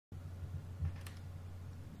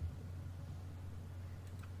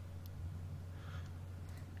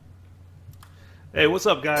Hey, what's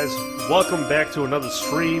up, guys? Welcome back to another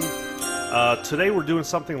stream. Today we're doing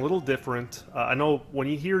something a little different. I know when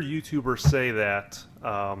you hear YouTubers say that,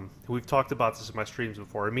 we've talked about this in my streams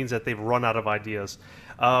before, it means that they've run out of ideas.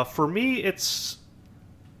 For me, that's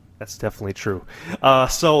definitely true.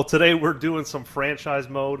 So today we're doing some franchise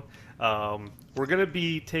mode. We're going to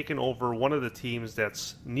be taking over one of the teams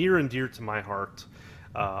that's near and dear to my heart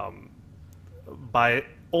by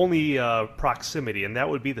only proximity, and that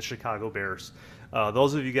would be the Chicago Bears.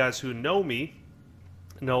 Those of you guys who know me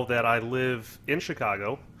know that I live in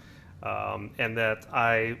Chicago, and that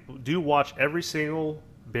I do watch every single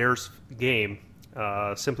Bears game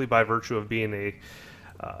simply by virtue of being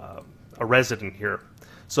a resident here.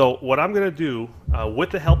 So what I'm going to do,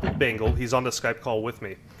 with the help of Bengal, he's on the Skype call with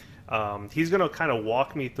me. He's going to kind of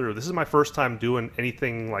walk me through. This is my first time doing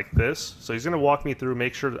anything like this, so he's going to walk me through,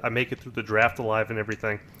 make sure that I make it through the draft alive and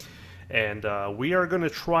everything. And we are going to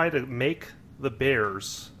try to make the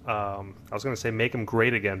Bears, I was going to say make them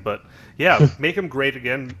great again, but yeah, make them great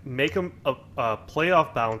again, make them a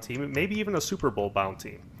playoff bound team, maybe even a Super Bowl bound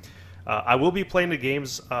team. I will be playing the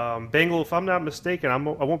games. Bengal, if I'm not mistaken, I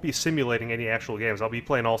won't be simulating any actual games. I'll be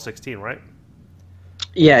playing all 16, right?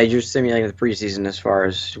 Yeah, you're simulating the preseason as far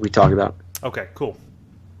as we talked about. Okay, cool.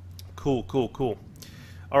 Cool.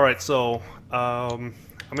 All right, so I'm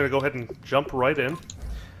going to go ahead and jump right in.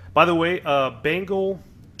 By the way, Bengal,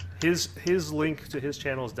 his link to his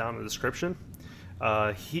channel is down in the description.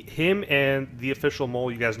 Him and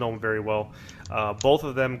TheOfficialMole, you guys know him very well. Both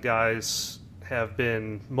of them guys have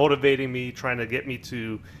been motivating me, trying to get me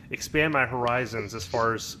to expand my horizons as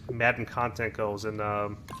far as Madden content goes, and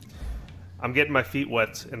I'm getting my feet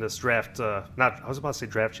wet in this draft. I was about to say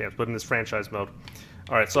draft champs, but in this franchise mode.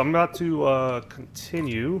 All right, so I'm about to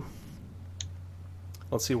continue.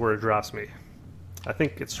 Let's see where it drops me. I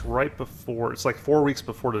think it's right before. It's like 4 weeks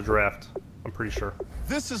before the draft. I'm pretty sure.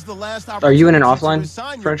 This is the last. Are you in an offline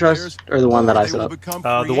franchise or the one that I set up?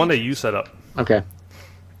 The one that you set up. Okay.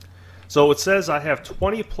 So it says I have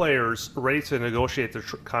 20 players ready to negotiate their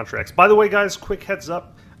contracts. By the way, guys, quick heads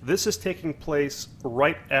up. This is taking place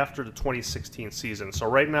right after the 2016 season. So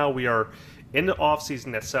right now we are in the off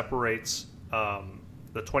season that separates the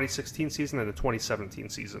 2016 season and the 2017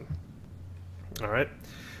 season. All right.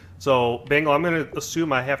 So, Bengal, I'm going to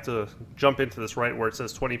assume I have to jump into this, right, where it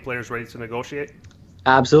says 20 players ready to negotiate?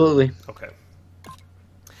 Absolutely. Okay.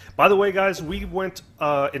 By the way, guys, we went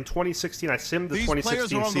in 2016. I simmed the 2016 season. These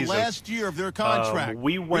players are on the last year of their contract.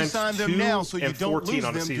 We went 2 and 14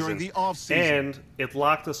 on the season, and it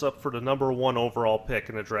locked us up for the #1 overall pick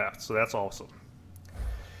in the draft. So that's awesome.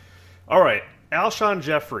 All right, Alshon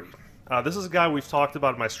Jeffrey. This is a guy we've talked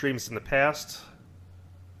about in my streams in the past.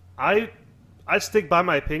 I stick by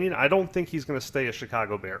my opinion. I don't think he's going to stay a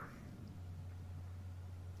Chicago Bear.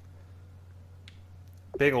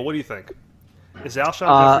 Bengal, what do you think? Is Alshon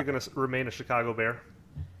Jeffrey going to remain a Chicago Bear?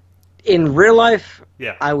 In real life,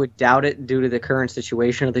 yeah, I would doubt it due to the current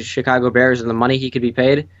situation of the Chicago Bears and the money he could be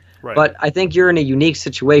paid. Right. But I think you're in a unique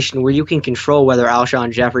situation where you can control whether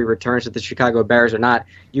Alshon Jeffrey returns to the Chicago Bears or not.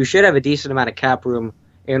 You should have a decent amount of cap room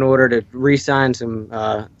in order to re-sign some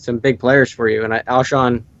big players for you. And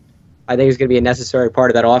Alshon, I think, is going to be a necessary part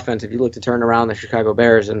of that offense if you look to turn around the Chicago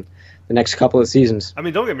Bears in the next couple of seasons. I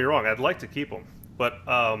mean, don't get me wrong. I'd like to keep him. But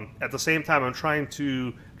at the same time, I'm trying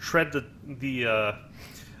to tread the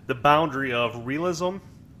boundary of realism,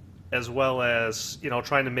 as well as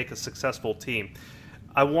trying to make a successful team.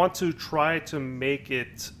 I want to try to make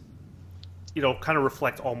it, kind of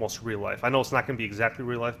reflect almost real life. I know it's not going to be exactly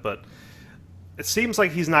real life, but it seems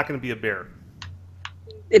like he's not going to be a Bear.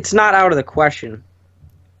 It's not out of the question.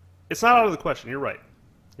 It's not out of the question. You're right.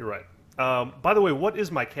 You're right. By the way, what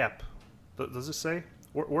is my cap? Does it say?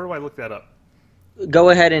 Where do I look that up? Go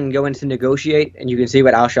ahead and go into negotiate, and you can see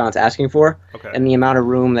what Alshon's asking for, and the amount of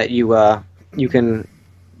room that you can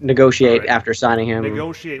negotiate after signing him.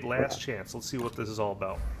 Negotiate last chance. Let's see what this is all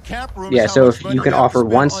about. Cap room yeah, so if you can offer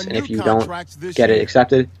once, and if you don't get it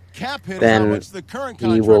accepted, then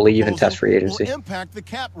he will leave and test free agency. Will impact the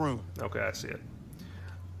cap room. Okay, I see it.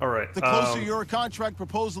 All right. The closer your contract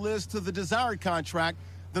proposal is to the desired contract,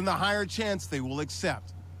 then the higher chance they will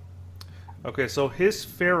accept. Okay, so his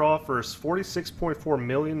fair offer is $46.4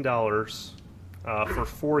 million for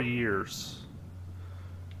 4 years.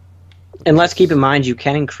 And let's keep in mind you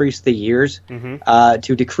can increase the years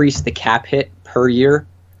to decrease the cap hit per year.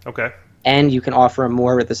 Okay. And you can offer him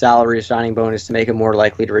more with the salary or signing bonus to make him more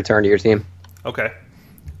likely to return to your team. Okay.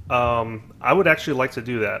 I would actually like to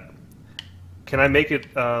do that. Can I make it,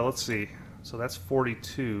 let's see, so that's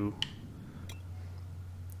 42.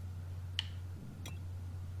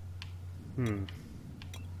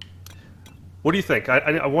 What do you think?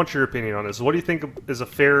 I want your opinion on this. What do you think is a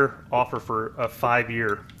fair offer for a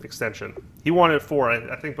 5-year extension? He wanted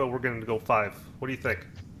 4, I think, but we're going to go 5. What do you think?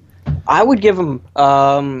 I would give him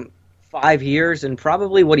 5 years and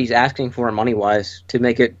probably what he's asking for money-wise to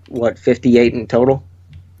make it, what, 58 in total?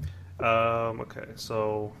 Okay,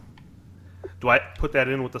 so do I put that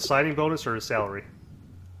in with the signing bonus or his salary?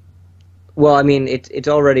 Well, I mean,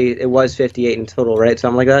 it was 58 in total, right?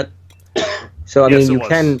 Something like that. So I Yes, mean,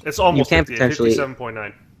 it's almost you can 58, potentially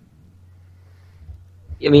 57.9.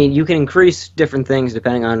 I mean, you can increase different things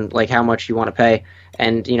depending on like how much you want to pay,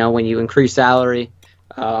 and you know when you increase salary,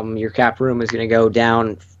 your cap room is going to go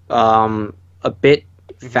down a bit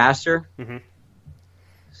faster. Mm-hmm.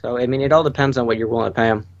 So I mean, it all depends on what you're willing to pay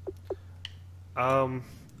him.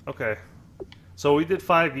 Okay. So we did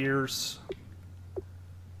 5 years.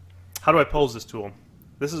 How do I pose this to him?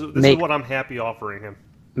 This is what I'm happy offering him.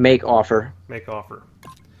 Make offer. Make offer.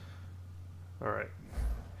 All right.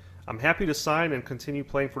 I'm happy to sign and continue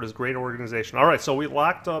playing for this great organization. All right, so we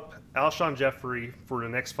locked up Alshon Jeffrey for the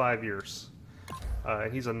next 5 years.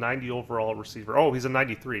 He's a 90 overall receiver. Oh, he's a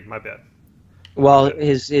 93. My bad. Well,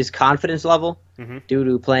 his confidence level, due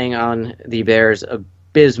to playing on the Bears'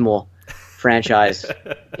 abysmal franchise,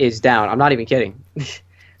 is down. I'm not even kidding.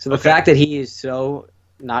 So the fact that he is so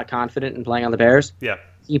not confident in playing on the Bears,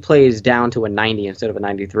 he plays down to a 90 instead of a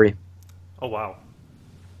 93. Oh, wow.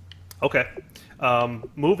 Okay.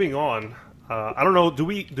 Moving on. I don't know. Do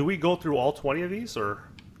we go through all 20 of these, or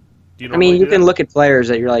do you? I mean, you can look at players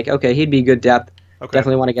that you're like, okay, he'd be good depth. Okay.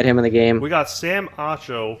 Definitely want to get him in the game. We got Sam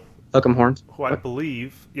Acho. Hook'em Horns. Who I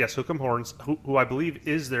believe, yes, Hook'em Horns, who I believe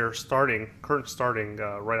is their current starting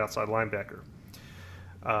right outside linebacker.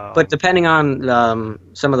 But depending on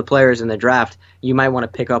some of the players in the draft, you might want to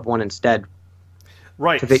pick up one instead.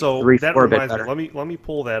 Right. So that reminds me. Let me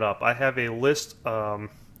pull that up. I have a list of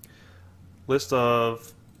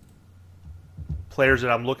players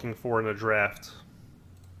that I'm looking for in a draft.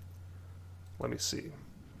 Let me see.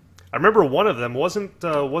 I remember one of them wasn't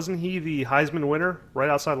he the Heisman winner, right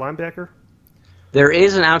outside linebacker? There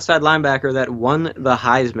is an outside linebacker that won the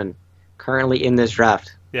Heisman currently in this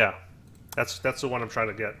draft. Yeah, that's the one I'm trying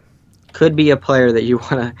to get. Could be a player that you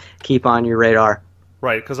want to keep on your radar.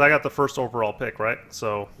 Right, because I got the first overall pick, right?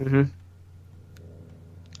 So.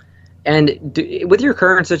 And with your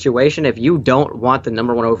current situation, if you don't want the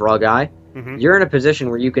number 1 overall guy, you're in a position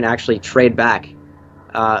where you can actually trade back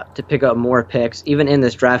to pick up more picks, even in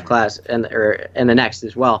this draft class and the next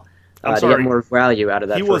as well, to get more value out of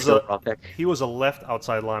that first overall pick. He was a left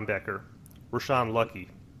outside linebacker, Rashawn Lucky.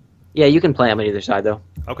 Yeah, you can play him on either side, though.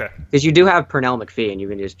 Okay. Because you do have Pernell McPhee, and you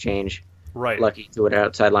can just change Lucky to an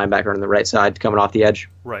outside linebacker on the right side coming off the edge.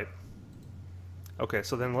 Right. Okay,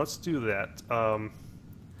 so then let's do that.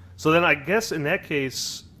 So then I guess in that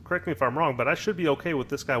case, correct me if I'm wrong, but I should be okay with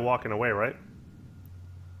this guy walking away, right?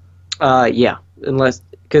 Yeah,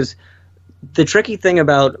 because the tricky thing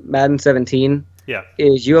about Madden 17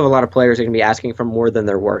 is you have a lot of players that can be asking for more than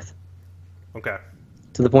they're worth. Okay.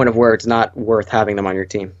 To the point of where it's not worth having them on your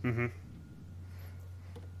team.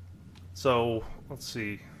 So let's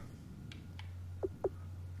see.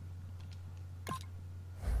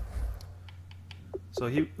 So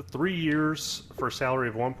 3 years for a salary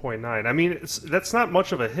of 1.9. I mean, that's not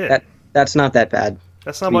much of a hit. That's not that bad.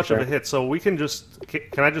 That's not much of a hit. So we can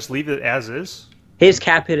can I just leave it as is? His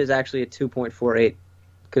cap hit is actually at 2.48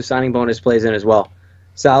 because signing bonus plays in as well.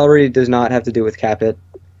 Salary does not have to do with cap hit.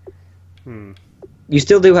 You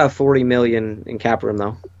still do have $40 million in cap room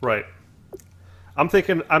though. Right. I'm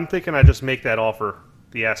thinking I just make that offer,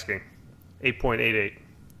 the asking, 8.88.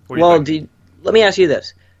 Well, let me ask you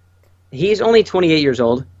this. He's only 28 years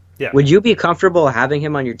old. Yeah. Would you be comfortable having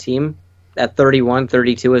him on your team at 31,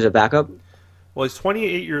 32 as a backup? Well, he's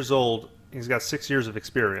 28 years old. He's got 6 years of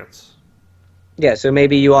experience. Yeah, so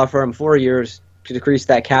maybe you offer him 4 years to decrease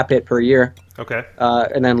that cap hit per year. Okay.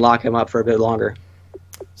 And then lock him up for a bit longer.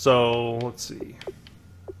 So let's see.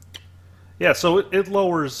 Yeah, so it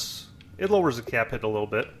lowers the cap hit a little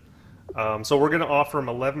bit. So we're going to offer him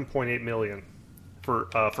 $11.8 million for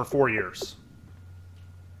 4 years.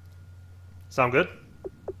 Sound good?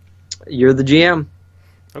 You're the GM.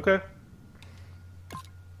 Okay.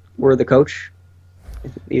 We're the coach.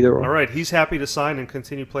 Either or. All right. He's happy to sign and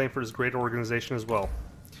continue playing for his great organization as well.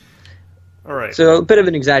 All right. So a bit of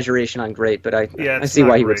an exaggeration on great, but I see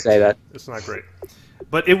why he would say that. It's not great.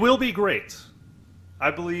 But it will be great.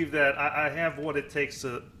 I believe that I have what it takes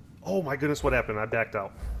to... Oh, my goodness, what happened? I backed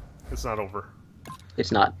out. It's not over.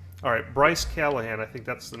 It's not. All right. Bryce Callahan. I think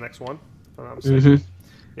that's the next one. If I'm not mistaken.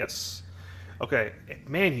 Yes. Okay.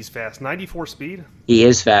 Man, he's fast. 94 speed? He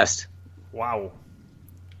is fast. Wow.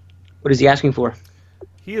 What is he asking for?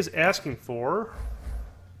 He is asking for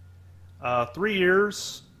 3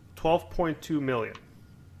 years, $12.2 million.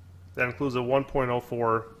 That includes a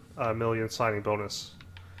 $1.04 million signing bonus.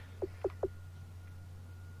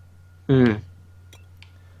 Hmm.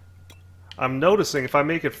 I'm noticing if I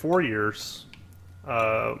make it 4 years,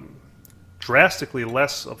 drastically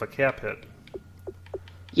less of a cap hit.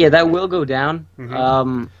 Yeah, that will go down.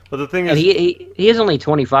 But the thing And is, he is only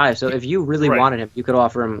 25, so if you really Right. wanted him, you could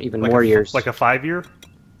offer him even like more years. like a 5 year.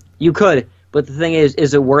 You could, but the thing is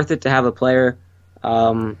it worth it to have a player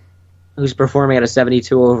who's performing at a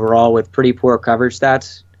 72 overall with pretty poor coverage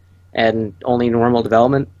stats and only normal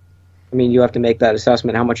development? I mean, you have to make that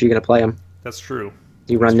assessment. How much are you going to play him? That's true.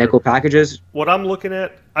 Do you run nickel packages? What I'm looking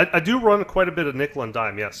at, I do run quite a bit of nickel and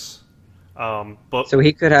dime, yes. But So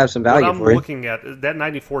he could have some value what I'm for you. looking at, that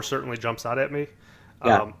 94 certainly jumps out at me.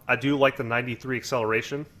 Yeah. I do like the 93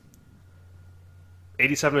 acceleration.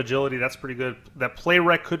 87 agility, that's pretty good. That play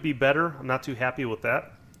rec could be better. I'm not too happy with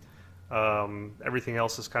that. Everything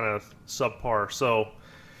else is kind of subpar. So,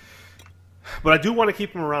 but I do want to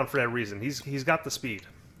keep him around for that reason. He's got the speed.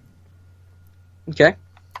 Okay.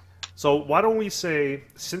 So why don't we say,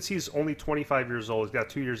 since he's only 25 years old, he's got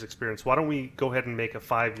 2 years experience, why don't we go ahead and make a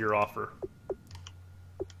 5-year offer?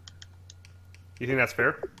 You think that's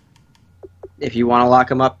fair? If you want to lock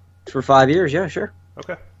him up for 5 years, yeah, sure.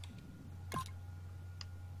 Okay.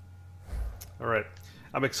 All right.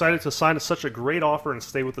 I'm excited to sign such a great offer and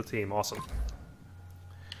stay with the team. Awesome.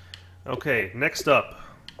 Okay, next up.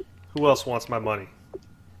 Who else wants my money?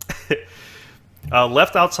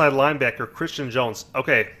 Left outside linebacker, Christian Jones.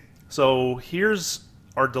 Okay, so here's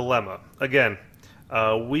our dilemma. Again,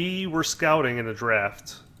 we were scouting in the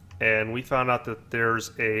draft, and we found out that there's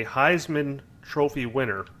a Heisman Trophy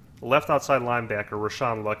winner, left outside linebacker,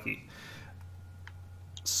 Rashawn Lucky.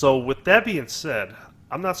 So with that being said,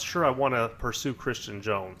 I'm not sure I want to pursue Christian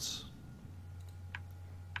Jones.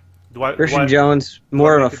 Christian Jones,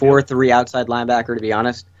 more of a make a deal? 4-3 outside linebacker, to be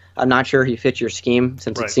honest. I'm not sure he fits your scheme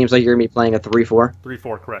since Right. it seems like you're going to be playing a 3-4.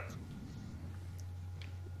 3-4, correct.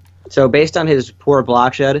 So based on his poor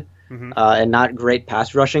block shed Mhm. and not great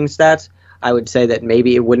pass rushing stats, I would say that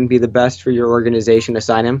maybe it wouldn't be the best for your organization to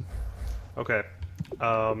sign him. Okay.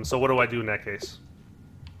 So what do I do in that case?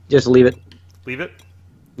 Just leave it. Leave it?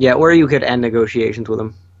 Yeah, or you could end negotiations with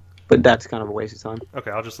him. But that's kind of a waste of time.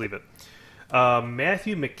 Okay, I'll just leave it.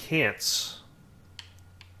 Matthew McCants.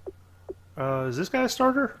 Is this guy a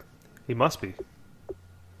starter? He must be.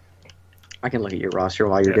 I can look at your roster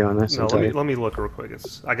while you're doing this. No, and tell you. let me look real quick.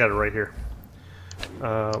 I got it right here.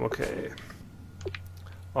 Okay.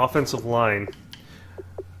 Offensive line.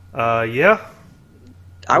 Yeah.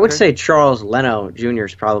 I would Okay. say Charles Leno Jr.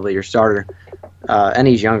 is probably your starter. And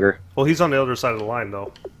he's younger. Well, he's on the other side of the line,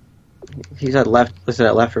 though. He's at left, listed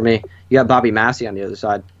at left for me. You got Bobby Massey on the other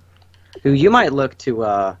side, who you might look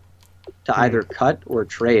to either cut or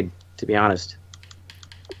trade, to be honest.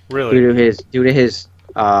 Really? Due to his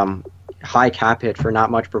high cap hit for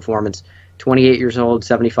not much performance. 28 years old,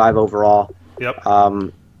 75 overall. Yep.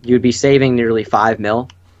 You'd be saving nearly $5 million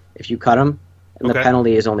if you cut him, and the Okay.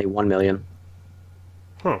 penalty is only $1 million.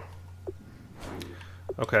 Huh.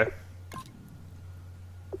 Okay.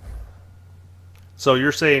 So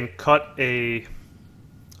you're saying cut a...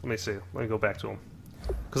 Let me see. Let me go back to him.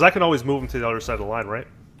 Because I can always move him to the other side of the line, right?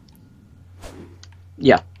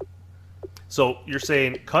 Yeah. So you're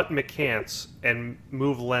saying cut McCants and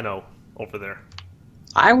move Leno over there.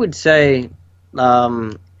 I would say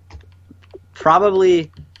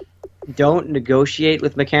probably don't negotiate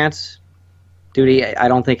with McCants. I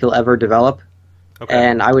don't think he'll ever develop. Okay.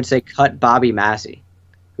 And I would say cut Bobby Massey,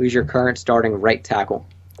 who's your current starting right tackle,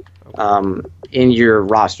 in your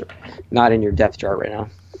roster, not in your depth chart right now.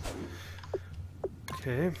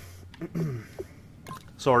 Okay.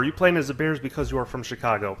 So are you playing as the Bears because you are from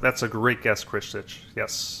Chicago? That's a great guess, Chris Stitch.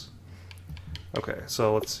 Yes. Okay,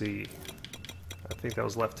 so let's see. I think that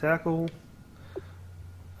was left tackle.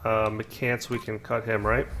 McCants, we can cut him,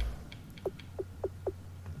 right?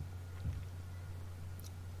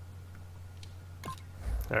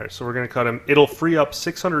 All right, so we're going to cut him. It'll free up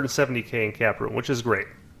 $670K in cap room, which is great.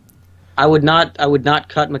 I would not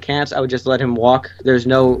cut McCants. I would just let him walk. There's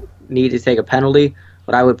no need to take a penalty,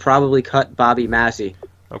 but I would probably cut Bobby Massey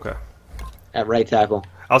Okay. at right tackle.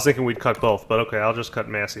 I was thinking we'd cut both, but okay, I'll just cut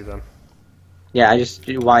Massey then. Yeah,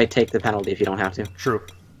 why take the penalty if you don't have to? True.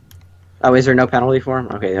 Oh, is there no penalty for him?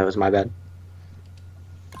 Okay, that was my bad.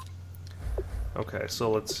 Okay, so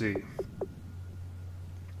let's see.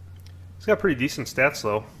 He's got pretty decent stats,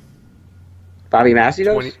 though. Bobby Massey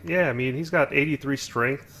does? Yeah, I mean, he's got 83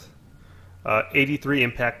 strength, 83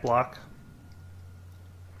 impact block.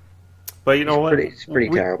 But you know what? It's pretty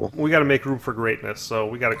terrible. We got to make room for greatness, so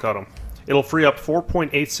we got to cut him. It'll free up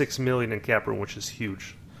 4.86 million in cap room, which is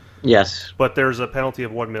huge. Yes. But there's a penalty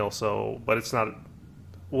of 1 mil, so but it's not.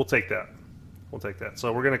 We'll take that. We'll take that.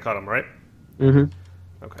 So we're gonna cut him, right? Mm-hmm.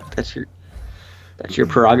 Okay. That's your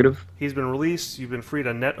prerogative. He's been released. You've been freed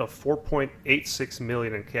a net of 4.86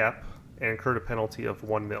 million in cap and incurred a penalty of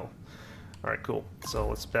 1 mil. All right, cool. So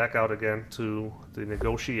let's back out again to the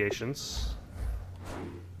negotiations.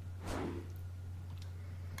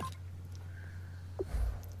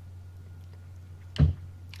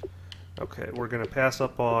 Okay, we're going to pass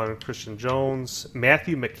up on Christian Jones.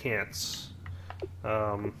 Matthew McCants.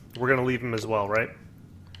 We're going to leave him as well, right?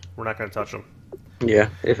 We're not going to touch him. Yeah,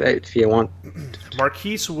 if you want.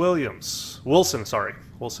 Marquise Wilson, sorry.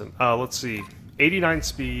 Wilson. Let's see. 89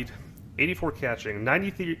 speed, 84 catching,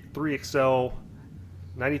 93 excel,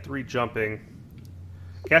 93 jumping.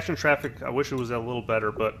 Catching traffic, I wish it was a little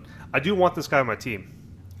better, but I do want this guy on my team.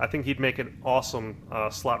 I think he'd make an awesome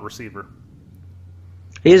slot receiver.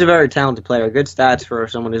 He's a very talented player. Good stats for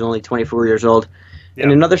someone who's only 24 years old. Yeah.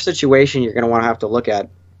 And another situation you're going to want to have to look at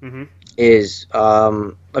is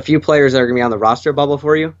a few players that are going to be on the roster bubble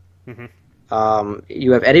for you.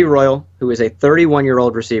 You have Eddie Royal, who is a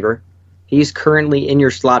 31-year-old receiver. He's currently in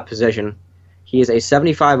your slot position. He is a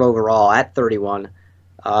 75 overall at 31.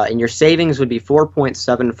 And your savings would be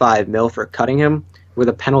 4.75 mil for cutting him with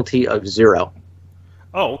a penalty of 0.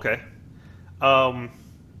 Oh, okay.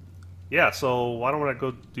 Yeah, so why don't I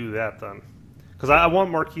go do that then? Because I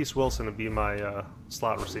want Marquise Wilson to be my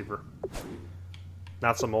slot receiver.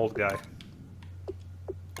 Not some old guy.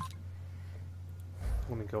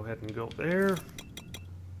 Let me go ahead and go there.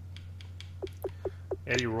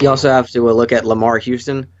 Eddie Royal. You also have to look at Lamar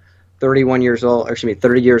Houston, 30 years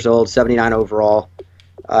old, 79 overall,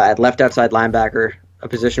 at left outside linebacker, a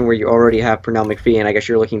position where you already have Pernell McPhee, and I guess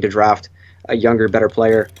you're looking to draft a younger, better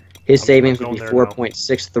player. His savings would be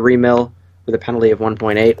 4.63 mil with a penalty of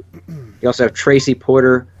 1.8. You also have Tracy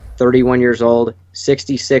Porter, 31 years old,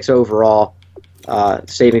 66 overall.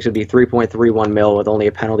 Savings would be 3.31 mil with only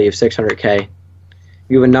a penalty of 600K.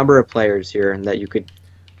 You have a number of players here that you could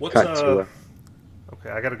cut to. Okay,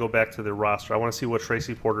 I got to go back to the roster. I want to see what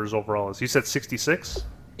Tracy Porter's overall is. You said 66?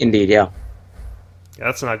 Indeed, yeah. Yeah,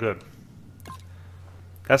 that's not good.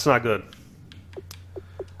 That's not good.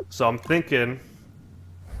 So I'm thinking,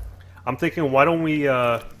 why don't we,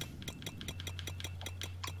 and,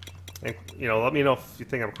 you know, let me know if you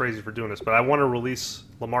think I'm crazy for doing this, but I want to release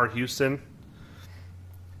Lamar Houston,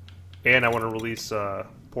 and I want to release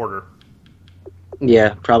Porter.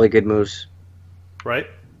 Yeah, probably good moves. Right?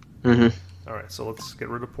 Mm-hmm. All right, so let's get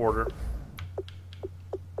rid of Porter.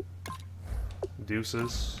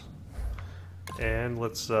 Deuces. And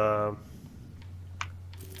let's Lamar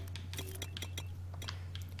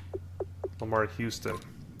Houston.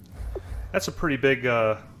 That's a pretty big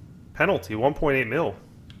penalty, 1.8 mil.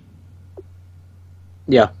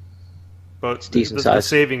 Yeah. But it's decent the size.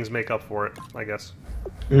 Savings make up for it, I guess.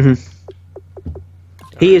 Mm-hmm.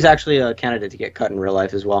 He is actually a candidate to get cut in real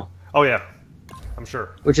life as well. Oh, yeah. I'm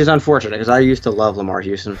sure. Which is unfortunate, because I used to love Lamar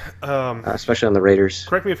Houston, especially on the Raiders.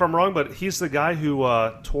 Correct me if I'm wrong, but he's the guy who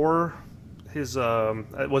tore his,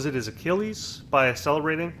 was it his Achilles by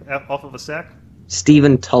accelerating off of a sack?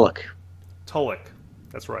 Stephen Tulloch. Tulloch,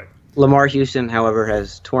 that's right. Lamar Houston, however,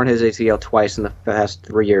 has torn his ACL twice in the past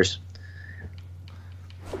 3 years.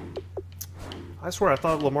 I swear I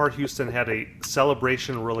thought Lamar Houston had a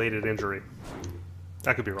celebration-related injury.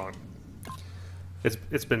 I could be wrong.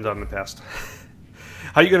 It's been done in the past.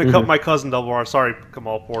 How are you going to cut my cousin, Double R? Sorry,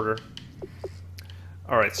 Kamal Porter.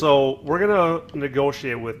 All right, so we're going to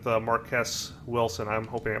negotiate with Marquise Wilson. I'm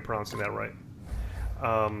hoping I'm pronouncing that right.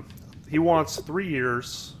 He wants 3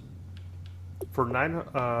 years for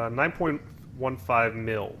 9.15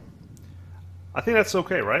 mil. I think that's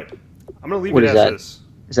okay, right? I'm going to leave it as is.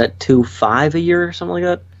 Is that 2.5 a year or something like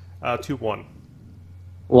that? 2.1.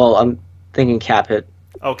 Well, I'm thinking cap hit.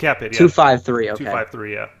 Oh, cap hit, yeah. 2.53, okay.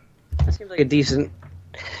 2.53, yeah. That seems like a decent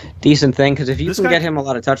thing, because if you can get him a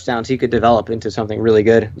lot of touchdowns, he could develop into something really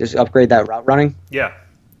good. Just upgrade that route running. Yeah.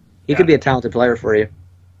 He could be a talented player for you.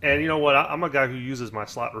 And you know what? I'm a guy who uses my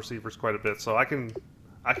slot receivers quite a bit, so I can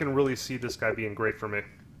really see this guy being great for me.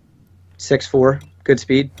 6'4", good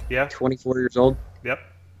speed. Yeah. 24 years old. Yep.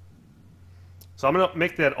 So I'm gonna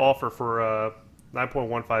make that offer for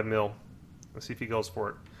 9.15 mil. Let's see if he goes for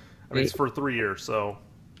it. I mean, it's for 3 years, so.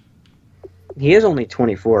 He is only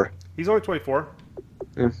 24. He's only 24.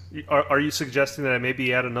 Yeah. Are you suggesting that I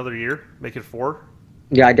maybe add another year, make it 4?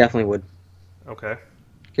 Yeah, I definitely would. Okay.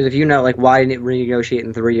 Because if you know, like, why renegotiate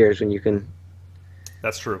in 3 years when you can?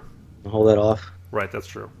 That's true. Hold that off. Right, that's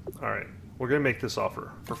true. All right. We're going to make this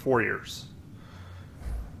offer for 4 years.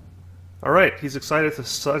 All right, he's excited to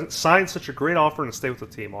sign such a great offer and stay with the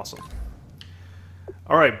team. Awesome.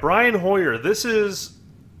 All right, Brian Hoyer. This is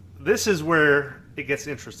where it gets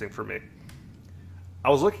interesting for me. I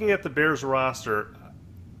was looking at the Bears roster.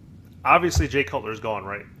 Obviously, Jay Cutler's gone,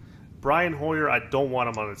 right? Brian Hoyer, I don't want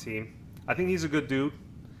him on the team. I think he's a good dude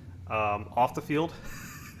off the field.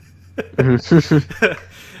 I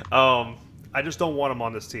just don't want him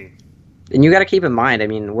on this team. And you got to keep in mind, I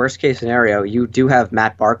mean, worst case scenario, you do have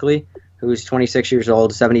Matt Barkley, who's 26 years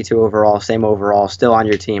old, 72 overall, same overall, still on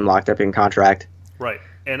your team, locked up in contract. Right,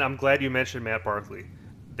 and I'm glad you mentioned Matt Barkley.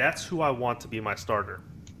 That's who I want to be my starter.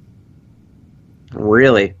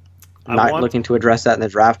 Really? Not looking to address that in the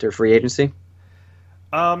draft or free agency?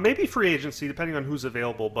 Maybe free agency, depending on who's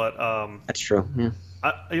available. But that's true.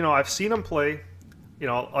 Yeah. I've seen him play.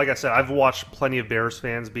 Like I said, I've watched plenty of Bears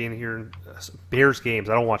fans being here in Bears games.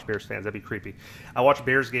 I don't watch Bears fans; that'd be creepy. I watch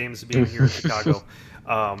Bears games being here in Chicago,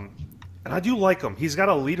 and I do like him. He's got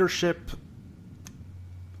a leadership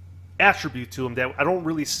attribute to him that I don't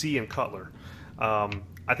really see in Cutler.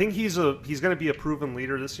 I think he's going to be a proven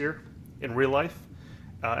leader this year in real life,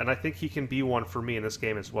 and I think he can be one for me in this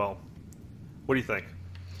game as well. What do you think?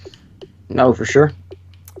 No, for sure.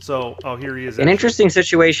 So, here he is. An interesting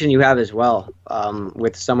situation you have as well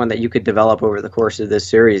with someone that you could develop over the course of this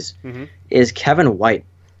series is Kevin White.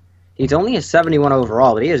 He's only a 71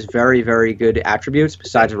 overall, but he has very, very good attributes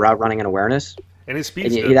besides route running and awareness. And his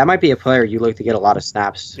speed's good. That might be a player you look to get a lot of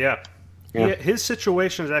snaps. Yeah. His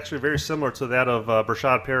situation is actually very similar to that of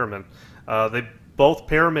Brashad Perriman. Both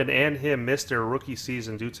Perriman and him missed their rookie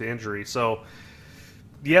season due to injury. So,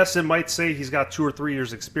 yes, it might say he's got 2 or 3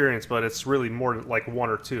 years experience, but it's really more like 1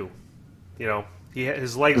 or 2.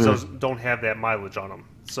 His legs don't have that mileage on him.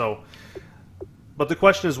 So, but the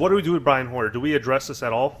question is, what do we do with Brian Hoyer? Do we address this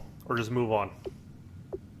at all, or just move on?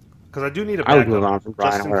 Because I do need a backup, I would move on from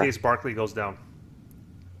Brian just in Hoyer. case Barkley goes down.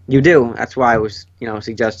 You do. That's why I was,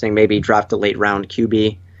 suggesting maybe draft a late round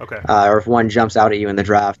QB. Okay. Or if one jumps out at you in the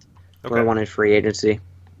draft, Okay. or one in free agency.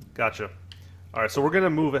 Gotcha. All right, so we're going to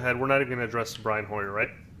move ahead. We're not even going to address Brian Hoyer, right?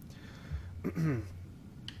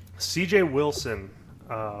 C.J. Wilson.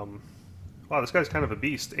 Wow, this guy's kind of a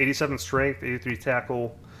beast. 87 strength, 83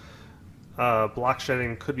 tackle. Block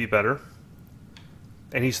shedding could be better.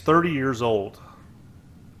 And he's 30 years old.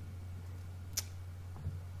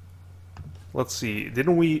 Let's see.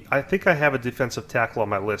 I think I have a defensive tackle on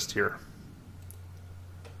my list here.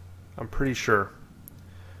 I'm pretty sure.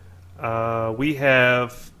 We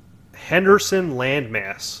have Henderson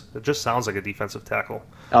Landmass. It just sounds like a defensive tackle.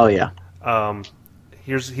 Oh, yeah.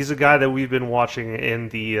 He's a guy that we've been watching in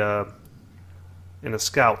the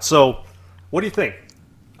scout. So, what do you think?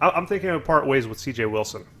 I'm thinking of part ways with C.J.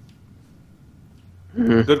 Wilson.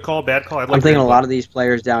 Good call, bad call? I'm thinking a lot of these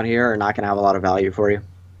players down here are not going to have a lot of value for you.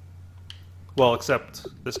 Well, except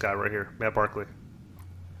this guy right here, Matt Barkley.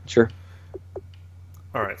 Sure.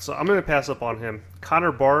 All right, so I'm going to pass up on him.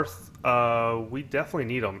 Connor Barth, we definitely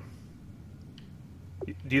need him.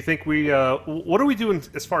 Do you think what are we doing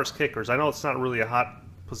as far as kickers? I know it's not really a hot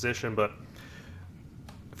position, but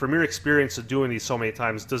from your experience of doing these so many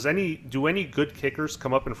times, do any good kickers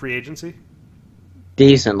come up in free agency?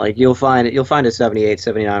 Decent. Like you'll find a 78,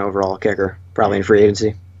 79 overall kicker probably in free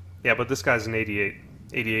agency. Yeah, but this guy's an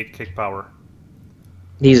 88 kick power.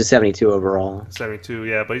 He's a 72 overall. 72,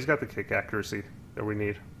 yeah, but he's got the kick accuracy that we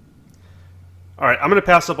need. All right, I'm going to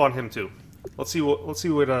pass up on him too. Let's see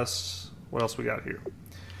what else we got here.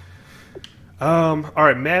 All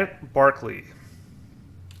right, Matt Barkley.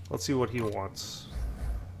 Let's see what he wants.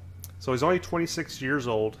 So he's only 26 years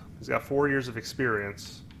old. He's got 4 years of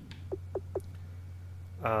experience.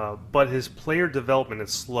 But his player development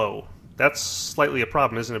is slow. That's slightly a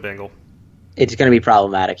problem, isn't it, Bengal? It's going to be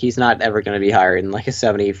problematic. He's not ever going to be higher than like a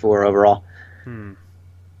 74 overall.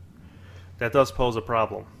 That does pose a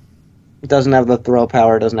problem. Doesn't have the throw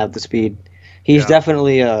power, doesn't have the speed. He's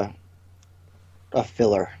definitely a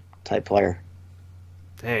filler type player.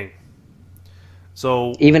 Dang.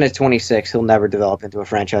 So even at 26, he'll never develop into a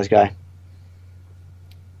franchise guy.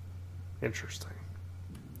 Interesting.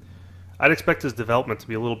 I'd expect his development to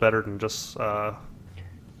be a little better than just.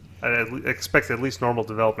 I'd expect at least normal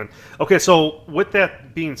development. Okay, so with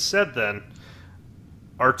that being said, then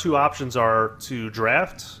our two options are to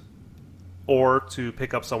draft or to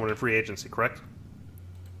pick up someone in free agency, correct?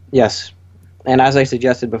 Yes. And as I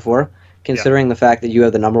suggested before, considering the fact that you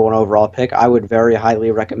have the number 1 overall pick, I would very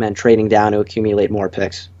highly recommend trading down to accumulate more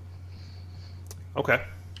picks. Okay.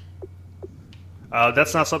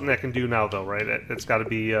 That's not something I can do now, though, right? It's got to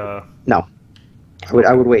be... No.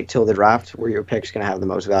 I would wait till the draft where your pick's going to have the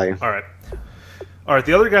most value. All right. All right,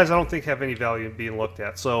 the other guys I don't think have any value in being looked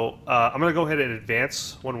at. So I'm going to go ahead and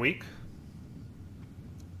advance 1 week.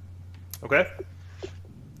 Okay.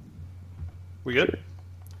 We good?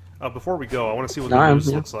 Before we go, I want to see what the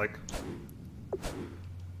news looks like.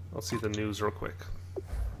 Let's see the news real quick.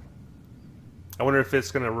 I wonder if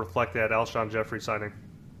it's going to reflect that Alshon Jeffrey signing.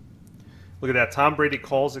 Look at that. Tom Brady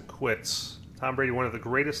calls it quits. Tom Brady, one of the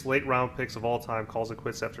greatest late-round picks of all time, calls it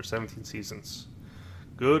quits after 17 seasons.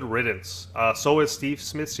 Good riddance. So is Steve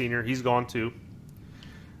Smith Sr. He's gone too.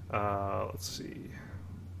 Let's see.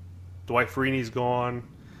 Dwight Freeney's gone.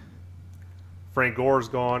 Frank Gore's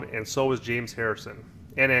gone. And so is James Harrison.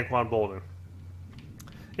 And Anquan Bolden.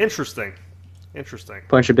 Interesting. Interesting.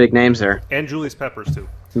 Bunch of big names there. And Julius Peppers too.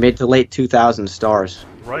 Mid to late 2000 stars.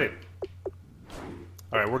 Right.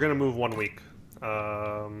 All right, we're going to move 1 week.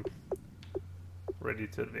 Ready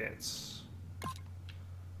to advance.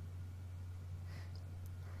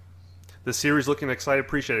 The series looking excited.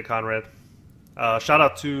 Appreciate it, Conrad. Shout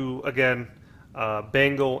out to, again,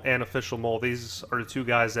 Bengal and Official Mole. These are the two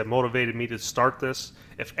guys that motivated me to start this.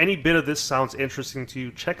 If any bit of this sounds interesting to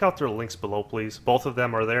you, check out their links below, please. Both of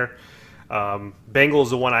them are there. Bengal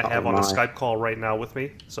is the one I have on a Skype call right now with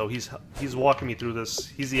me, so he's walking me through this.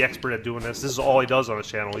 He's the expert at doing this. This is all he does on his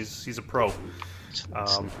channel. He's a pro.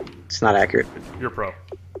 It's not accurate. You're a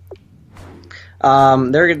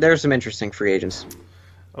pro. There's some interesting free agents.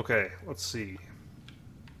 Okay, let's see.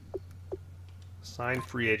 Signed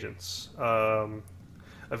free agents.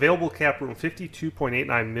 Available cap room,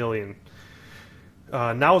 $52.89 million.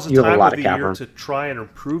 Now is the time of the year to try and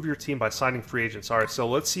improve your team by signing free agents. All right, so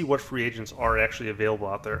let's see what free agents are actually available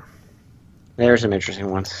out there. There's some interesting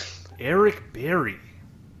ones. Eric Berry.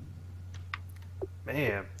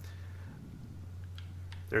 Man.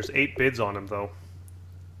 There's 8 bids on him, though.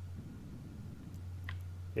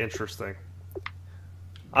 Interesting.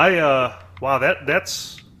 Wow,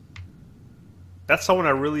 that's someone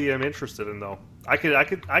I really am interested in, though. I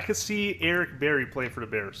could see Eric Berry playing for the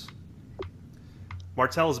Bears.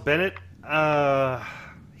 Martellus Bennett,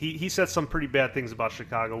 he said some pretty bad things about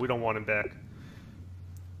Chicago. We don't want him back.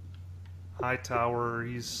 Hightower,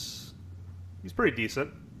 he's pretty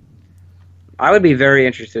decent. I would be very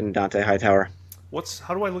interested in Dante Hightower.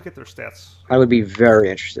 How do I look at their stats? I would be very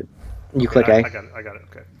interested. You click A. I got it.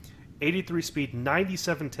 Okay. 83 speed,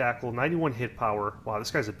 97 tackle, 91 hit power. Wow,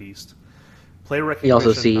 this guy's a beast. Play recognition. You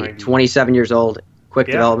also see 90. 27 years old, quick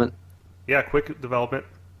development. Yeah, quick development.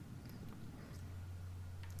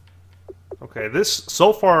 Okay, this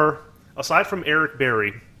so far, aside from Eric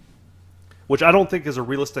Berry, which I don't think is a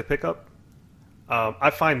realistic pickup, I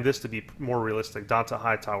find this to be more realistic. Dante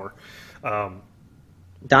Hightower.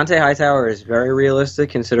 Dante Hightower is very realistic,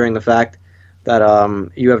 considering the fact that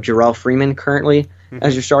you have Jarrell Freeman currently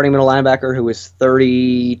as your starting middle linebacker, who is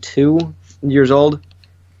 32 years old.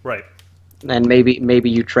 Right. And maybe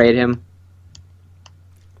you trade him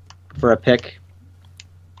for a pick.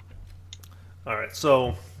 All right,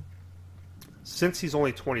 so since he's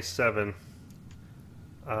only 27,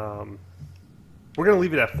 we're going to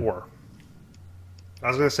leave it at 4. I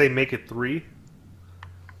was going to say make it 3.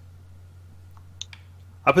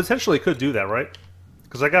 I potentially could do that, right?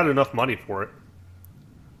 Because I got enough money for it.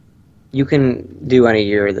 You can do any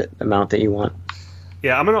year that amount that you want.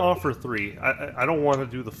 Yeah, I'm going to offer 3. I don't want to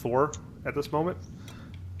do the 4 at this moment.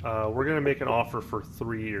 We're going to make an offer for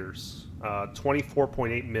 3 years.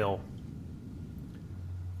 24.8 mil.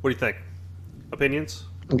 What do you think? Opinions?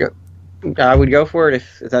 I would go for it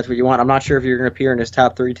if that's what you want. I'm not sure if you're going to appear in his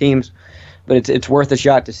top 3 teams, but it's worth a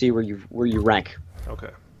shot to see where you rank. Okay.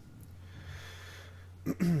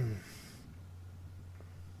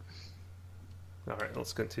 All right,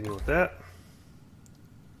 let's continue with that.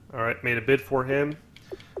 All right, made a bid for him.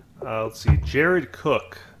 Let's see, Jared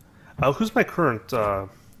Cook. Who's my current tight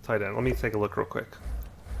end? Let me take a look real quick.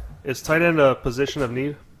 Is tight end a position of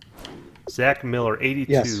need? Zach Miller,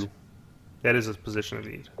 82. Yes. That is a position of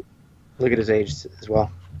need. Look at his age as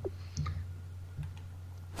well.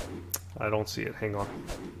 I don't see it. Hang on.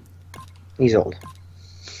 He's old.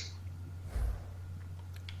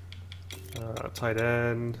 Tight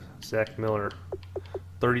end, Zach Miller,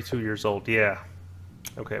 32 years old. Yeah.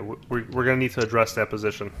 Okay, we're going to need to address that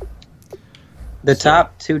position. The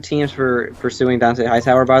top 2 teams for pursuing Dante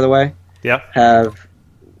Hightower, by the way, have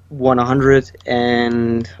 100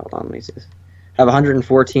 and hold on, let me see this. Have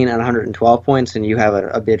 114 and 112 points, and you have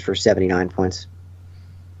a bid for 79 points.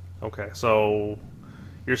 Okay, so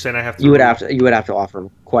you're saying I have to. You would have to offer him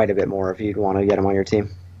quite a bit more if you'd want to get him on your team.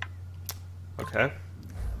 Okay.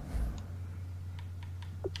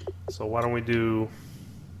 So why don't we do?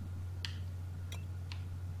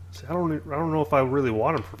 See, I don't know if I really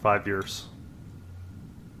want him for 5 years.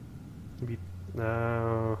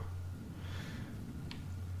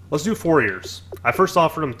 Let's do 4 years. I first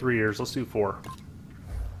offered him 3 years. Let's do 4. I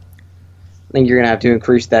think you're going to have to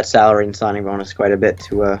increase that salary and signing bonus quite a bit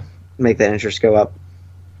to make that interest go up.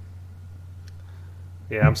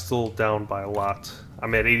 Yeah, I'm still down by a lot.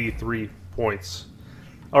 I'm at 83 points.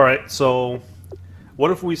 All right, so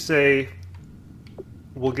what if we say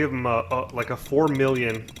we'll give him like a 4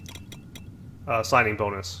 million signing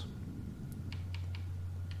bonus,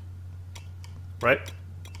 right?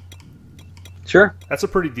 Sure. That's a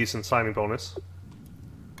pretty decent signing bonus.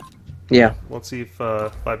 Yeah. Let's see if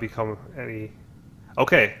I become any.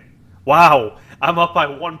 Okay. Wow, I'm up by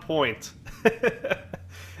 1 point.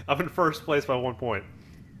 I'm in first place by 1 point.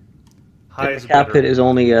 High The cap hit is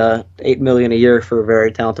only $8 million a year for a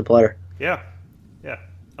very talented player. Yeah, yeah.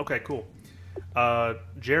 Okay, cool.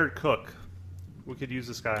 Jared Cook, we could use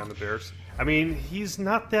this guy on the Bears. I mean, he's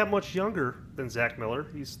not that much younger than Zach Miller.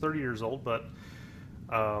 He's 30 years old, but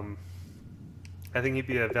I think he'd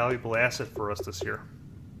be a valuable asset for us this year.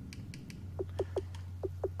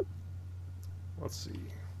 Let's see.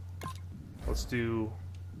 Let's do.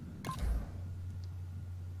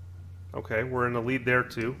 Okay, we're in the lead there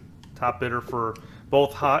too. Top bidder for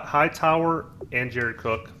both Hightower and Jared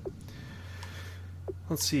Cook.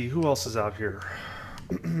 Let's see, who else is out here?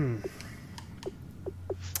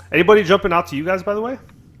 Anybody jumping out to you guys, by the way?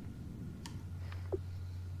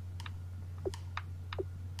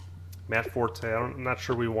 Matt Forte, I'm not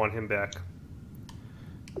sure we want him back.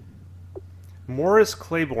 Morris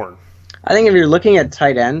Claiborne. I think if you're looking at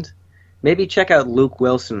tight end, maybe check out Luke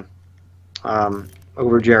Wilson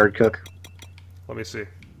over Jared Cook. Let me see.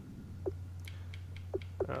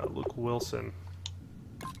 Luke Wilson.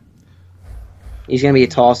 He's going to be a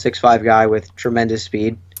tall 6'5" guy with tremendous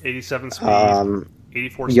speed. 87 speed,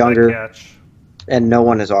 84 younger, speed catch. And no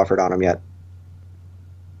one has offered on him yet.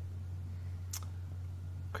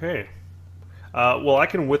 Okay. Well, I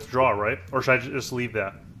can withdraw, right? Or should I just leave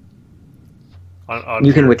that?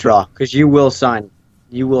 You can withdraw, because you will sign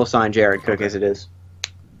Jared Cook as it is.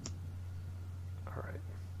 All right.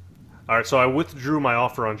 All right, so I withdrew my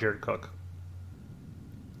offer on Jared Cook.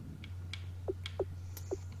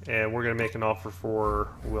 And we're going to make an offer for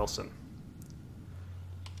Wilson.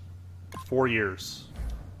 4 years.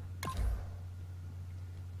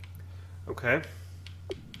 Okay.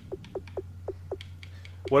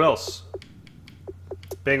 What else?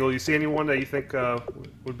 Bengal, you see anyone that you think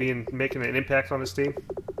would be making an impact on this team?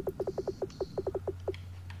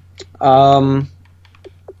 I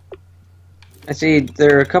see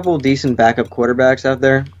there are a couple of decent backup quarterbacks out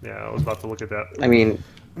there. Yeah, I was about to look at that. I mean,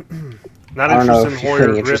 not I don't know interested if in you're Hoyer,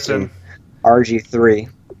 getting interested in Griffin. RG3.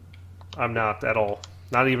 I'm not at all.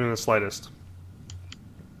 Not even in the slightest.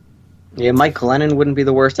 Yeah, Mike Glennon wouldn't be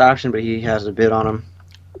the worst option, but he has a bid on him.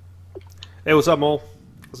 Hey, what's up, Mole?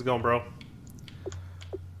 How's it going, bro?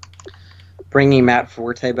 Bringing Matt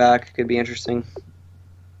Forte back could be interesting.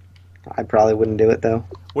 I probably wouldn't do it, though.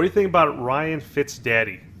 What do you think about Ryan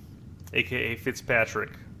Fitzdaddy, a.k.a.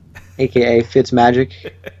 Fitzpatrick? A.k.a.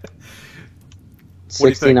 Fitzmagic.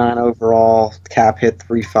 69 overall, cap hit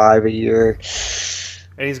 3.5 a year.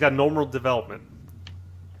 And he's got normal development.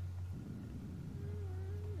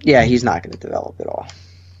 Yeah, he's not going to develop at all.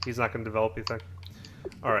 He's not going to develop, you think?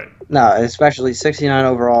 All right. No, especially 69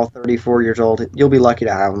 overall, 34 years old. You'll be lucky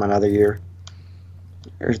to have him another year.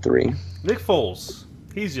 There's 3. Nick Foles.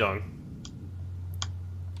 He's young.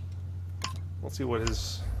 Let's see what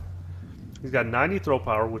his... He's got 90 throw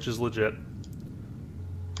power, which is legit.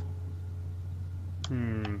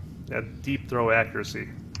 That deep throw accuracy.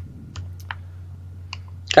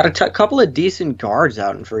 Got a couple of decent guards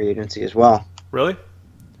out in free agency as well. Really?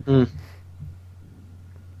 Hmm.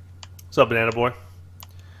 What's up, Banana Boy?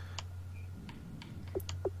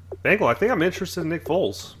 Bengal, I think I'm interested in Nick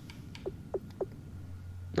Foles.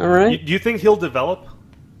 All right. Do you think he'll develop?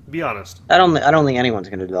 Be honest. I don't think anyone's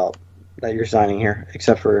going to develop that you're signing here,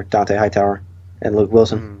 except for Dante Hightower and Luke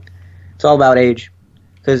Wilson. It's all about age.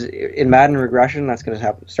 Because in Madden regression, that's going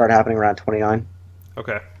to start happening around 29.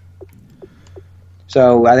 Okay.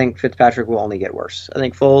 So I think Fitzpatrick will only get worse. I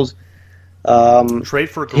think Foles, trade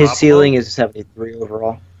for Garoppolo? his ceiling is 73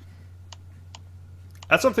 overall.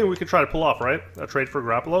 That's something we could try to pull off, right? A trade for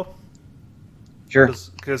Garoppolo? Sure.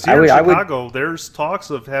 Because here in Chicago, there's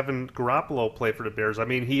talks of having Garoppolo play for the Bears. I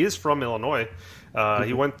mean, he is from Illinois.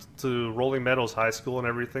 He went to Rolling Meadows High School and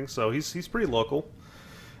everything, so he's pretty local.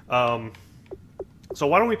 So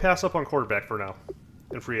why don't we pass up on quarterback for now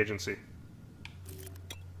in free agency?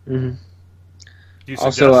 Mm-hmm. Do you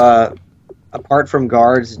also, apart from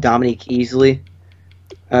guards, Dominique Easley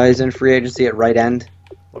is in free agency at right end.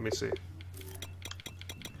 Let me see.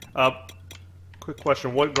 quick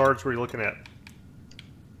question. What guards were you looking at?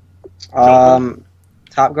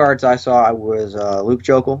 Top guards I saw was Luke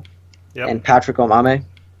Jokel and Patrick Omame.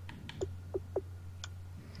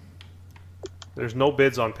 There's no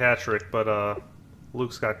bids on Patrick, but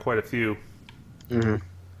Luke's got quite a few. Mm-hmm.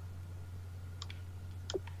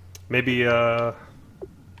 Maybe I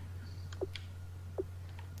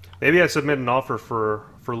submit an offer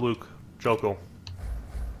for Luke Jokel.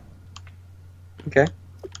 Okay.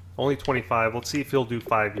 Only 25. Let's see if he'll do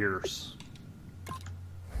 5 years.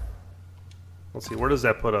 Let's see, where does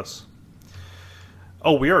that put us?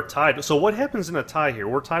 Oh, we are tied. So what happens in a tie here?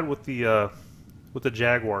 We're tied with the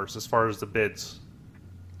Jaguars as far as the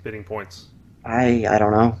bidding points. I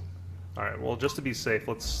don't know. All right. Well, just to be safe,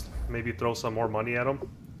 let's maybe throw some more money at him.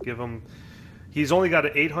 Give him. He's only got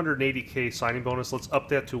an 880K signing bonus. Let's up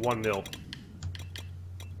that to 1 mil.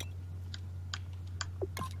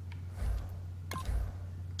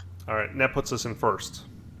 All right, and that puts us in first.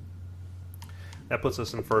 That puts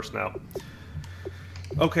us in first now.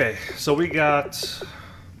 Okay, so we got,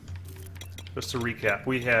 just to recap,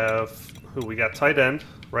 we have who? We got tight end,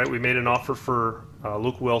 right? We made an offer for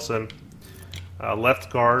Luke Wilson.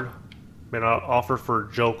 Left guard, made an offer for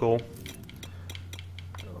Jokel.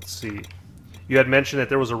 Let's see. You had mentioned that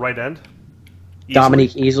there was a right end.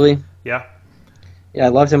 Dominique Easley. Yeah. Yeah, I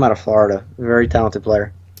loved him out of Florida. Very talented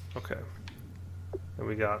player. Okay. And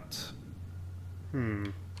we got. All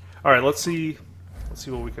right. Let's see. Let's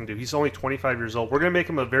see what we can do. He's only 25 years old. We're gonna make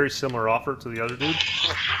him a very similar offer to the other dude.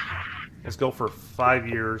 Let's go for 5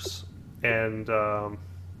 years and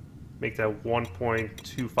make that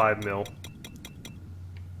 1.25 mil.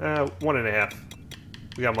 1.5.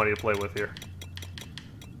 We got money to play with here.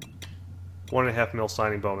 1.5 mil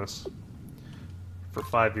signing bonus for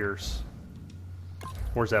 5 years.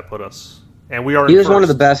 Where's that put us? And we are. He was one of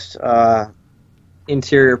the best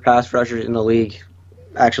interior pass rushers in the league,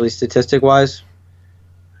 actually, statistic-wise,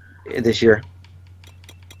 this year.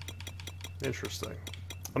 Interesting.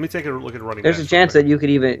 Let me take a look at running. There's a chance that you could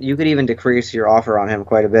even decrease your offer on him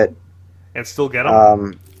quite a bit, and still get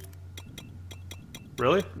him.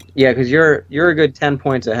 Really? Yeah, because you're a good 10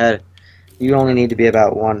 points ahead. You only need to be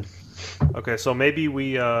about 1. Okay, so maybe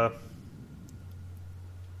we. All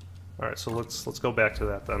right, so let's go back to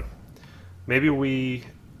that then. Maybe we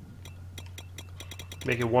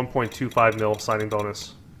make it 1.25 mil signing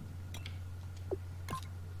bonus.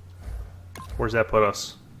 Where's that put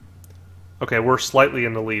us? Okay, we're slightly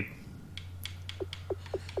in the lead.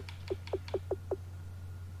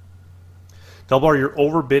 Double R, you're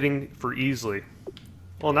overbidding for Easley.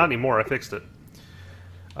 Well, not anymore. I fixed it.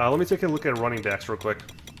 Let me take a look at running backs real quick.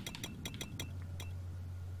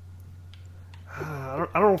 I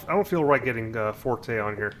don't feel right getting Forte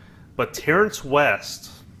on here, but Terrence West.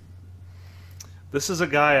 This is a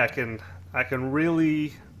guy I can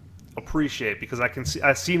really appreciate because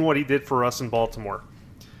I've seen what he did for us in Baltimore.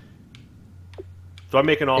 Do I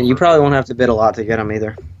make an offer? And you probably won't have to bid a lot to get him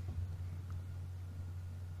either.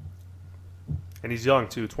 And he's young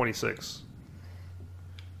too, 26.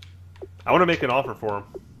 I want to make an offer for him.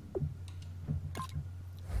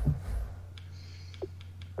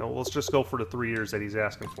 No, let's just go for the 3 years that he's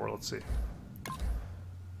asking for. Let's see.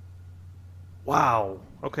 Wow.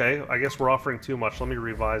 Okay, I guess we're offering too much. Let me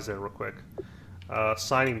revise that real quick.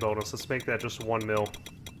 Signing bonus. Let's make that just 1 mil.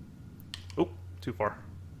 Oop, too far.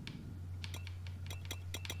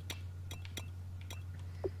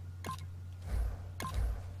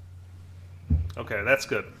 Okay, that's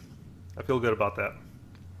good. I feel good about that.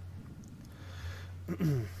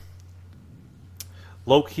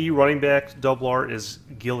 Low-key running back double R is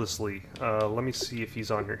Gillisley. Let me see if he's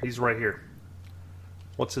on here. He's right here.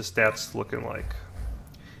 What's his stats looking like?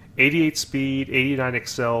 88 speed, 89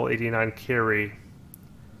 excel, 89 carry.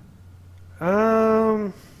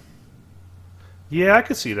 Yeah, I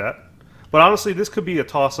could see that. But honestly, this could be a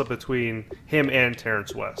toss-up between him and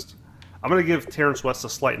Terrence West. I'm going to give Terrence West a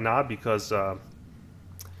slight nod because I'm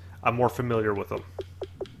more familiar with him.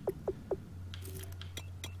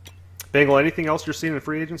 Bengal, anything else you're seeing in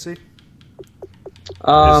free agency?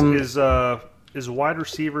 Is wide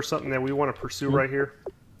receiver something that we want to pursue right here?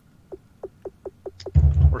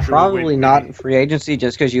 Probably not in free agency,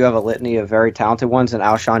 just because you have a litany of very talented ones in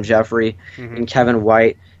Alshon Jeffrey, and Kevin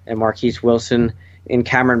White, and Marquise Wilson, and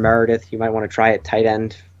Cameron Meredith. You might want to try at tight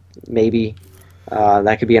end, maybe.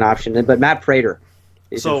 That could be an option. But Matt Prater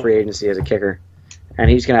is in free agency as a kicker. And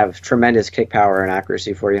he's going to have tremendous kick power and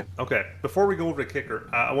accuracy for you. Okay. Before we go over to kicker,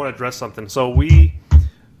 I want to address something. So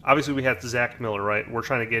obviously we had Zach Miller, right? We're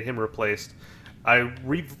trying to get him replaced. I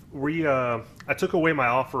took away my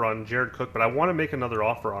offer on Jared Cook, but I want to make another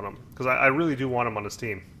offer on him because I really do want him on this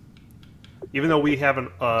team. even though we have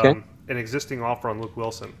an existing offer on Luke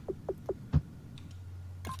Wilson.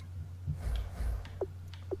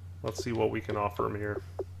 Let's see what we can offer him here.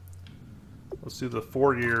 Let's do the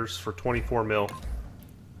 4 years for 24 mil.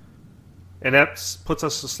 And that puts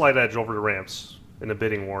us a slight edge over the Rams in the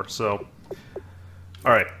bidding war. So,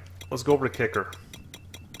 all right, let's go over to kicker.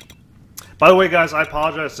 By the way, guys, I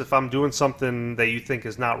apologize if I'm doing something that you think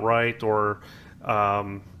is not right, or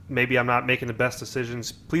maybe I'm not making the best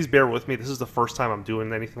decisions. Please bear with me. This is the first time I'm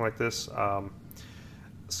doing anything like this.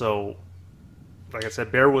 So, like I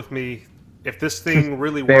said, bear with me. If this thing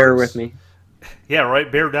really works... Bear with me. Yeah,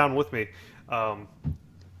 right? Bear down with me.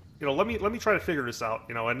 You know, let me try to figure this out.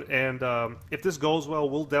 You know, and if this goes well,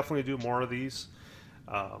 we'll definitely do more of these.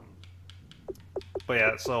 But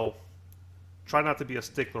yeah, so try not to be a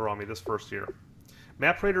stickler on me this first year.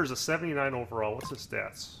 Matt Prater is a 79 overall. What's his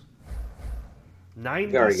stats?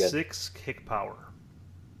 96 kick power.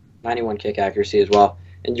 91 kick accuracy as well.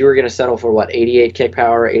 And you were going to settle for what, 88 kick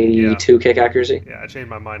power, 82 kick accuracy? Yeah, I changed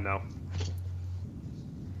my mind now.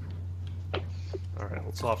 All right,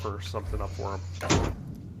 let's offer something up for him.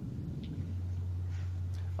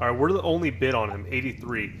 All right, we're the only bid on him,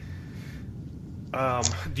 83.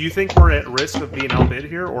 Do you think we're at risk of being outbid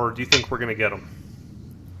here, or do you think we're going to get him?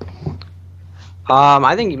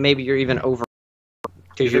 I think maybe you're even over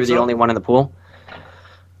because you're the only one in the pool.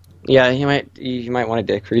 Yeah, you might want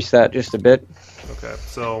to decrease that just a bit. Okay,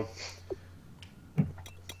 so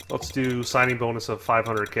let's do signing bonus of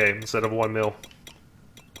 500K instead of 1 mil.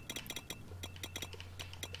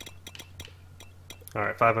 All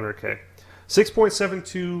right, 500K.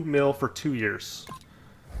 6.72 mil for 2 years.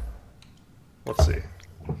 Let's see.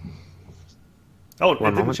 Oh, it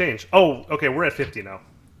didn't change. Oh, okay, we're at 50 now.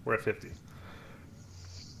 We're at 50.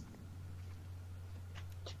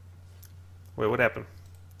 Wait, what happened?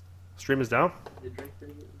 Stream is down?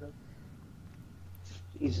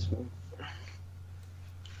 Jesus, man.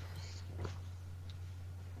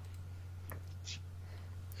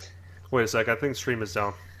 Wait a sec, I think stream is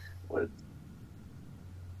down. What?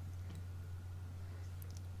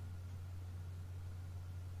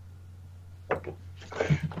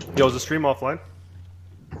 Yo, is the stream offline?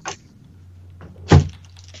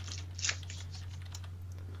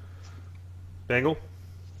 Bengal?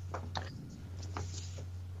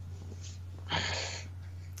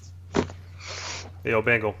 Hey, yo,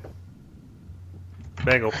 Bengal.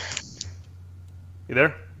 Bengal. You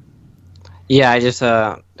there? Yeah, I just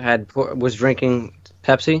was drinking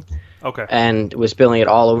Pepsi. Okay. And was spilling it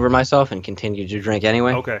all over myself and continued to drink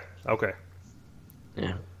anyway. Okay, okay.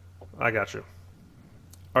 Yeah. I got you.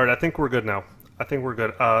 All right, I think we're good now. I think we're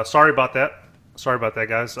good. Sorry about that. Sorry about that,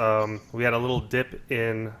 guys. We had a little dip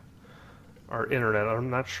in our internet. I'm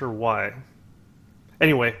not sure why.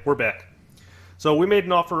 Anyway, we're back. So we made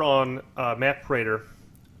an offer on Matt Prater.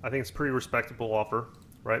 I think it's a pretty respectable offer,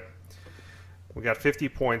 right? We got 50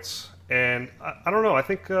 points, and I don't know. I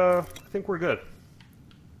think we're good.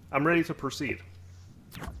 I'm ready to proceed.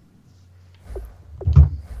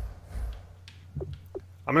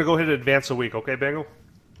 I'm gonna go ahead and advance a week, okay, Bengal?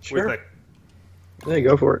 Sure. What do you think? Yeah,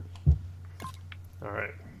 go for it. All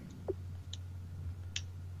right.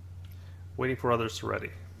 Waiting for others to ready.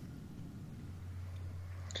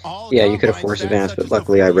 Yeah, you could have forced advance, but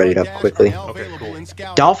luckily I readied up quickly. Okay, cool.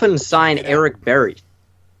 Dolphins signed Eric Berry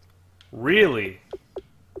Really?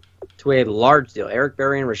 to a large deal. Eric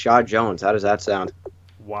Berry and Rashad Jones. How does that sound?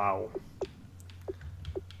 Wow.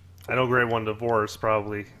 I know Grade 1 Divorce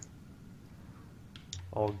probably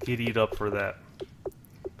all giddied up for that.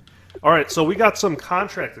 All right, so we got some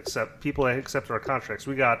contract people that accepted our contracts.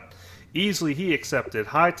 We got Easley, he accepted.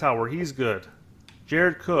 Hightower, he's good.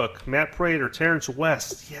 Jared Cook, Matt Prater, Terrence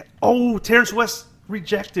West. Yeah. Oh, Terrence West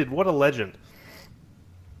rejected. What a legend.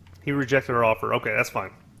 He rejected our offer. Okay, that's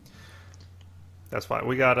fine. That's fine.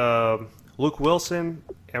 We got Luke Wilson,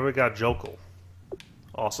 and we got Jokel.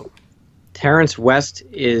 Awesome. Terrence West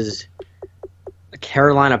is a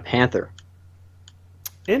Carolina Panther.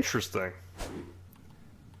 Interesting.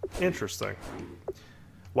 Interesting.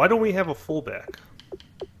 Why don't we have a fullback?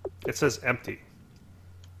 It says empty.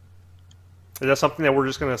 Is that something that we're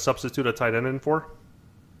just going to substitute a tight end in for?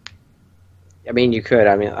 I mean, you could.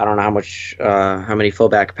 I mean, I don't know how many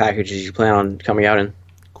fullback packages you plan on coming out in.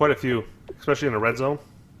 Quite a few, especially in the red zone.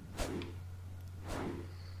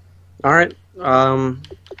 All right.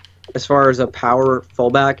 As far as a power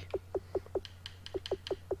fullback,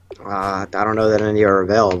 I don't know that any are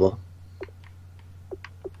available.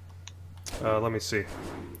 Let me see.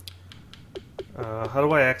 How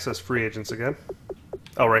do I access free agents again?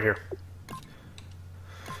 Oh, right here.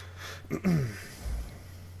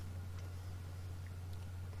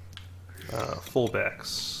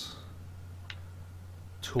 fullbacks.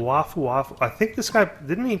 Tuafu. I think this guy,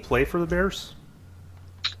 didn't he play for the Bears?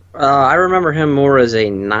 I remember him more as a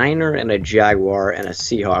Niner and a Jaguar and a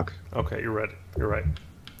Seahawk. Okay, you're right. You're right.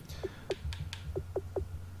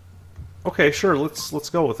 Okay, sure. Let's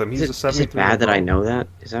go with him. He's a 73. Is it bad that I know that?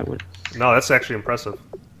 Is that what? No, that's actually impressive.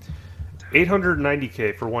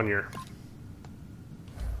 890K for 1 year.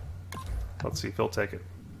 Let's see if he'll take it.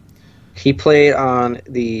 He played on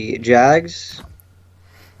the Jags,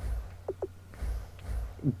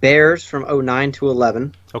 Bears from 09 to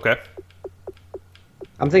 11. Okay.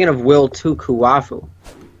 I'm thinking of Will Tukuafu.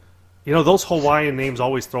 You know, those Hawaiian names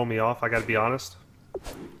always throw me off, I gotta be honest.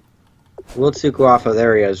 Will Tukuafu,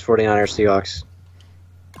 there he is, 49ers Seahawks.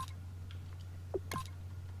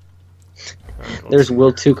 Right, there's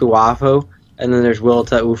Will Tukuafu, and then there's Will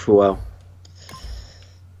Ta'ufuo.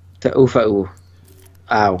 Ta'ufa'u.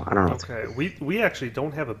 Ow, I don't know. Okay, we actually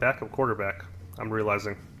don't have a backup quarterback, I'm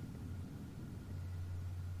realizing.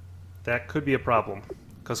 That could be a problem,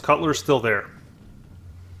 because Cutler's still there.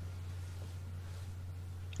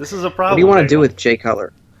 This is a problem. What do you want to do with Jay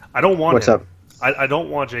Cutler? I don't want What's him. up? I don't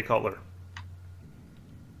want Jay Cutler.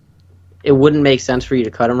 It wouldn't make sense for you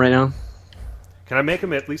to cut him right now? Can I make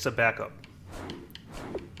him at least a backup?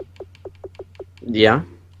 Yeah.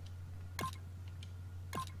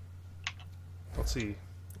 Let's see.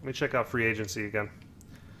 Let me check out free agency again.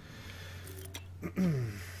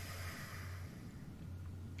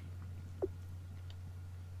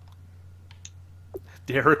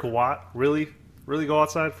 Derek Watt? Really? Really go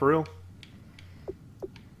outside? For real?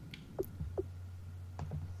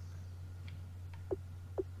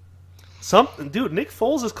 Dude, Nick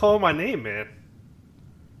Foles is calling my name, man.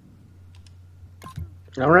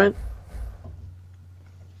 All right.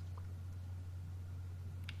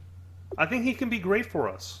 I think he can be great for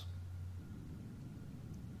us.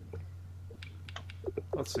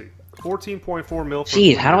 Let's see. 14.4 mil.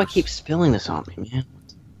 Jeez, how do I keep spilling this on me, man?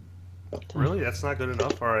 Really? That's not good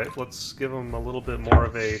enough? All right, let's give him a little bit more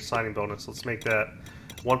of a signing bonus. Let's make that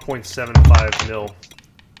 1.75 mil.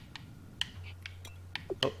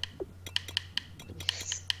 Oh.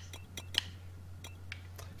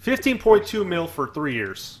 15.2 mil for 3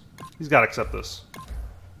 years. He's got to accept this.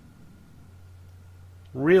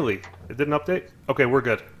 Really? It didn't update? Okay, we're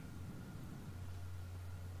good.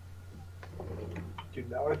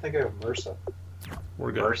 Dude, now I think I have MRSA.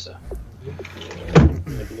 We're good. MRSA.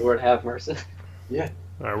 Lord have mercy. Yeah.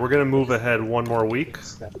 All right, we're going to move ahead one more week.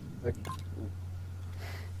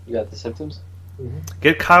 You got the symptoms? Mm-hmm.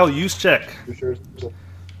 Get Kyle Juszczyk. For sure. I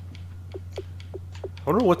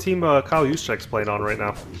wonder what team Kyle Juszczyk's playing on right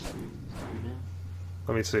now.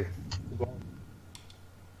 Let me see.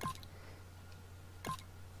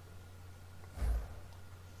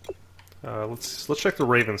 Let's check the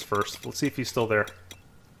Ravens first. Let's see if he's still there.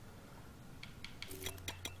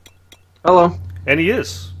 Hello. And he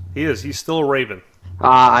is. He is. He's still a Raven.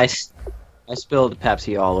 I spilled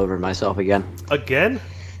Pepsi all over myself again. Again?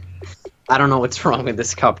 I don't know what's wrong with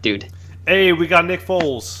this cup, dude. Hey, we got Nick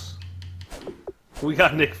Foles. We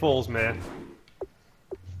got Nick Foles, man.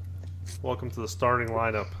 Welcome to the starting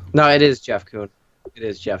lineup. No, it is Jeff Kuhn. It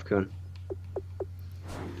is Jeff Kuhn.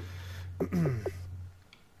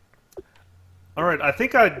 All right, I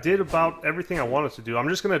think I did about everything I wanted to do. I'm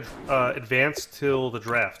just going to advance till the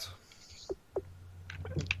draft.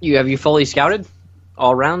 Have you fully scouted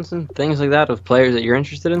all rounds and things like that of players that you're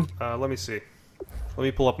interested in? Let me see. Let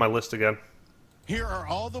me pull up my list again. Here are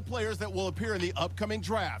all the players that will appear in the upcoming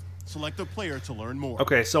draft. Select a player to learn more.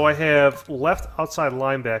 Okay, so I have left outside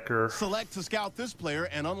linebacker. Select to scout this player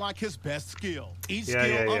and unlock his best skill. Each Yeah,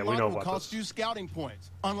 skill we unlocked know will about cost this. you scouting points.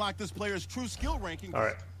 Unlock this player's true skill ranking. All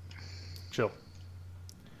right, chill.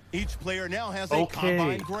 Each player now has a Okay,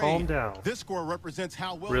 combine grade. calm down. This score represents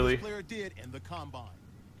how well Really? this player did in the combine.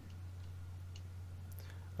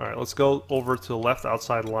 All right, let's go over to left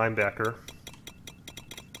outside linebacker.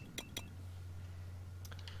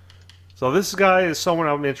 So this guy is someone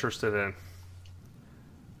I'm interested in.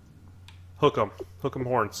 Hook 'em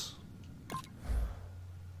horns.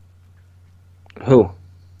 Who?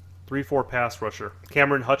 3-4 pass rusher.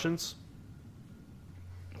 Cameron Hutchins,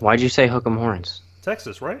 Why'd you say hook 'em horns?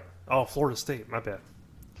 Texas, right? Oh, Florida State. My bad.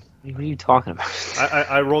 What are you talking about?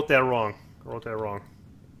 I wrote that wrong.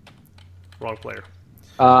 Wrong player.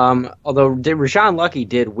 Although Rashawn Lucky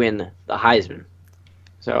did win the Heisman,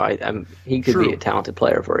 so he could True. be a talented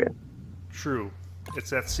player for you. True. It's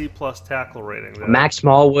that C+ tackle rating. That... Max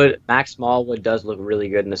Smallwood does look really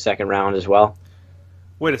good in the second round as well.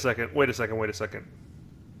 Wait a second.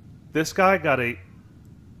 This guy got a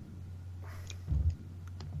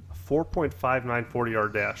 4.59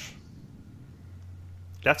 40-yard dash.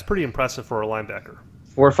 That's pretty impressive for a linebacker.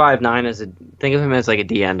 4.59 is think of him as like a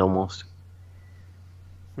D end almost.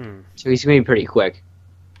 Hmm. So he's gonna be pretty quick.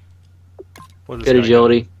 What does Good this guy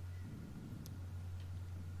agility. get?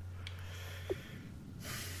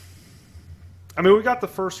 I mean, we got the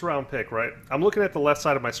first round pick, right? I'm looking at the left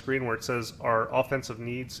side of my screen where it says our offensive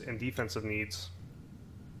needs and defensive needs.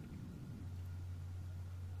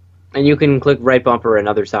 And you can click right bumper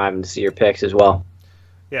another time to see your picks as well.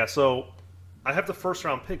 Yeah, so I have the first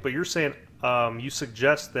round pick, but you're saying you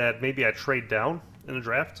suggest that maybe I trade down in the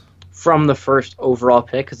draft? From the first overall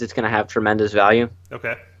pick, because it's going to have tremendous value.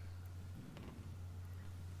 Okay.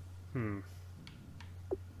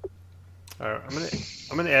 All right,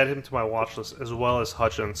 I'm gonna add him to my watch list as well as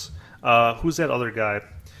Hutchins. Who's that other guy?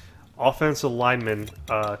 Offensive lineman,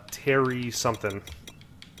 Terry something.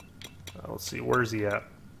 Let's see, where's he at?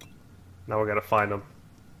 Now we gotta find him.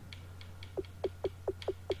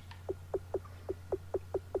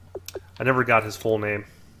 I never got his full name.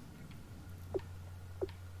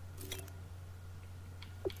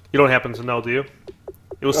 You don't happen to know, do you?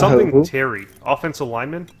 It was something Who? Terry, offensive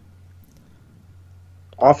lineman.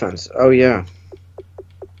 Offense. Oh yeah.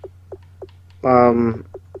 What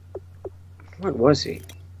was he?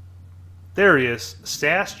 There he is,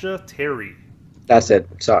 Sasha Terry. That's it,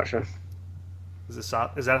 Sasha. Is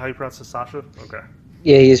that how you pronounce it, Sasha? Okay.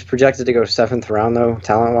 Yeah, he's projected to go 7th round though,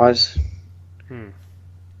 talent wise.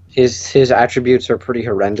 His attributes are pretty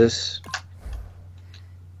horrendous.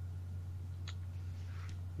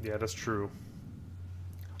 Yeah, that's true.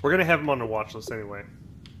 We're gonna have him on the watch list anyway.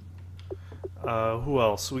 Who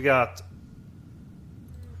else? We got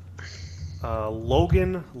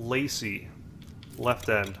Logan Lacey, left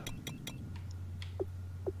end.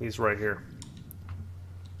 He's right here.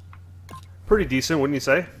 Pretty decent, wouldn't you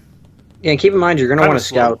say? Yeah, and keep in mind you're going to Kinda want to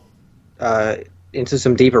scout into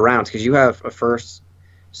some deeper rounds because you have a first,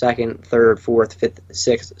 second, third, fourth, fifth,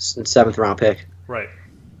 sixth, and 7th round pick. Right.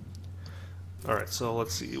 All right. So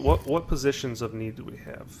let's see. What positions of need do we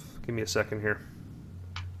have? Give me a second here.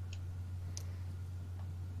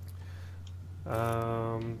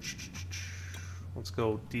 Let's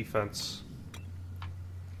go defense.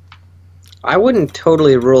 I wouldn't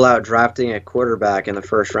totally rule out drafting a quarterback in the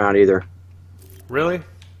first round either. Really?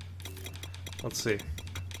 Let's see.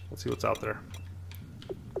 Let's see what's out there.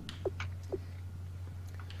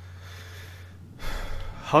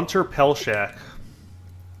 Hunter Pelshak.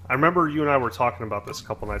 I remember you and I were talking about this a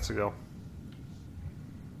couple nights ago.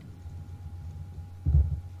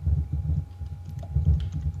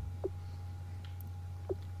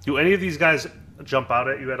 Do any of these guys jump out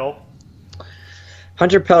at you at all?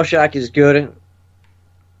 Hunter Pelshak is good.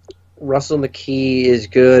 Russell McKee is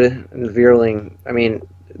good. And Veerling. I mean,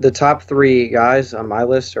 the top 3 guys on my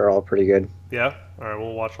list are all pretty good. Yeah? All right,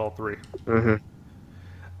 we'll watch all 3.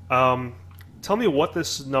 Mm-hmm. Tell me what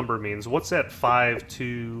this number means. What's that 5-2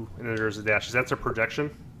 and then there's a dash? Is that their projection?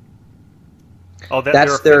 Oh,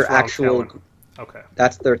 that's their actual. Talent. Okay.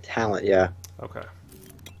 That's their talent. Yeah. Okay.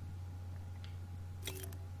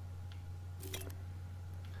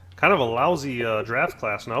 Kind of a lousy draft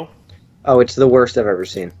class, no? Oh, it's the worst I've ever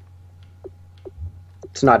seen.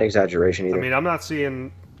 It's not an exaggeration either. I mean, I'm not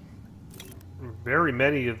seeing very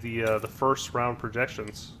many of the first round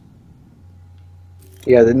projections.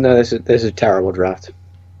 Yeah, no, this is a terrible draft.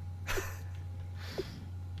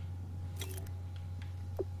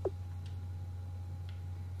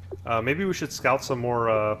 Maybe we should scout some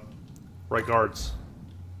more right guards.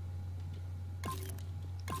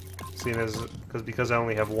 Seeing as because I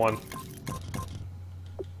only have one.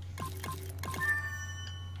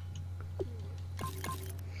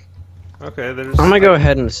 Okay, there's. I'm gonna go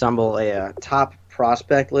ahead and assemble a top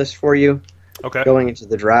prospect list for you. Okay. Going into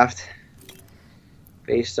the draft,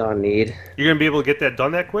 based on need. You're gonna be able to get that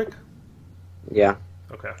done that quick? Yeah.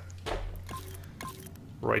 Okay.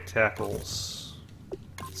 Right tackles.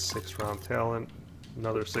 6th round talent.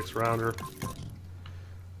 Another 6th rounder.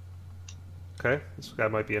 Okay, this guy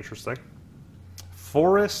might be interesting.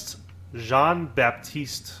 Forrest Jean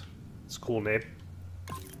Baptiste. It's a cool name.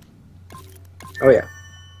 Oh yeah.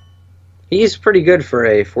 He's pretty good for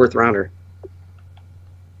a 4th rounder.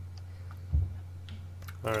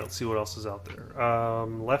 All right, let's see what else is out there.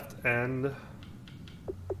 Left end.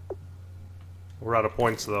 We're out of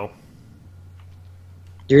points though.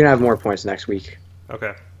 You're gonna have more points next week.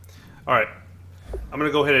 Okay. All right. I'm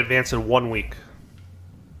gonna go ahead and advance in 1 week.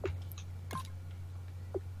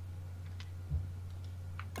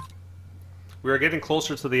 We are getting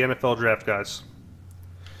closer to the NFL draft, guys.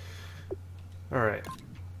 All right.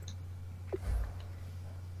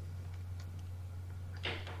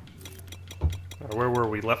 Where were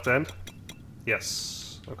we? Left end?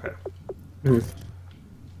 Yes. Okay. Mhm.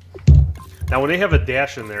 Now, when they have a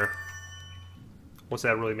dash in there, what's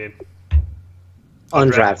that really mean?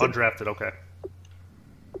 Undrafted. Undrafted, okay.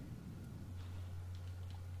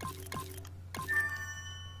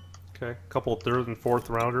 Okay, a couple of third and fourth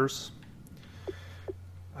rounders.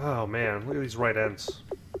 Oh man, look at these right ends.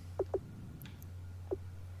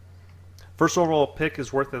 First overall pick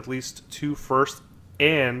is worth at least 2 first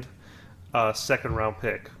and a second round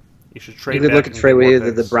pick. You should trade. You could back look at and trade get with more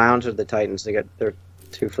either the picks. Browns or the Titans. They got their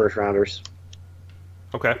 2 first rounders.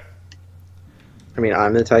 Okay. I mean,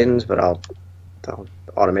 I'm the Titans, but I'll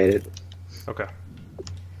automate it. Okay.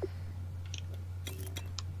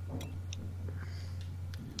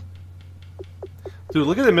 Dude,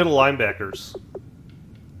 look at the middle linebackers.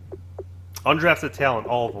 Undrafted talent,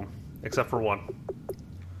 all of them, except for one.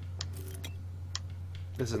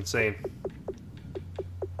 This is insane.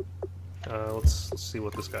 Let's see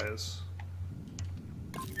what this guy is.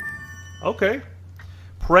 Okay.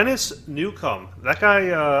 Prentice Newcomb. That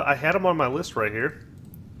guy, I had him on my list right here.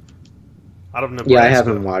 Out of Nebraska. Yeah, I have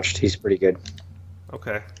him watched. He's pretty good.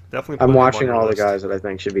 Okay. Definitely put I'm him on watching your all the list. guys that I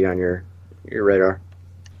think should be on your radar.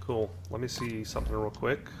 Cool. Let me see something real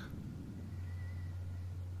quick.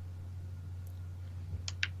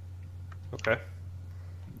 Okay.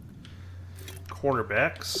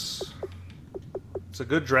 Cornerbacks. It's a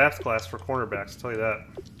good draft class for cornerbacks, I'll tell you that.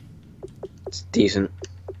 It's decent.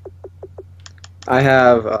 I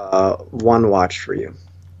have one watch for you.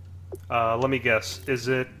 Let me guess. Is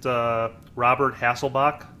it Robert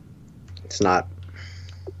Hasselbach? It's not.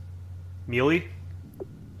 Mealy?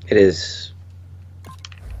 It is.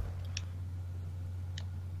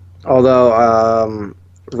 Although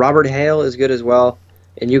Robert Hale is good as well,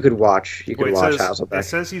 and you could watch. You could Wait, watch it Hasselbeck.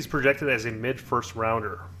 says he's projected as a mid-first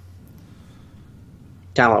rounder.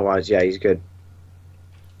 Talent-wise, yeah, he's good.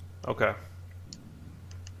 Okay.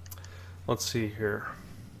 Let's see here.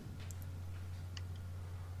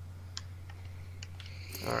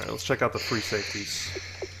 All right, let's check out the free safeties.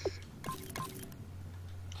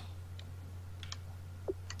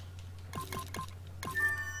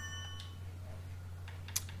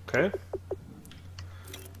 Okay.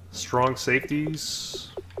 Strong safeties.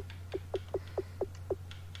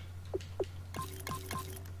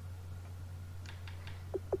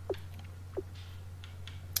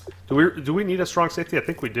 Do we need a strong safety? I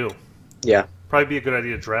think we do. Yeah. Probably be a good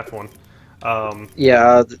idea to draft one.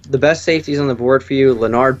 Yeah, the best safeties on the board for you,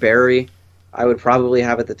 Leonard Berry, I would probably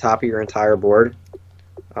have at the top of your entire board.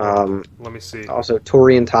 Let me see. Also,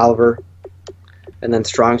 Torian Tolliver. And then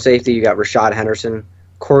strong safety, you got Rashad Henderson,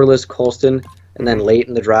 Corliss Colston, and then late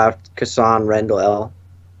in the draft, Kassan Rendell L.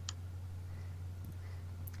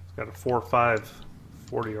 He's got a 4.5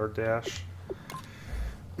 40-yard dash.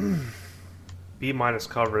 B-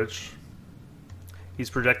 coverage. He's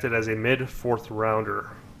projected as a mid-4th rounder.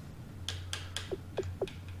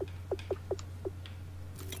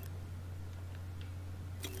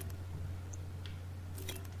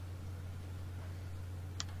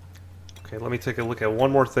 Okay, let me take a look at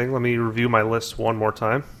one more thing. Let me review my list one more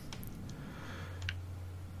time.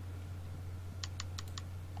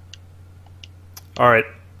 All right.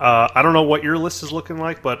 I don't know what your list is looking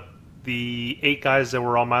like, but the 8 guys that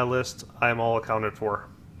were on my list, I'm all accounted for.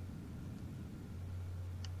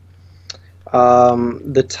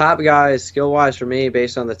 The top guys, skill-wise for me,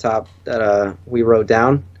 based on the top that we wrote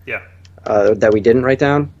down, Yeah. that we didn't write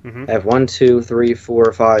down, Mhm. I have 1, 2, 3,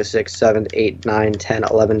 4, 5, 6, 7, 8, 9, 10,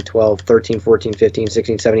 11, 12, 13, 14, 15,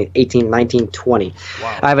 16, 17, 18, 19, 20.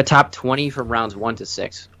 Wow. I have a top 20 from rounds 1 to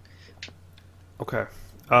 6. Okay.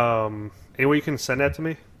 Any way you can send that to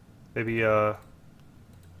me? Maybe.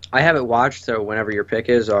 I have it watched, so whenever your pick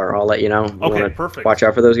is, or I'll let you know. You Okay, wanna perfect. Watch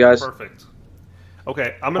out for those guys. Perfect.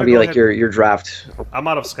 Okay, I'm I'll gonna be go like ahead. your draft. I'm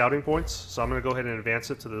out of scouting points, so I'm gonna go ahead and advance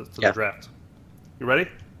it to the Yeah. draft. You ready?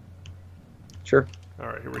 Sure. All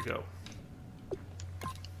right, here we go.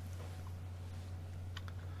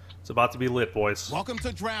 It's about to be lit, boys. Welcome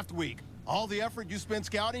to Draft Week. All the effort you spend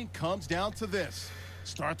scouting comes down to this.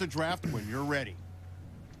 Start the draft when you're ready.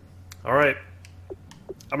 All right, I'm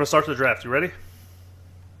gonna start the draft. You ready?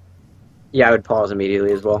 Yeah, I would pause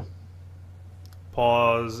immediately as well.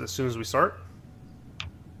 Pause as soon as we start.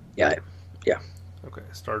 Yeah. Okay,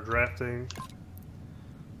 start drafting.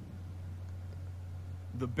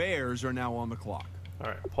 The Bears are now on the clock. All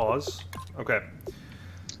right, pause. Okay,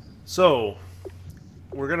 so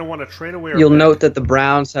we're gonna want to trade away. Our You'll pick. note that the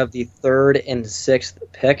Browns have the 3rd and 6th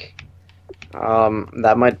pick.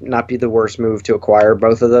 That might not be the worst move to acquire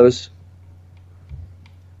both of those.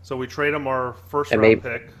 So we trade them our first And round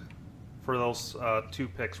maybe- pick for those 2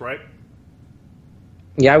 picks, right?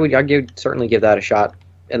 Yeah, I'd certainly give that a shot.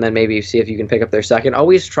 and then maybe see if you can pick up their second.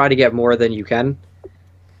 Always try to get more than you can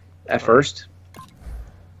at first.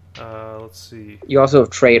 Let's see. You also have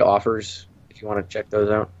trade offers if you want to check those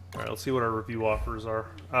out. All right, let's see what our review offers are.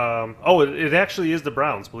 Oh, it actually is the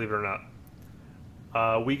Browns, believe it or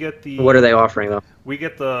not. We get the. What are they offering though? We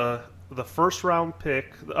get the first round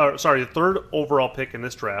pick. Sorry, the third overall pick in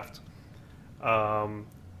this draft.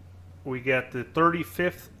 We get the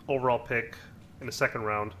 35th overall pick in the second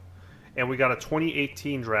round, and we got a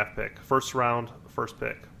 2018 draft pick, first round, first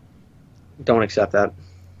pick. Don't accept that.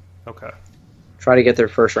 Okay. Try to get their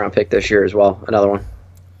first round pick this year as well. Another one.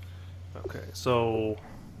 Okay, so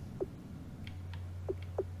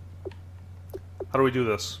how do we do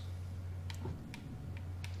this?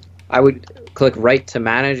 I would click right to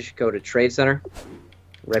manage, go to Trade Center,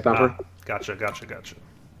 right bumper. Gotcha.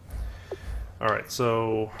 All right,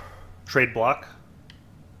 so trade block.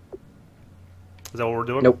 Is that what we're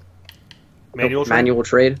doing? Nope. Manual Nope. trade? Manual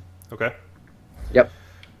trade. Okay. Yep.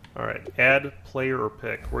 All right, add player or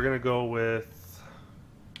pick. We're going to go with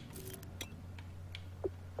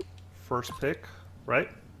first pick, right?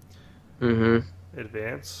 Mm-hmm.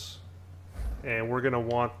 Advance. And we're going to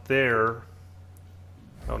want their...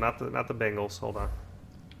 Oh, not the Bengals. Hold on.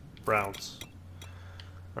 Browns.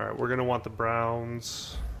 All right, we're going to want the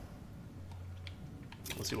Browns.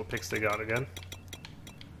 Let's see what picks they got again.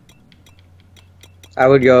 I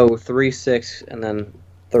would go 3, 6, and then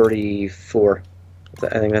 34.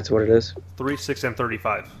 I think that's what it is. 3, 6, and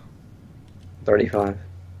 35. 35. Do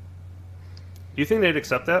you think they'd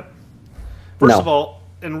accept that? First No. of all,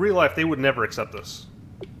 in real life, they would never accept this.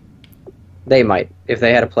 They might. If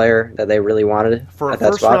they had a player that they really wanted For a at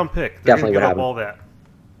that first spot, round pick, they're definitely going to would give up happen. all that.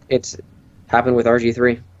 It's happened with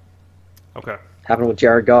RG3. Okay. Happened with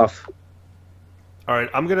Jared Goff. All right,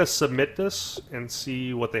 I'm going to submit this and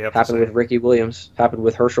see what they have Happened to say. with Ricky Williams. Happened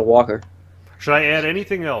with Herschel Walker. Should I add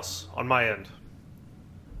anything else on my end?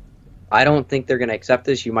 I don't think they're going to accept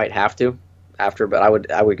this. You might have to after, but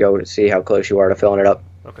I would go to see how close you are to filling it up.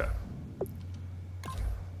 Okay.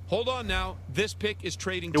 Hold on now. This pick is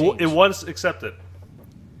trading teams. It was accepted.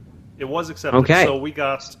 It was accepted. Okay. So we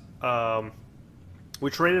got...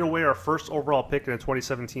 we traded away our first overall pick in the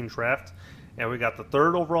 2017 draft, and we got the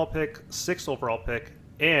 3rd overall pick, 6th overall pick,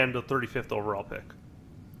 and the 35th overall pick.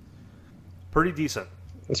 Pretty decent.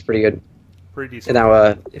 That's pretty good. Pretty decent. And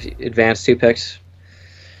now, if you advance 2 picks.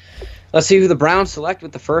 Let's see who the Browns select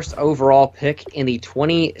with the first overall pick in the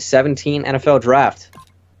 2017 NFL Draft.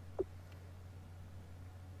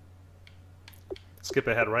 Skip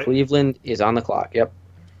ahead, right? Cleveland is on the clock. Yep.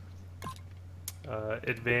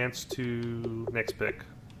 Advance to next pick.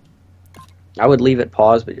 I would leave it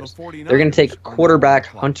pause, but just, The 49ers they're going to take are now quarterback on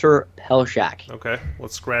the clock. Hunter Pelshak. Okay,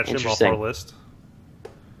 let's scratch him off Interesting. our list.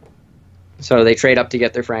 So they trade up to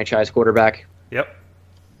get their franchise quarterback. Yep.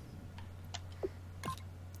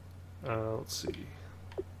 Let's see.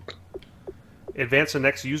 Advance the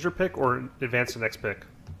next user pick or advance the next pick?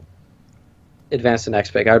 Advance the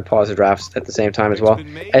next pick. I would pause the drafts at the same time as It's well.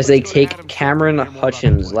 been made. As they Let's go to Adam take Cameron Schefter and more about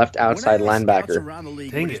Hutchins, the left outside linebacker.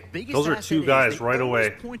 Dang it. Those are 2 guys right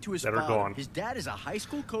away that are gone. His dad is a high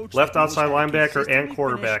school coach. Left that knows outside how to linebacker consistently and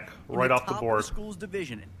quarterback finish in right off the top of board. school's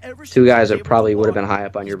division. And ever 2 since guys he was that probably able to would have been walk, high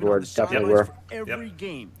up on he's your been on board. the Definitely sidelines were. for every Yep.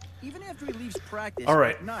 game. Even after he leaves practice All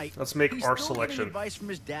right, at night, let's make he's our still getting selection. advice from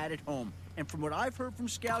his dad at home. And from what I've heard from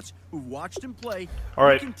scouts who've watched him play, All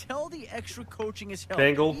right. you can tell the extra coaching has helped.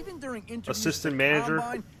 Bengal, Even during interviews assistant at the manager.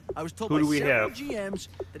 Combine, I was told Who by do we several have? GMs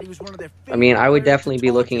that he was one of their I mean, I would favorite players definitely to be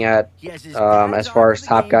talk looking to. at, He has his as dad's far eye as for the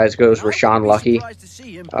top game, guys goes, and I Rashawn wouldn't be Lucky. surprised to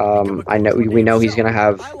see him become a I know coach one we day know he's going to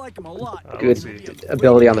himself. have I like him a lot. good Let's see.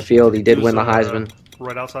 ability on the field. He did win the Who's, Heisman.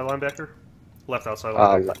 Right outside linebacker? Left outside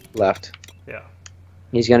linebacker. Left. Yeah.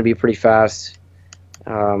 He's going to be pretty fast.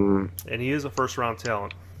 And he is a first-round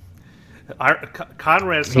talent.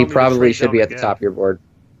 Conrad's He telling me to probably trade should down be at the again. top of your board.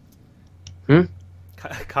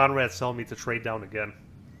 Conrad's telling me to trade down again.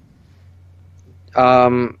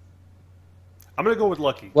 Um, I'm going to go with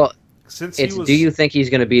Lucky. well, Since it's he was, do you think he's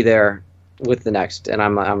going to be there with the next? And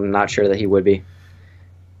I'm not sure that he would be.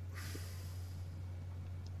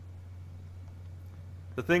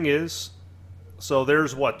 The thing is, so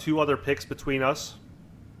there's what, 2 other picks between us?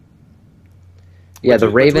 Yeah, the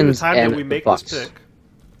Between Ravens the time and that we the make Bucks. this pick,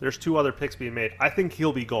 there's 2 other picks being made. I think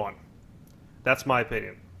he'll be gone. That's my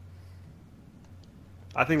opinion.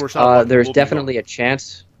 I think Rashawn Lucky There's will be definitely a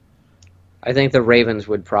chance. I think the Ravens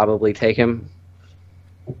would probably take him,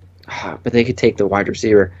 but they could take the wide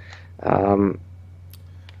receiver. gone.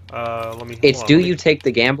 Let me. It's hold on, do let me- you take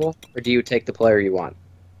the gamble or do you take the player you want?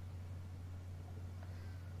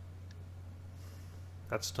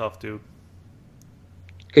 That's tough, dude.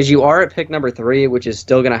 Because you are at pick number 3, which is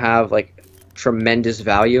still going to have like tremendous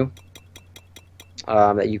value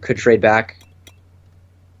that you could trade back.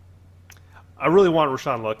 I really want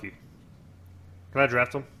Rashawn Lucky. Can I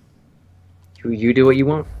draft him? You do what you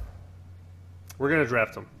want. We're going to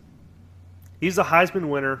draft him. He's a Heisman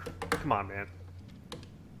winner. Come on, man.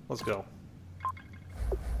 Let's go.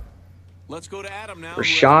 Let's go to Adam now.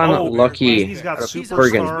 Rashawn Lucky. He's got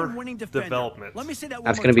Friggin' development.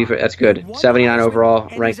 That's going to be that's good. 79 overall,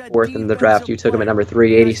 ranked 4th in the draft. You took him at number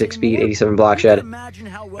 3, 86 speed, 87 block shed.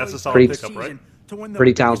 That's a solid pickup, right?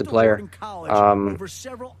 Pretty talented player.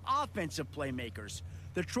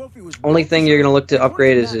 Only thing you're going to look to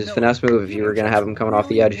upgrade is his finesse move if you were going to have him coming off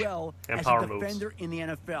the edge. And power moves.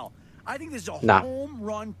 I think this is a Nah. home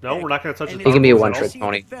run. No, we're not going to touch his He can be a power moves at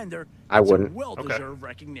one-trick all. pony. I wouldn't. Well-deserved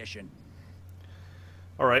recognition.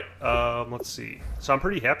 All right, let's see. So I'm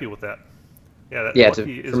pretty happy with that. Yeah, that Yeah, it's a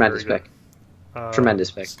Lucky is tremendous very pick. good.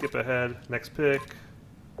 Tremendous pick. Skip ahead. Next pick.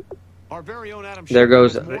 Our very own Adam There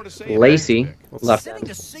goes has more to say about Lacey, this pick. left Setting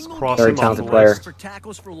end. a single Cross Very him off talented the player. list. for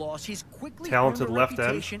tackles for loss, he's quickly Talented earned a left end.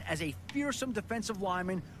 reputation as a fearsome defensive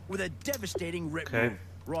lineman with a devastating rip Okay. move.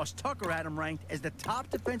 Ross Tucker had him ranked as the top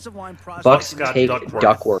defensive line prospect. Bucks in got take Duckworth.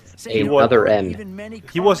 Duckworth, another end.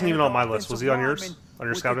 He wasn't even on my list. Was he on yours? On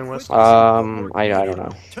your scouting list? I don't know.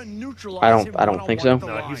 I don't think so.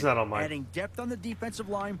 No, he's not on mine. Adding depth on the defensive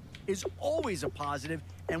line is always a positive,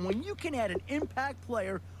 and when you can add an impact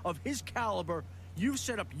player of his caliber, you've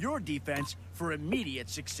set up your defense for immediate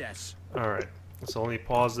success. All right. So let me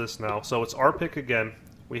pause this now. So it's our pick again.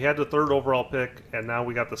 We had the 3rd overall pick, and now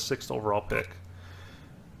we got the 6th overall pick.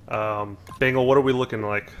 Bengal, what are we looking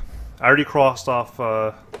like? I already crossed off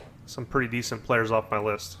some pretty decent players off my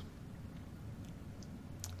list.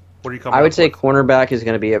 What are you coming I would up say with? cornerback is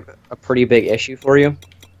going to be a pretty big issue for you.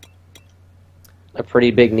 A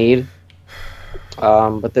pretty big need.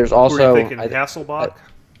 But there's Who are also... you thinking? Hasselbach?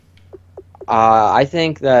 I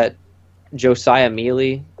think that Josiah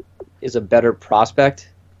Mealy is a better prospect.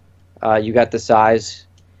 You got the size.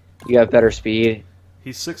 You have better speed.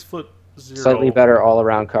 He's 6'0". Slightly better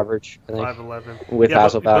all-around coverage, I think, 5'11". with yeah,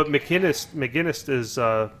 Hasselbach. but McGinnis is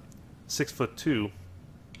 6'2",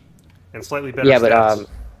 and slightly better. Yeah, but stats.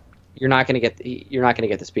 you're not going to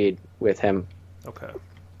get the speed with him Okay.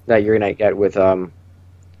 that you're going to get with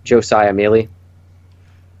Josiah Mealy.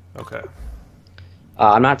 Okay.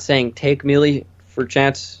 I'm not saying take Mealy for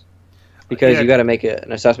chance because Yeah. you got to make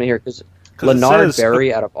an assessment here because 'Cause it Leonard says-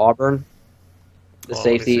 Berry out of Auburn, the Oh, let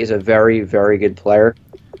me safety, see. is a very, very good player.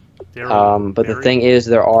 But the Berry? thing is,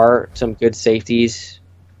 there are some good safeties.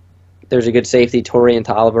 There's a good safety, Torian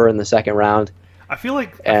Tolliver, in the 2nd round. I feel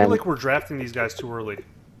like we're drafting these guys too early.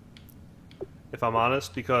 If I'm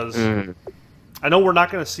honest, because I know we're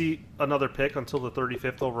not going to see another pick until the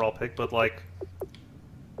 35th overall pick, but like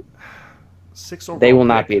 6th overall. They will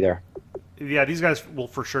not pick- be there. Yeah, these guys will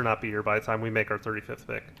for sure not be here by the time we make our 35th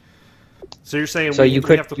pick. So you're saying So we you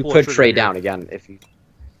have to could pull a trigger trade here. down again if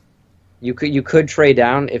you could trade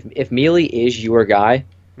down if Mealy is your guy.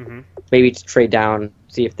 Mhm. Maybe trade down,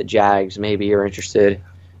 see if the Jags maybe are interested.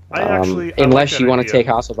 I like unless that you want to idea. take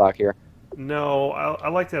Hasselbach here. No, I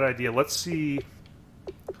like that idea. Let's see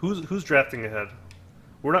who's drafting ahead.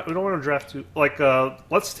 We don't want to draft too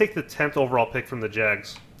let's take the 10th overall pick from the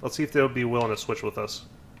Jags. Let's see if they'll be willing to switch with us.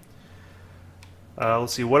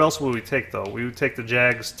 Let's see, what else would we take though? We would take the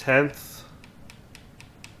Jags 10th.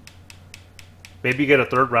 Maybe get a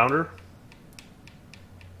 3rd rounder.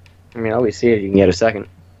 I mean, I always see it. You can get a 2nd.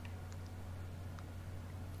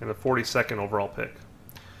 And the 42nd overall pick.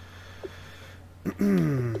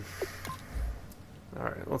 All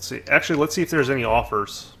right, let's see. Actually, let's see if there's any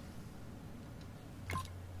offers.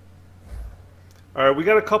 All right, we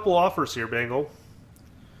got a couple offers here, Bengal.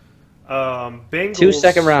 Bengals, 2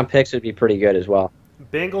 2nd-round picks would be pretty good as well.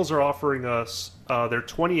 Bengals are offering us their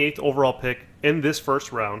 28th overall pick in this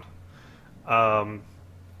 1st round, and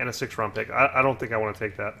a 6th-round pick. I don't think I want to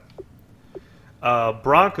take that.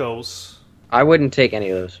 Broncos, I wouldn't take any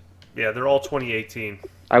of those. yeah, they're all 2018.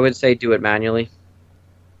 I would say do it manually.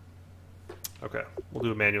 Okay, we'll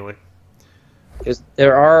do it manually. Because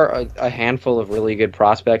there are a handful of really good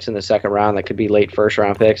prospects in the 2nd round that could be late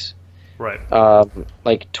 1st-round picks. Right.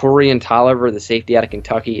 Like Torian Tolliver, the safety out of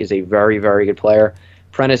Kentucky, is a very, very good player.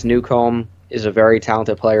 Prentice Newcomb is a very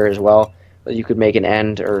talented player as well. But you could make an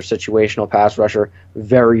end or situational pass rusher.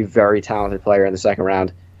 Very, very talented player in the 2nd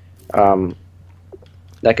round.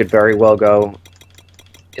 That could very well go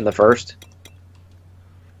in the 1st.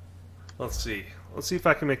 Let's see. Let's see if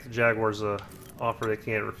I can make the Jaguars a offer they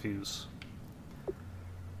can't refuse.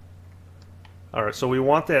 All right, so we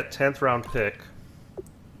want that 10th round pick.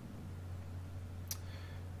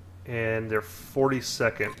 And they're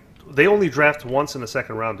 42nd. They only draft once in the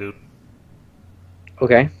second round, dude.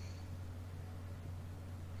 Okay.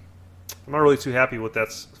 I'm not really too happy with that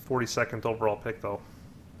 42nd overall pick, though.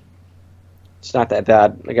 It's not that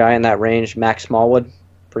bad. A guy in that range, Max Smallwood,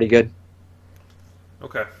 pretty good.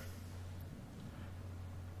 Okay.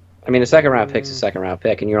 I mean, a second round pick's a second round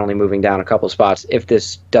pick, and you're only moving down a couple spots if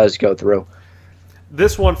this does go through.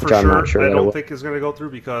 This one for I'm not sure, sure I that it don't will. think is going to go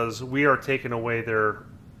through because we are taking away their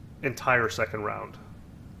entire second round.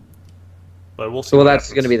 But we'll see. Well, what that's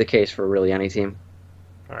happens. going to be the case for really any team.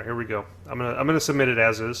 All right, here we go. I'm gonna submit it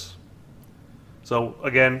as is. So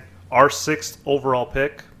again, our 6th overall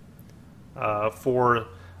pick for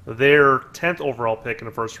their 10th overall pick in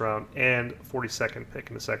the first round and 42nd pick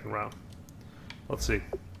in the second round. Let's see.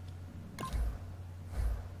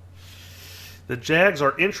 The Jags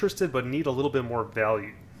are interested but need a little bit more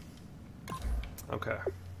value. Okay.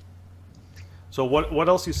 So what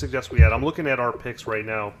else do you suggest we add? I'm looking at our picks right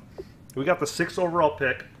now. We got the 6th overall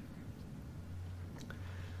pick.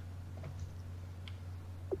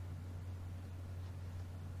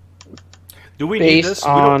 Do we need this?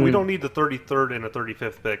 We don't need the 33rd and the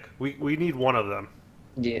 35th pick. We need one of them.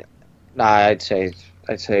 Yeah. Nah, I'd say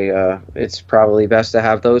it's probably best to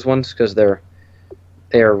have those ones because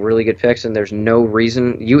they are really good picks, and there's no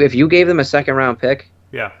reason if you gave them a second round pick,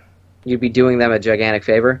 Yeah. you'd be doing them a gigantic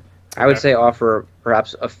favor. I would say offer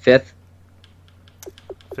perhaps a 5th.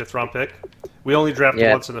 5th round pick. We only drafted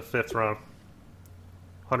Yeah. once in the 5th round.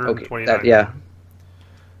 129. Okay, yeah.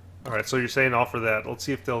 All right, so you're saying offer that. Let's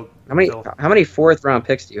see if they'll. How many 4th round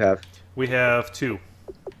picks do you have? We have 2.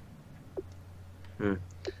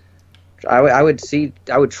 I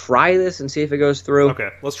would try this and see if it goes through.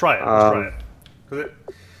 Okay, let's try it. Let's try it. 'Cause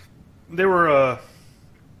they were.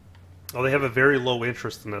 They have a very low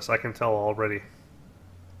interest in this. I can tell already.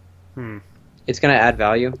 It's going to add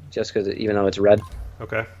value just because even though it's red.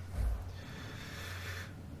 Okay.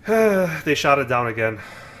 They shot it down again.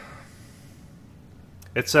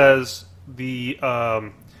 It says the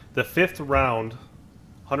 5th round,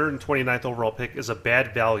 129th overall pick is a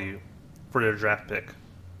bad value for their draft pick.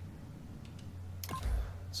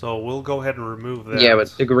 So we'll go ahead and remove that. Yeah,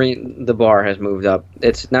 but the bar has moved up.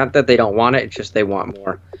 It's not that they don't want it; it's just they want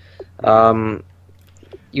more.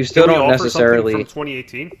 You still Can we don't offer necessarily. something from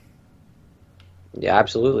 2018. Yeah,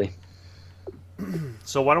 absolutely.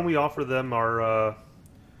 So why don't we offer them our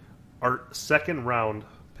 2nd round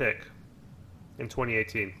pick in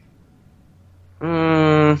 2018?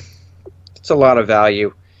 It's a lot of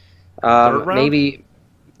value. Third round?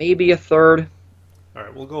 Maybe a 3rd, All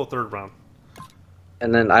right, we'll go 3rd round.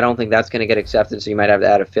 and then I don't think that's going to get accepted. So you might have to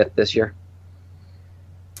add a 5th this year.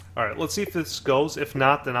 All right, let's see if this goes. If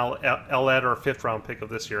not, then I'll add our 5th round pick of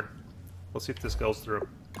this year. Let's see if this goes through.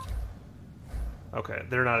 Okay,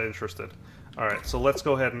 they're not interested. All right, so let's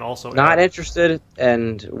go ahead and also Not interested,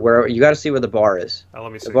 and where you got to see where the bar is.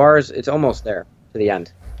 let me see. The bar it's almost there to the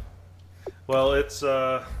end. Well, it's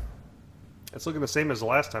looking the same as the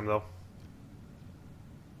last time though.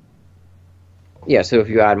 Yeah, so if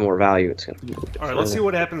you add more value, it's going to be. All right, let's see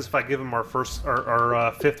what happens if I give them our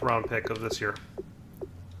 5th round pick of this year.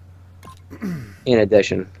 In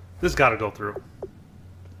addition, This got to go through.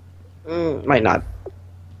 might not.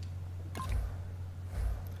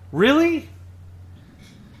 Really?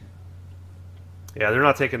 Yeah, they're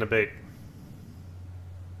not taking the bait.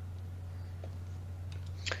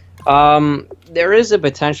 There is a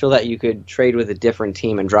potential that you could trade with a different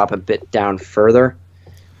team and drop a bit down further.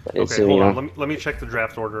 But it's, Okay, hold you on. know, Let me check the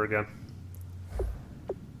draft order again.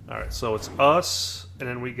 All right, so it's us, and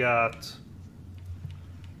then we got.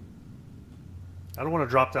 I don't want to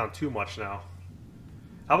drop down too much now.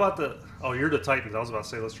 How about the? Oh, you're the Titans. I was about to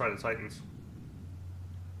say let's try the Titans.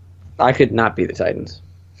 I could not be the Titans.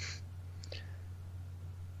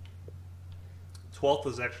 12th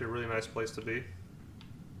is actually a really nice place to be.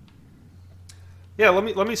 Yeah,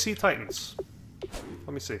 let me see Titans.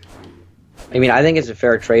 Let me see. I mean, I think it's a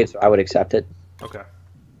fair trade, so I would accept it. Okay.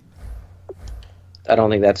 I don't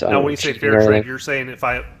think that's. Now, when you say cheating fair or trade, anything. you're saying if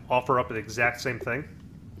I offer up the exact same thing?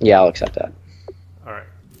 Yeah, I'll accept that. All right.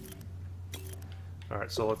 All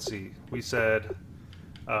right, so let's see. We said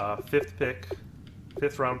 5th pick,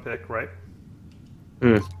 5th round pick, right?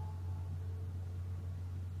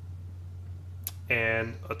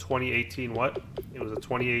 And a 2018 what? It was a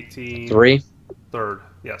 2018 3. 3rd.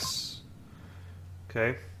 Yes.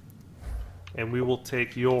 Okay. And we will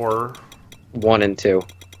take your 1 and 2.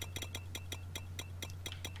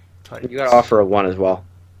 Titans. You got to offer a 1 as well.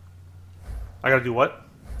 I got to do what?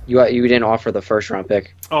 You didn't offer the 1st round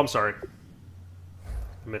pick. Oh, I'm sorry.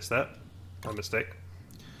 I missed that. My mistake.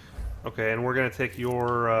 Okay, and we're going to take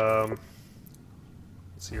your...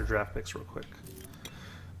 let's see your draft picks real quick.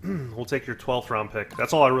 We'll take your 12th round pick.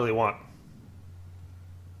 That's all I really want.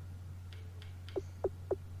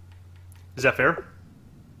 Is that fair?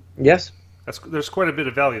 Yes. There's quite a bit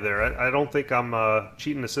of value there. I don't think I'm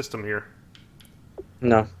cheating the system here.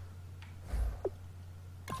 No.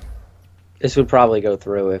 This would probably go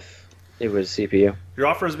through if it was CPU. Your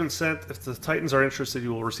offer has been sent. If the Titans are interested,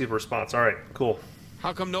 you will receive a response. All right, cool.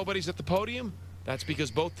 How come nobody's at the podium? That's because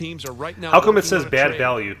both teams are right now. How come it working says on a bad trade.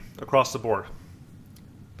 value across the board?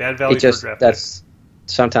 Bad value It just for draft that's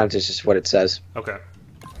sometimes it's just what it says. pick. Okay,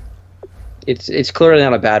 It's clearly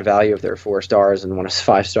not a bad value if they're 4 stars and one is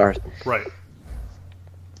 5 stars. right.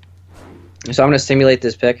 So I'm going to simulate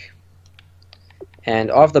this pick, and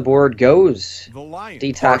off the board goes The Lions.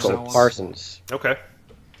 D tackle Parsons. Parsons. Okay.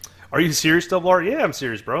 Are you serious, Double R? Yeah, I'm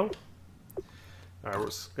serious, bro. All right, we're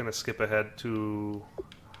going to skip ahead to...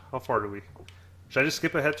 How far do we... Should I just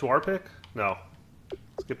skip ahead to our pick? No.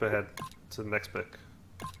 Skip ahead to the next pick.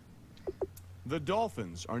 The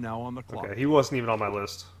Dolphins are now on the clock. Okay, he wasn't even on my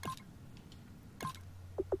list.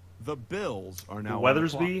 The Bills are now on the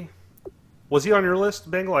clock. Weathersby? Was he on your list,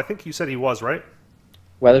 Bengal? I think you said he was, right?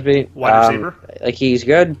 Weathersby, Wide receiver? like he's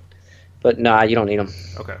good, but nah, you don't need him.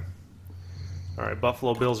 Okay. All right,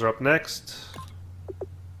 Buffalo Bills are up next.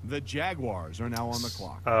 The Jaguars are now on the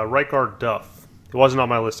clock. Right guard Duff. He wasn't on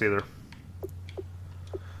my list either.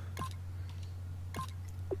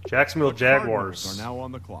 Jacksonville The Jaguars. Cardinals are now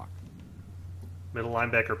on the clock. Middle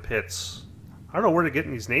linebacker Pitts. I don't know where they're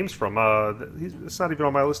getting these names from. It's not even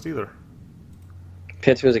on my list either.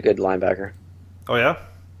 Pitts was a good linebacker. Oh, yeah?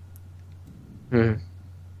 Hmm.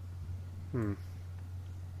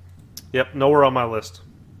 Yep, nowhere on my list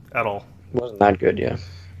at all. Wasn't that good, yeah.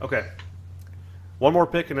 Okay. One more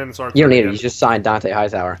pick and then it's our You don't turn need again. him. You just signed Dante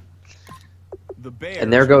Hightower. The Bears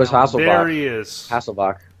And there are goes now- Hasselbach. There he is.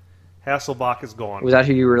 Hasselbach. Hasselbach is gone. Was that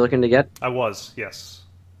who you were looking to get? I was, yes.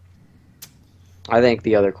 I think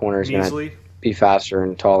the other corner is going to Measley. be faster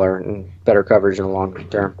and taller and better coverage in the long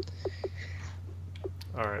term.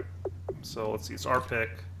 All right. So let's see. It's our pick.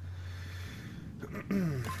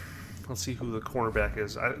 Let's see who the cornerback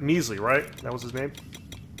is. Measley, right? That was his name?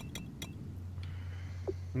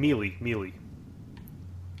 Mealy.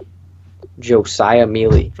 Josiah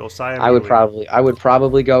Mealy. Josiah I would Mealy.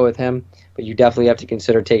 probably go with him, but you definitely have to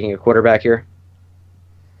consider taking a quarterback here.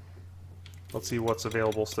 Let's see what's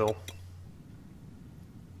available still.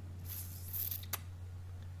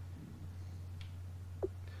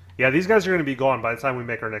 Yeah, these guys are going to be gone by the time we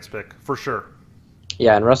make our next pick, for sure.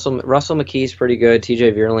 Yeah, and Russell McKee's pretty good.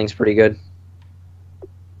 TJ Vierling's pretty good.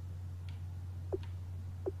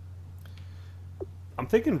 I'm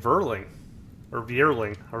thinking Verling, or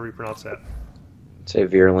Vierling, however you pronounce that. Say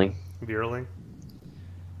Vierling. Vierling.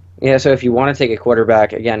 Yeah, so if you want to take a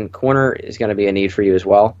quarterback, again, corner is going to be a need for you as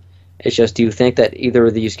well. It's just, do you think that either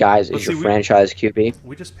of these guys Let's is your see, franchise QB?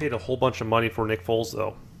 We just paid a whole bunch of money for Nick Foles,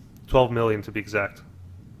 though. $12 million to be exact.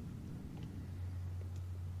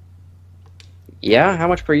 Yeah, how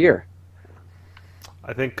much per year?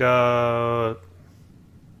 I think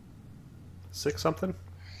 6 something.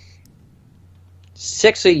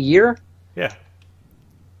 6 a year? Yeah.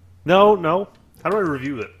 No. How do I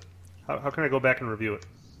review it? How can I go back and review it?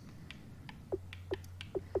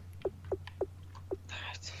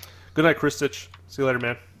 Good night, Chris Stitch. See you later,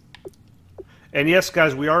 man. And yes,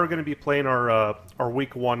 guys, we are going to be playing our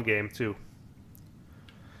Week 1 game, too.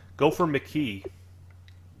 Go for McKee.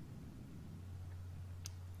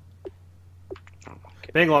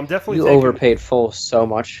 Bengal, I'm definitely You taking... overpaid full so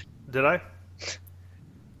much. Did I?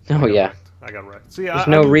 Oh, yeah. I got it right. See, There's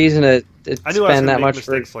no reason to I knew I was spend going that to make much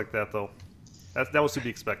for... mistakes like that, though. That was to be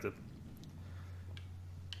expected.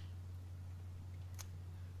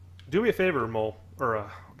 Do me a favor, Mole, or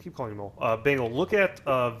I'll keep calling you Mole. Bengal, look at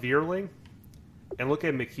Vierling and look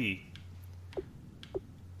at McKee.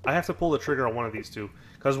 I have to pull the trigger on one of these two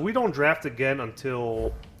because we don't draft again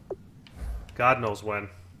until God knows when.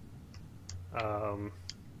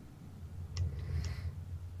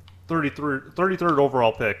 33rd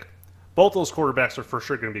overall pick. Both those quarterbacks are for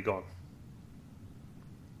sure going to be gone.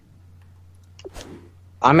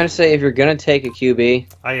 I'm going to say if you're going to take a QB,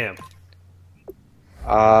 I am.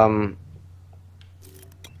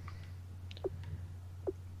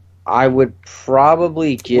 I would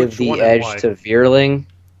probably give Which the one and edge why? to Vierling,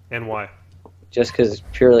 And why? just because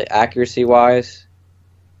purely accuracy-wise.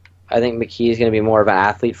 I think McKee is going to be more of an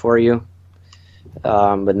athlete for you,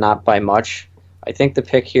 but not by much. I think the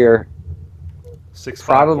pick here 6'5"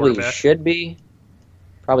 probably quarterback. should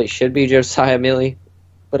be Josiah Mealy,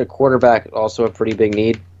 but a quarterback also a pretty big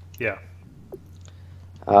need. Yeah.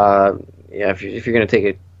 Yeah, if you're going to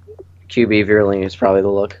take a QB, Veerling is probably the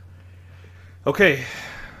look. Okay.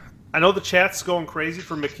 I know the chat's going crazy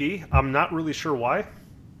for McKee. I'm not really sure why.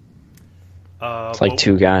 It's like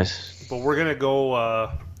two guys. But we're gonna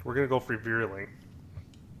go. We're gonna go for Veerling.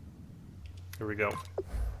 Here we go.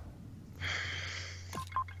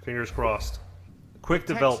 Fingers crossed. Quick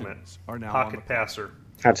development. Are now Pocket passer.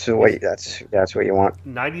 That's what you want.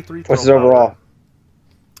 93. What's his overall?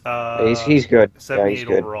 He's good. 78 yeah, he's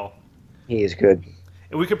good. overall. He is good.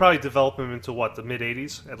 And we could probably develop him into what, the mid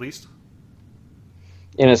 80s at least.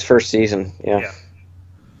 In his first season, yeah.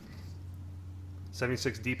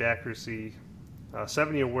 76 deep accuracy.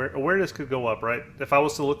 70 awareness could go up, right? If I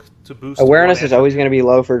was to look to boost awareness is always going to be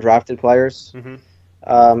low for drafted players.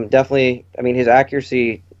 Mm-hmm. Definitely. I mean, his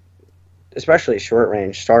accuracy, especially short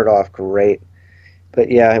range, started off great.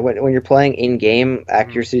 But yeah, when you're playing in game,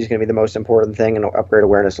 accuracy is going to be the most important thing, and upgrade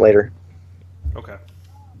awareness later. Okay.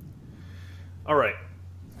 All right.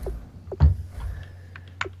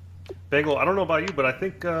 Bengal, I don't know about you, but I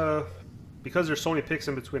think because there's so many picks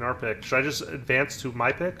in between our pick, should I just advance to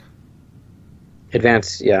my pick?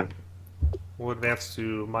 Advance, yeah. We'll advance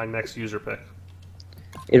to my next user pick.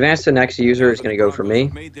 Advance to next user is going to go for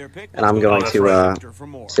me, and I'm going to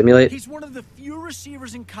simulate. He's one of the few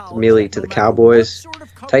receivers in college Melee to the Cowboys.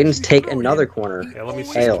 Titans take another corner. Yeah, let me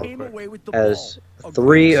see Fail. real quick. As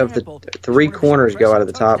three corners go out of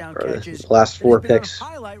the top, or the last four picks.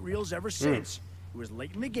 Highlight reels ever since. It was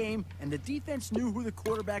late in the game, and the defense knew who the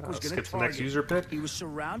quarterback was going to Skip to the next target. user pick. He was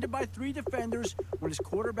surrounded by three defenders when his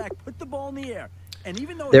quarterback put the ball in the air. And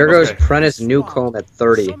even though There goes Okay. Prentice Newcomb at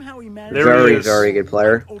 30. somehow he managed There Very, he is. very good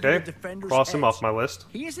player. over Okay, the defender's cross him edge. off my list.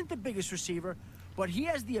 He isn't the biggest receiver, but he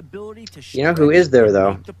has the ability to. You know who is there,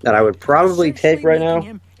 though, that I would probably take right now?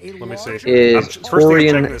 Let me see. Is First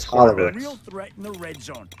thing I'm checking Torian is Tolliver. quarterbacks. Real threat in the red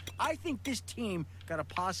zone. I think this team got a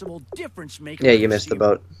possible difference maker. Yeah, you missed the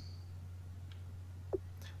boat.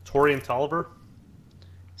 Torian Tolliver.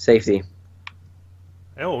 Safety.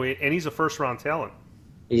 Oh, and he's a first-round talent.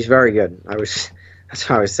 He's very good. That's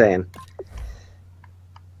what I was saying.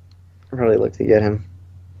 I really look to get him.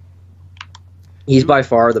 He's by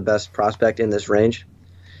far the best prospect in this range.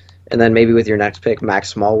 And then maybe with your next pick, Max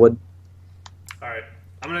Smallwood. All right,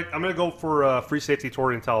 I'm gonna go for free safety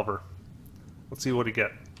Torian Tolliver. Let's see what he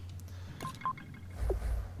get.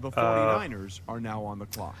 The 49ers are now on the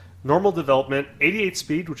clock. Normal development, 88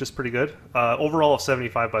 speed, which is pretty good. Overall of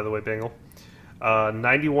 75, by the way, Bengal.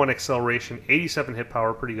 91 acceleration, 87 hit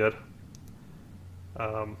power, pretty good.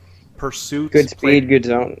 Pursuit, Good speed, good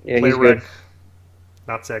zone. Yeah, play he's rec, good.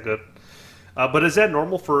 not that good. But is that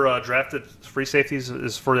normal for drafted free safeties?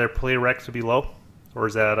 Is for their play rec to be low, or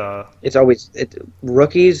is that? It's always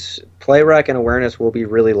rookies play rec and awareness will be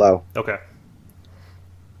really low. Okay.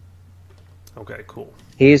 Okay, cool.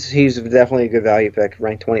 He's definitely a good value pick.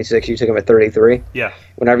 Ranked 26. You took him at 33. Yeah.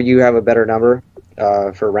 Whenever you have a better number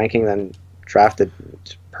for ranking than drafted,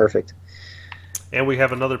 it's perfect. And we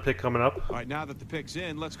have another pick coming up. All right, now that the pick's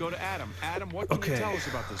in, let's go to Adam. Adam, what can you tell us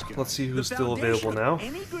about this guy? Let's see who's The still available foundation now. of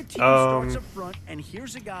Any good team starts up front, and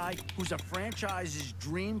here's a guy who's a franchise's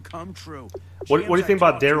dream come true. What do you GMs think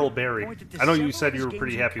about talked to Darryl Berry? pointed to I know you several said of you his were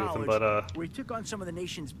pretty games in happy with him, college, but where he took on some of the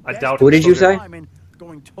nation's I best doubt. Who did you say? linemen,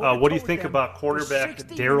 going What do you toe-to-toe think with them about for quarterback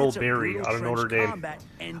 60 Darryl minutes of Berry brutal out of Notre trench Dame? combat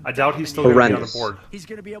and I doubt he's still going to be on the Horrendous. board. He's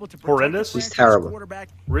going to be able to protect Horrendous? the He's franchise terrible. quarterback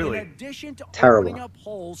Really? in addition to Terrible. opening up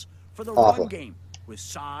holes for the Awful. run game with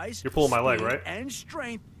size. You're pulling my leg, speed, right? And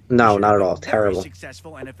strength. No, He should not have at a all. very Terrible.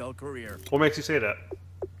 Successful NFL career. What makes you say that?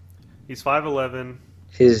 He's 5'11".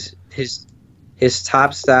 His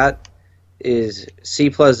top stat is C+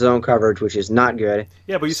 zone coverage, which is not good.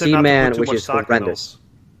 Yeah, but you said not to C-man, put too which much is stock in horrendous. those.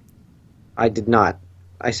 I did not.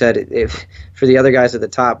 I said if for the other guys at the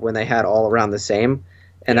top when they had all around the same,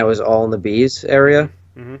 and that was all in the B's area,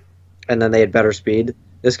 Mm-hmm. and then they had better speed.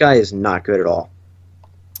 This guy is not good at all.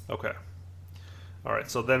 Okay. All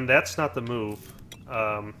right, so then that's not the move.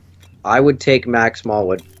 I would take Max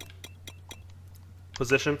Smallwood,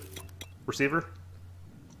 Position? Receiver?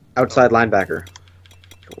 outside linebacker.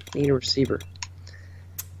 Need a receiver.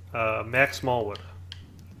 Max Smallwood.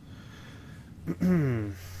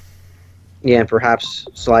 Yeah, and perhaps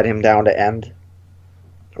slide him down to end,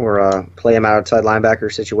 or play him outside linebacker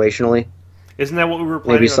situationally. Isn't that what we were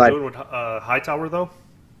planning on slide- doing with Hightower, though?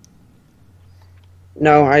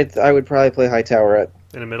 No, I would probably play Hightower at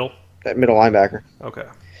In the middle? middle linebacker. Okay.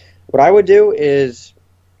 What I would do is,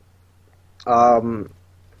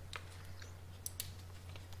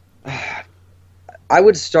 I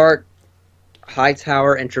would start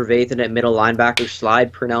Hightower and Trevathan at middle linebacker,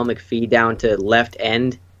 slide Pernell McPhee down to left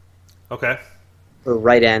end, Okay. or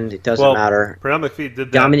right end. It doesn't matter. Pernell McPhee did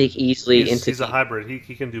that. Dominique easily He's a hybrid.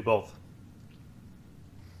 He can do both.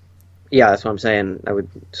 Yeah, that's what I'm saying. I would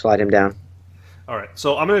slide him down. All right,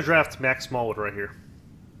 so I'm going to draft Max Smallwood right here.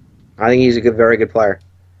 I think he's a very good player.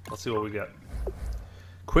 Let's see what we get.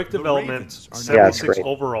 Quick development, Ravens 76 great.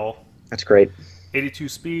 overall, That's great. 82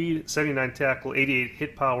 speed, 79 tackle, 88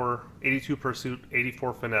 hit power, 82 pursuit,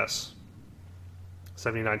 84 finesse,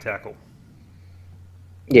 79 tackle.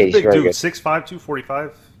 Yeah, he's Big very dude, good. 6'5",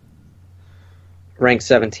 245. Ranked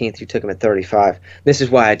 17th, you took him at 35. This is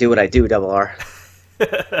why I do what I do, Double R.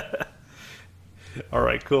 All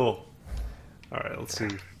right, cool. All right, let's see.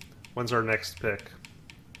 When's our next pick?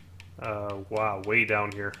 Wow, way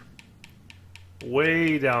down here.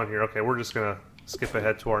 Way down here. Okay, we're just going to skip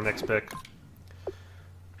ahead to our next pick.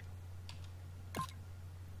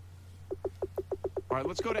 All right,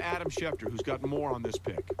 let's go to Adam Schefter, who's got more on this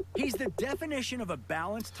pick. He's the definition of a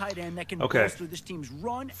balanced tight end that can Okay. bolster this team's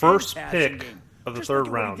run First and passing pick game. of the Just third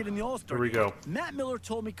like what he round. did in the All-Star Here we game. go. Matt Miller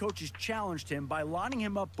told me coaches challenged him by lining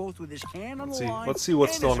him up both with his hand on the line. Let's see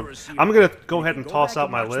what's and still as on a him. receiver. I'm going to go If ahead you and go toss back out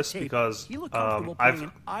and my watch the list tape, because he looked comfortable playing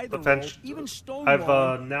in either role, even stonewalling I've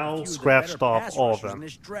a now few of the scratched better off pass all of rushers in them.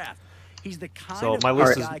 this draft. He's the kind So of my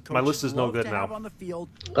list guy is- my list coaches is no love good to have now. on the field.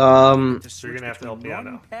 Um, So you're gonna have to help me Between out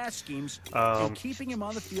run now. Pass schemes Um, and keeping him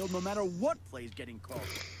on the field no matter what plays getting called.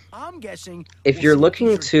 I'm guessing If we'll you're see looking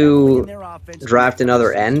Peters to definitely in their offense draft another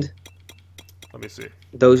season. end, Let me see.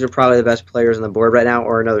 those are probably the best players on the board right now,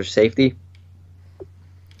 or another safety.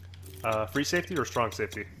 Free safety or strong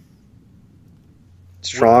safety?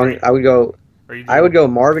 Strong. I would go. Are you I would go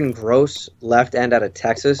Marvin Gross, left end out of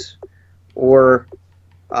Texas, or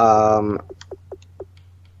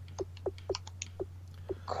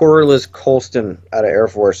Corliss Colston out of Air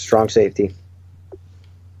Force, strong safety.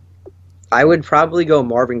 I would probably go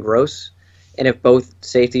Marvin Gross, and if both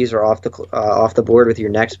safeties are off the board with your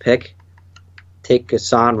next pick, take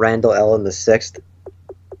Hassan Randall L in the 6th.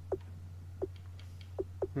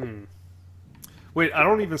 Wait, I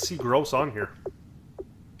don't even see Gross on here.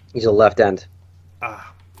 He's a left end.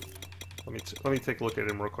 Ah, let me take a look at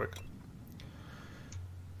him real quick.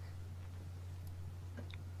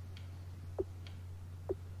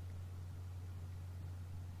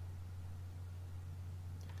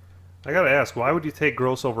 I gotta ask, why would you take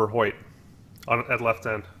Gross over Hoyt at left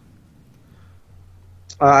end?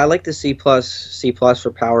 I like the C plus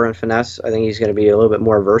for power and finesse. I think he's going to be a little bit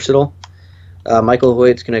more versatile. Michael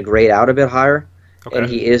Hoyt's going to grade out a bit higher, and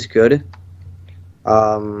he is good.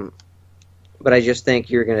 But I just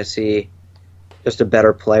think you're going to see just a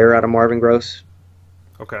better player out of Marvin Gross.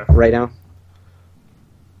 Okay. Right now.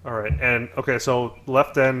 All right, and okay, so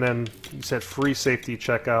left end, then you said free safety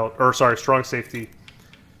check out, or sorry, strong safety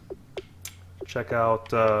check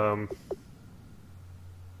out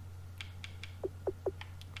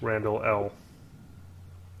Randall L.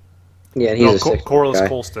 Yeah, and he's a sixth Corliss guy.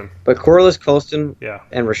 Colston. But Corliss Colston Yeah.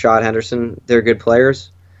 and Rashad Henderson, they're good players.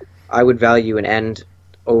 I would value an end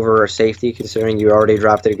over a safety, considering you already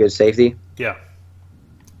drafted a good safety. Yeah.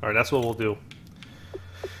 All right, that's what we'll do.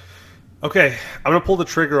 Okay, I'm gonna pull the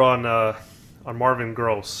trigger on Marvin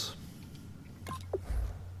Gross.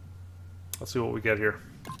 Let's see what we get here.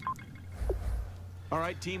 All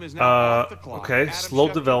right, team is now off the clock. Okay, Adam slow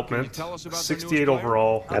Schefter, development, can you tell us about their 68 newest player?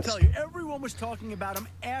 overall. I'll tell you, everyone was talking about him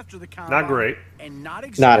after the combine. Not great. And not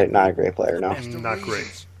Not exactly a great player, the no. best of Not great.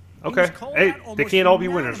 reasons. He Okay, was called hey, out they almost can't all be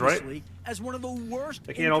winners, right? unanimously as one of the worst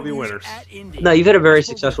They can't all be interviews winners. at Indy. No, you've had a very I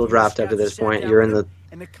spoke with successful a few draft scouts after that this sat point. down You're with in him, the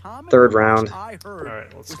and the common third remarks round. I heard All right,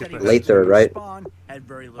 let's was skip that he ahead. Late was slow third, to right? respond, had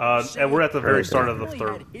very little to say, And we're at the very Very start good. of the definitely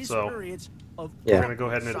third, had his so periods of Yeah. we're gonna go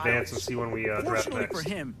ahead and advance and see when we draft Fortunately next. for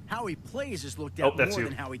him, how he plays is looked Oh, at that's more you.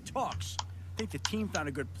 than how he talks. I think the team found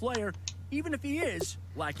a good player, even if he is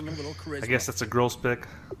lacking a little charisma. I guess that's a Gross pick.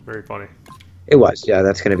 Very funny. It was, yeah,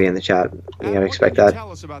 that's going to be in the chat. You Adam, gotta what expect can you that.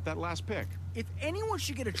 tell us about that last pick? If anyone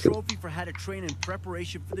should get a trophy for how to train in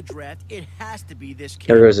preparation for the draft, it has to be this kid.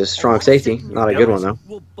 There goes a strong All safety. safety Not a good one, guys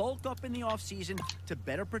though. Will bulk up in the offseason to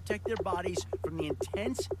better protect their bodies from the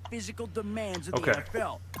intense physical demands of the Okay.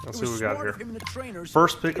 NFL. Let's It see was what we got smart here. of him and the trainers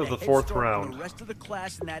First to pick get of a the head fourth start on round. The rest of the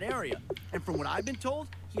class in that area, and from what I've been told,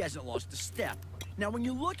 he hasn't lost a step. Now, when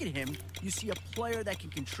you look at him, you see a player that can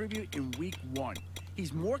contribute in week one.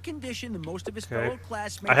 He's more conditioned than most of his fellow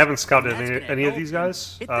classmates. I haven't scouted and that's gonna any of help these him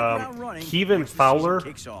guys. hit the ground running Kevin once the season Fowler,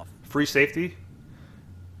 kicks off. free safety.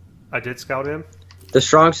 I did scout him. The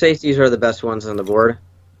strong safeties are the best ones on the board.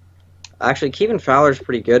 Actually, Kevin Fowler's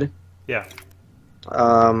pretty good. Yeah.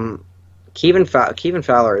 Kevin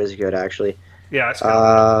Fowler is good, actually. Yeah, I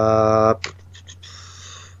scouted.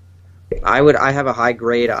 I have a high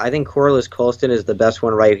grade. I think Corliss Colston is the best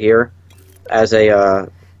one right here as a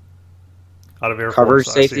Out of Air coverage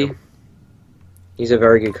Force, I see safety. him. He's a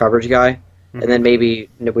very good coverage guy. And then maybe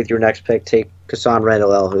with your next pick, take Kassan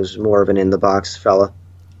Randall, who's more of an in-the-box fella.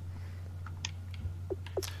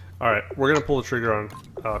 All right, we're going to pull the trigger on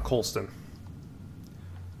Colston.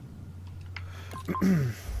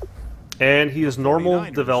 And he is normal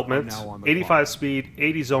 49ers development, are now on the 85 clock. speed,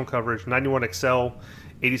 80 zone coverage, 91 XL,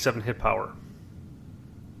 87 hit power.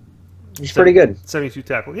 He's pretty good. 72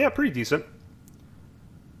 tackle. Yeah, pretty decent.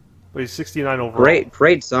 But he's 69 overall.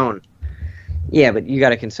 Great zone. Yeah, but you got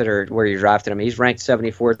to consider where you drafted him. He's ranked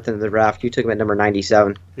 74th in the draft. You took him at number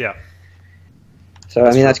 97. Yeah, So,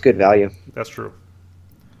 I mean, that's good value. that's true.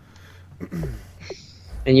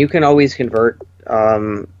 And you can always convert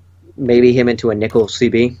maybe him into a nickel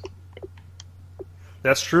CB.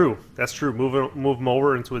 That's true. That's true. Move him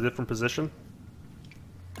over into a different position.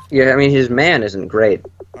 Yeah, I mean, his man isn't great,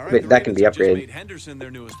 All right, but the that can be Ravens have just upgraded. made Henderson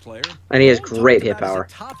their newest player. And he has Talked great about hit as a power.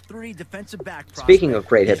 top 3 defensive back Speaking prospect. of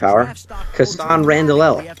great hit His power, draft stock Kassan rose Randall.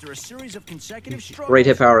 dramatically after a series of consecutive Great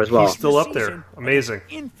hit struggles power as well. He's still this up there. season Amazing.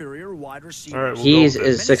 against inferior wide receivers. All right, we'll He's go with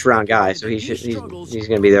a it. sixth-round guy, so he's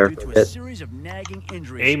going to be there Due for to a a bit. series of nagging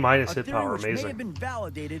injuries, A minus a hit theory power, which may amazing. have been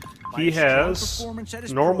validated by He his strong has performance at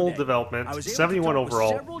his normal pro day. development, I was able to 71 talk with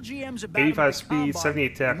overall, several GMs about him 85 at the speed, combine, 78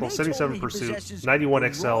 and tackle, they 77 told me he pursuit, possesses 91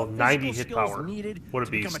 the XL, raw 90 physical hit skills power. needed What a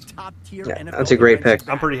to become beast. top-tier Yeah, NFL that's a great defensive pick.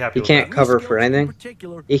 back. I'm pretty happy He with can't that. cover for anything.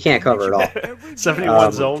 He can't cover at all.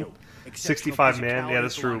 71 zone, 65 man. Yeah,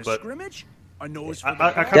 that's true, but I kinda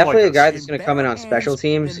Definitely like a guy this. that's going to come in on special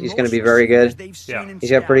teams. He's going to be very good. Yeah. He's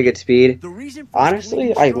got pretty good speed.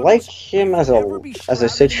 Honestly, I like him as a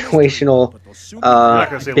situational not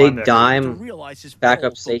gonna say big linebacker. dime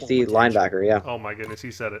backup safety linebacker. Yeah. Oh my goodness,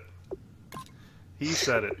 he said it. He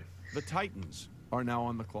said it. The Titans are now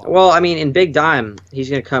on the clock. Well, I mean, in big dime, he's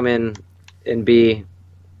going to come in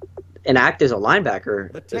and act as a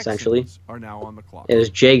linebacker The Texans essentially. are now on the clock. It is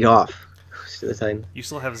Jay Goff. To the Titan. You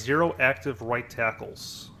still have 0 active right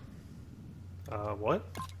tackles. What?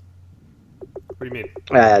 What do you mean?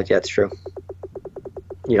 Yeah, that's true.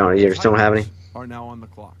 You just don't have any. Are now on the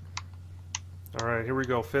clock. All right, here we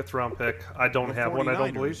go. 5th round pick. I don't The have one, I don't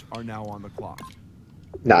 49ers believe. Are now on the clock.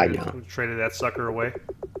 Nah, you don't. We traded that sucker away.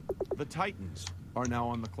 The Titans are now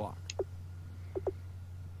on the clock.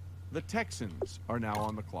 The Texans are now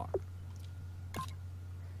on the clock.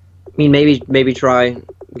 I mean, maybe try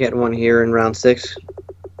getting one here in round 6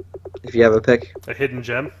 if you have a pick. A hidden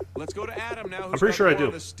gem. Let's go to Adam now. I'm pretty sure I do.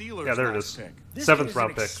 Steelers Yeah, there it last is. pick. This 7th kid is round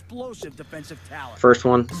an pick. explosive defensive talent. First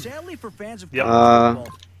one. Sadly for fans of Yep. college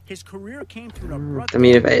football, his career came to an abrupt I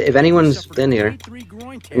mean, if end. anyone's He suffered been a here, grade 3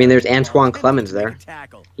 groin tear I mean, there's while Antoine attempting Clemens to make there. a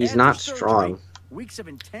tackle. He's After not surgery, strong. Weeks of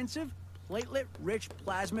intensive platelet-rich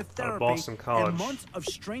plasma therapy Boston College. and months of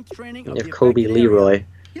strength training You of have the Kobe affected area. Leroy.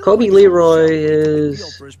 He looked Kobe like Leroy himself on the field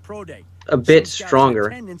is for his pro day. a bit Some scouts in stronger.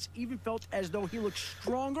 attendance even felt as though he looked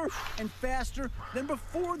stronger and faster than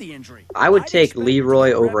before the injury. I would I'd take expect him to Leroy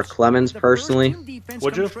get over reps Clemens with the personally. first-team defense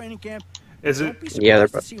Would come you? training camp. Is Don't it? be Yeah, they're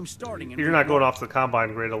surprised to see him starting in You're week not going one. off the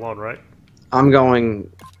combine grade alone, right? I'm going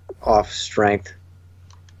off strength.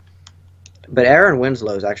 But Aaron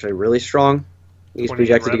Winslow is actually really strong. He's 28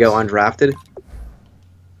 projected to go reps. undrafted.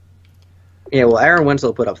 Yeah, well, Aaron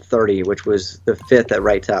Winslow put up 30, which was the 5th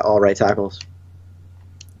at all right tackles.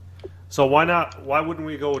 So why not? Why wouldn't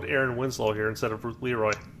we go with Aaron Winslow here instead of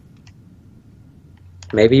Leroy?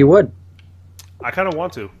 Maybe you would. I kind of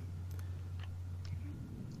want to.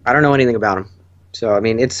 I don't know anything about him. So, I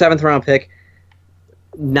mean, it's 7th round pick.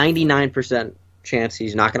 99% chance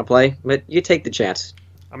he's not going to play, but you take the chance.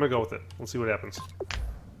 I'm gonna go with it. Let's see what happens.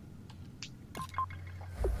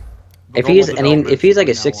 If Normal he's development, if he's like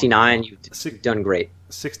a 69, you've done great.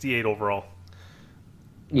 68 overall.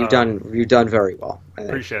 You've done very well. I think.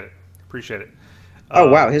 Appreciate it. Appreciate it. Oh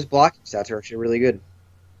wow, his blocking stats are actually really good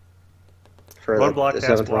for Run block, the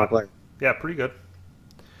pass 7th block. round player. Yeah, pretty good.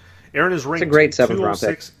 Aaron is ranked great 7th round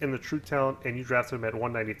pick. 206 in the True Talent, and you drafted him at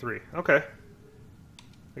 193. Okay.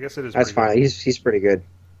 I guess it is. That's pretty fine. He's pretty good.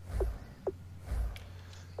 Good.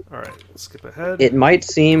 All right, let's skip ahead. It might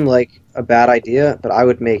seem like a bad idea, but I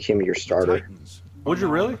would make him your The starter, Titans Would are you now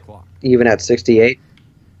on really? the clock. even at 68,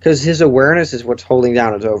 because his awareness is what's holding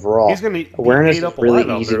down his overall. He's gonna be Awareness ate is up a really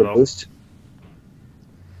lot out easy there, to though. boost.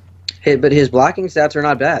 But his blocking stats are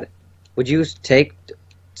not bad. Would you take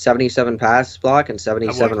 77 pass block and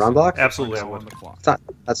 77 run block? Absolutely, I Are now on would. the clock.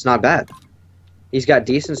 That's not bad. He's got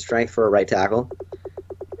decent strength for a right tackle,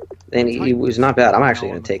 and he was not bad. I'm actually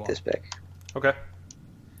going to take this pick. Okay.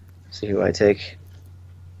 See who I take.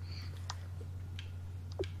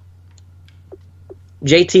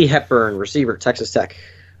 JT Hepburn, receiver, Texas Tech.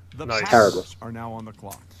 The Nice. Packers Terrible. are now on the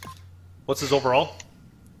clock. What's his overall?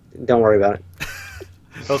 Don't worry about it.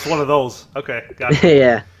 Oh, it's one of those. Okay, gotcha.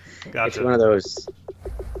 Yeah, Gotcha. it's one of those.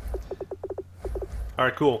 All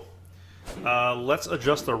right, cool. Let's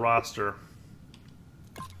adjust the roster.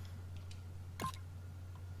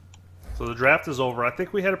 So the draft is over. I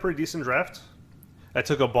think we had a pretty decent draft. I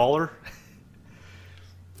took a baller.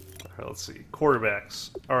 All right, let's see.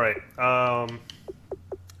 Quarterbacks. All right.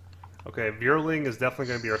 Okay, Vierling is definitely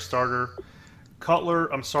going to be our starter.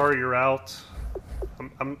 Cutler, I'm sorry you're out.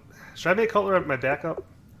 Should I make Cutler my backup?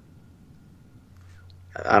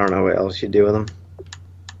 I don't know what else you do with him.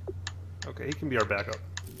 Okay, he can be our backup.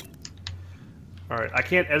 All right, I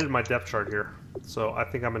can't edit my depth chart here, so I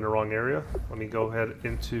think I'm in the wrong area. Let me go ahead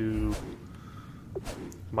into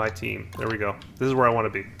my team. There we go. This is where I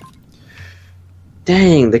want to be.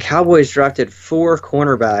 Dang, the Cowboys drafted 4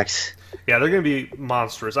 cornerbacks. Yeah, they're going to be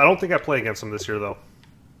monstrous. I don't think I play against them this year, though.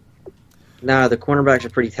 Nah, the cornerbacks are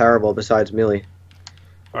pretty terrible besides Millie.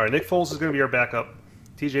 All right, Nick Foles is going to be our backup.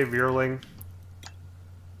 TJ Vierling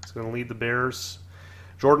is going to lead the Bears.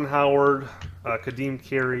 Jordan Howard, Kadeem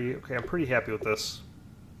Carey. Okay, I'm pretty happy with this.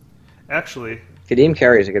 Actually, Kadeem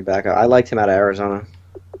Carey is a good backup. I liked him out of Arizona.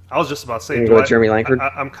 I was just about to say, You go with Jeremy Langford?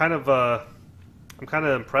 I'm kind of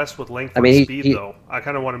impressed with Langford's I mean, speed, though. I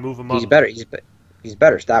kind of want to move him up. He's better. He's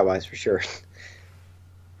better stat-wise for sure.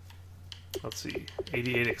 Let's see,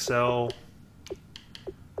 88 Excel.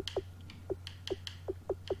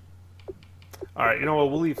 All right, you know what?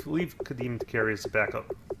 We'll leave Kadeem Carey as the backup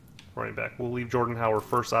running back. We'll leave Jordan Howard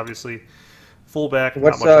first, obviously. Fullback.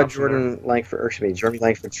 What's not much option Jordan Langford? Or excuse me, Jeremy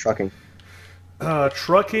Langford's trucking.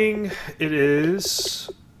 Trucking, it is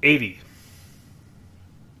 80.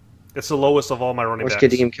 It's the lowest of all my running What's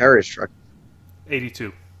backs. Kadeem Carey's trucking?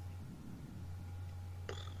 82.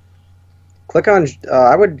 Click on.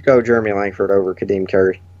 I would go Jeremy Langford over Kadeem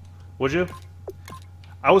Carey. Would you?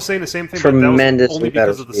 I was saying the same thing. Tremendously but that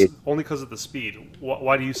was better speed. only because of the speed.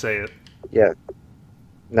 Why do you say it? Yeah,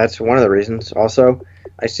 that's one of the reasons. Also,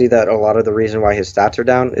 I see that a lot of the reason why his stats are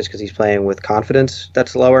down is because he's playing with confidence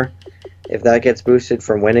that's lower. If that gets boosted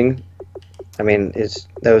from winning, I mean,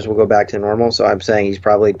 those will go back to normal. So I'm saying he's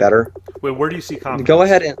probably better. Wait, where do you see confidence? Go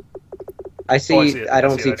ahead and I see. Oh, I see it. I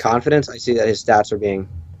don't see confidence. I see that his stats are being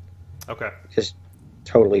Okay. just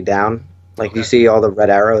totally down. Like Okay. you see all the red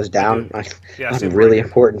arrows down Yeah, I on see him really right here.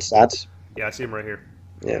 important stats. Yeah, I see him right here.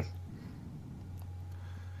 Yeah.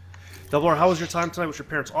 Double R, how was your time tonight with your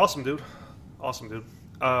parents? Awesome, dude. Awesome, dude.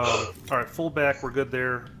 All right, fullback, we're good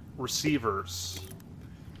there. Receivers.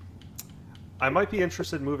 I might be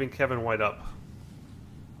interested in moving Kevin White up.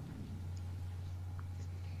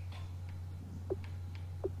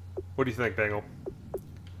 What do you think, Bengal?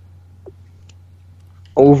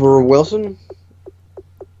 Over Wilson?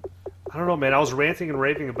 I don't know, man. I was ranting and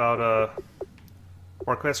raving about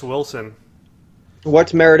Marquess Wilson.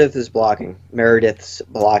 What's Meredith's blocking? Meredith's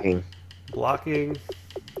blocking. Blocking.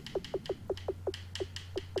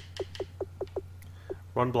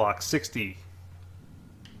 Run block, 60.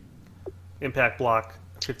 Impact block,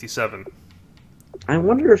 57. I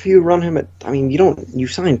wonder if you run him at. I mean, you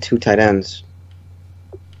signed 2 tight ends.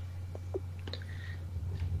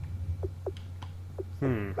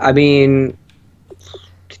 I mean,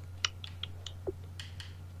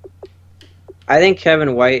 I think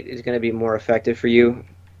Kevin White is going to be more effective for you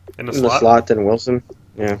In the in the slot than Wilson.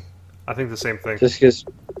 Yeah. I think the same thing. Just because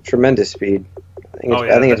tremendous speed. I think Oh,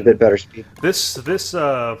 yeah, I think it's a bit better speed. This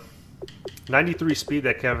 93 speed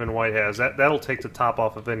that Kevin White has, that'll take the top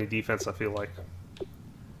off of any defense, I feel like.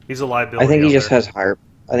 He's a liability. I think he out just there. has higher.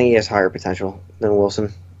 I think he has higher potential than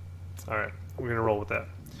Wilson. All right, we're going to roll with that.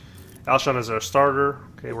 Alshon is our starter.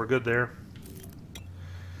 Okay, we're good there.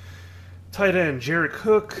 Tight end, Jared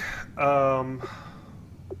Cook. I'm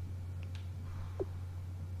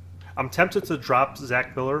tempted to drop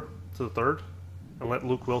Zach Miller to the third and let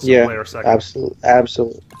Luke Wilson play our second.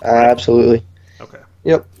 Absolutely. Okay.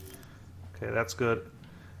 Yep. Okay, that's good.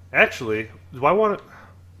 Actually, do I want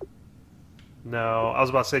to... No, I was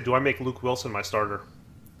about to say, do I make Luke Wilson my starter?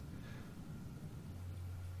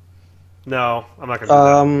 No, I'm not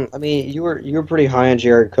gonna do that. I mean, you were pretty high on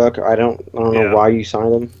Jared Cook. I don't know Yeah. why you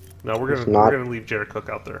signed him. No, we're It's gonna not. leave Jared Cook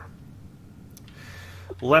out there.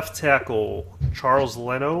 Left tackle, Charles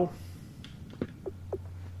Leno.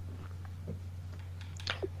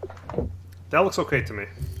 That looks okay to me.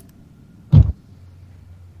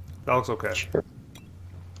 That looks okay. Sure.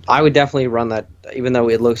 I would definitely run that, even though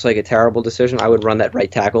it looks like a terrible decision. I would run that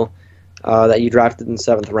right tackle that you drafted in the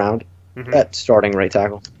 7th round. Mhm. At starting right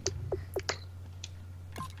tackle.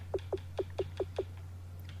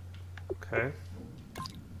 Okay.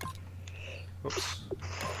 Oops.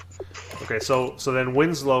 Okay, Okay, so then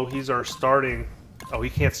Winslow, he's our starting. Oh, he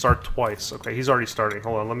can't start twice. Okay, he's already starting.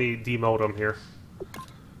 Hold on, let me demote him here.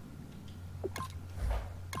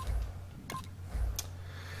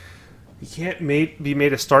 He can't be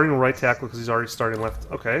made a starting right tackle because he's already starting left.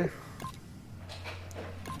 Okay.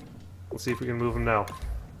 Let's see if we can move him now.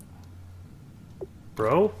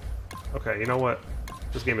 Bro? Okay, you know what?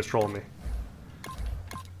 This game is trolling me.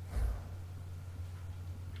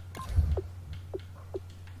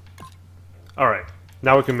 Alright,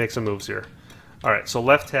 now we can make some moves here. Alright, so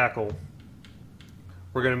left tackle.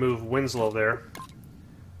 We're going to move Winslow there.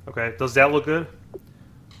 Okay, does that look good?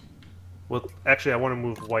 Well, actually, I want to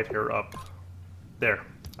move Whitehair up. There.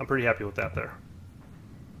 I'm pretty happy with that there.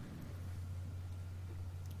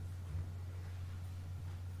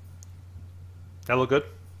 That look good?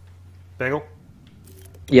 Bengal?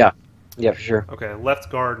 Yeah. Yeah, for sure. Okay,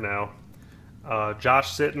 left guard now.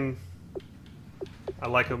 Josh Sitton. I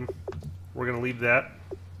like him. We're going to leave that.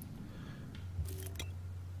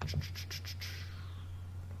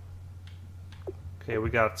 Okay, we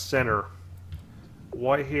got center.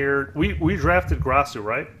 Whitehair. We drafted Grasu,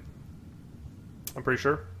 right? I'm pretty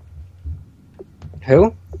sure.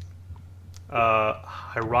 Who?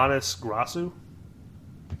 Hieronymus Grasu?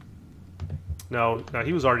 No,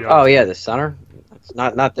 he was already on. Oh yeah, the center. It's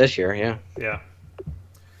not this year. Yeah. Yeah.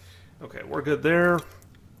 Okay, we're good there.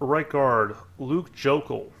 Right guard, Luke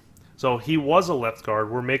Jokel. So he was a left guard.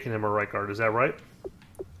 We're making him a right guard. Is that right?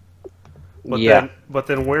 Yeah. But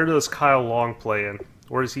then where does Kyle Long play in?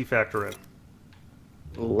 Where does he factor in?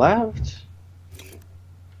 Left.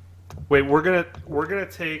 Wait, we're gonna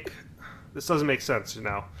take. This doesn't make sense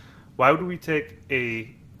now. Why would we take a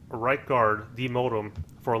right guard, demote him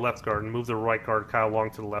for a left guard, and move the right guard Kyle Long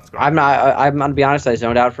to the left guard? I'm gonna be honest. I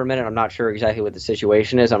zoned out for a minute. I'm not sure exactly what the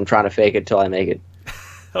situation is. I'm trying to fake it till I make it.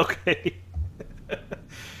 Okay.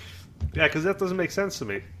 Yeah, because that doesn't make sense to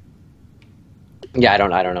me. Yeah, I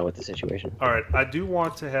don't know what the situation. All right, I do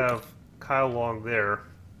want to have Kyle Long there.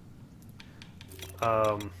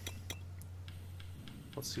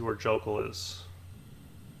 Let's see where Jokel is.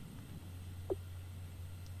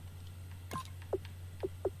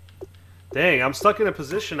 Dang, I'm stuck in a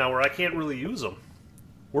position now where I can't really use him.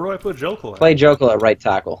 Where do I put Jokel at? Play Jokel at right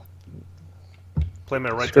tackle. Play my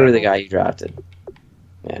right Screw tackle? the guy you drafted.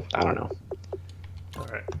 Yeah, I don't know. All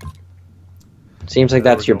right. Seems like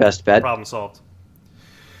There that's we your go. best bet. Problem solved.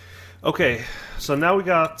 Okay, so now we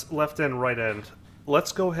got left end, right end.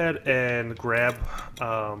 Let's go ahead and grab,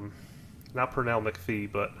 not Pernell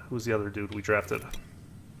McPhee, but who's the other dude we drafted?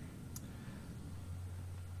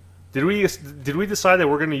 Did we decide that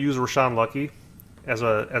we're going to use Rashawn Lucky as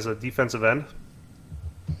a defensive end?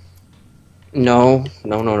 No.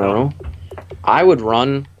 I would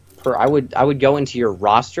run I would go into your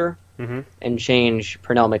roster and change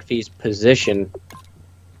Pernell McPhee's position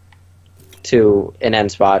to an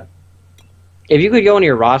end spot. If you could go into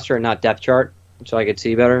your roster and not depth chart, so I could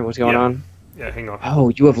see better what's going on. Yeah, hang on. Oh,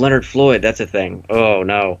 you have Leonard Floyd. That's a thing. Oh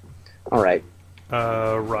no. All right.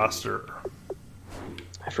 Roster.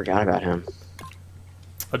 I forgot about him.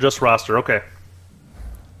 Adjust roster. Okay.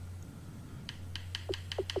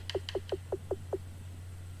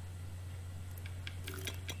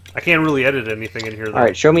 I can't really edit anything in here, though. All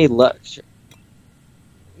right, show me left.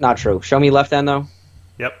 Not true. Show me left end though.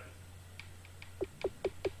 Yep.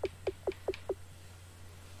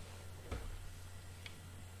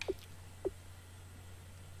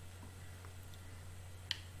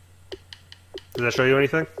 Does that show you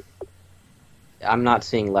anything? I'm not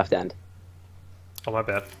seeing left end. Oh, my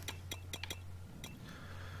bad.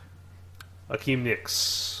 Akeem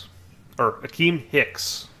Hicks.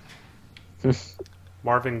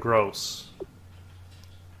 Marvin Gross.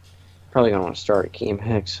 Probably gonna want to start Akeem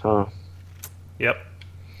Hicks, huh? Yep.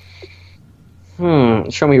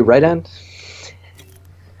 Show me right end.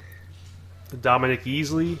 Dominic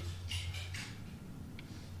Easley.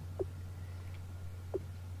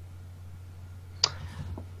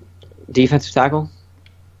 Defensive tackle.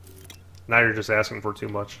 Now you're just asking for too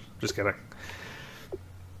much. Just kidding.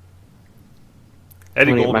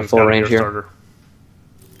 Eddie I'm gonna get my Goldman's full got to be range your here. starter.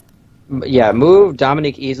 Yeah, move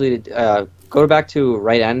Dominic Easley to go back to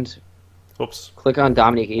right end. Whoops. Click on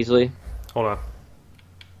Dominic Easley. Hold on.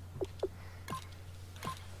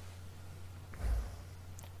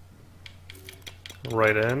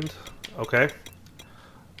 Right end. Okay.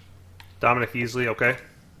 Dominic Easley. Okay.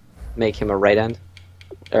 Make him a right end,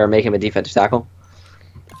 or make him a defensive tackle.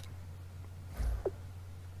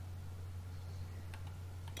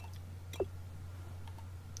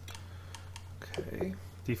 Okay.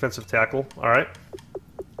 Defensive tackle. All right.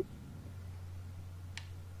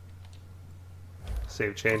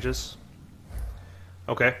 Save changes.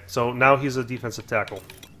 Okay, so now he's a defensive tackle.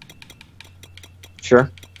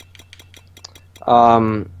 Sure.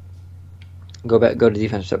 Go to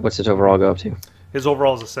defense. What's his overall go up to? His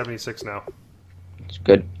overall is a 76 now. It's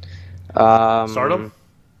good. Start him?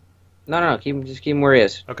 No. Just keep him where he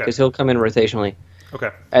is. Okay. Because he'll come in rotationally. Okay.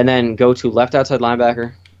 And then go to left outside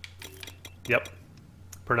linebacker. Yep.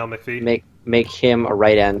 Pernell McPhee. Make him a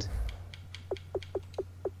right end.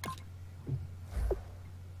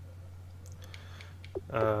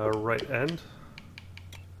 Right end.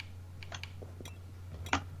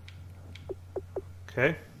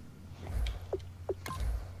 Okay.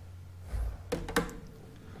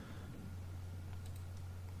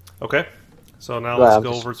 Okay. So now let's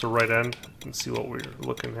go over to right end and see what we're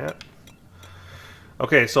looking at.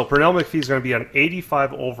 Okay, so Pernell McPhee is going to be an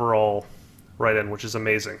 85 overall right end, which is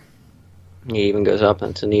amazing. He even goes up.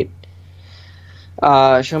 That's a neat.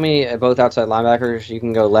 Show me both outside linebackers. You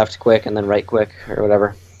can go left quick and then right quick or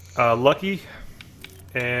whatever. Lucky,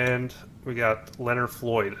 and we got Leonard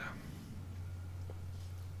Floyd.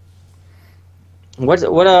 What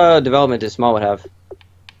development does Smallwood have?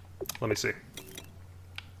 Let me see.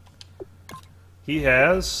 He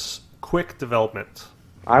has quick development.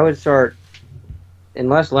 I would start,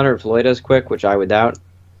 unless Leonard Floyd does quick, which I would doubt.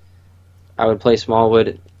 I would play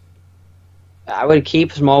Smallwood. I would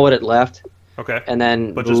keep Smallwood at left. Okay. And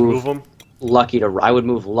then just move him. I would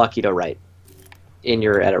move Lucky to right in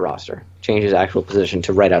your edit roster. Change his actual position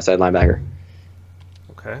to right outside linebacker.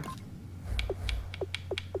 Okay.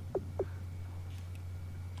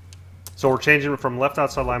 So we're changing from left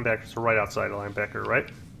outside linebacker to right outside linebacker, right?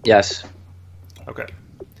 Yes. Okay.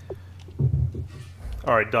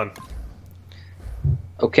 All right, done.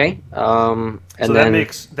 Okay. And so then that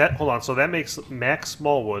makes that. Hold on. So that makes Max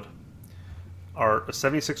Smallwood our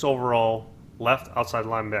 76 overall left outside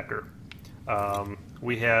linebacker.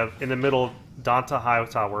 We have in the middle Donta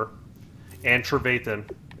Hightower and Trevathan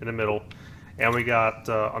in the middle, and we got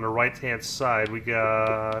on the right hand side we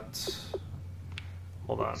got.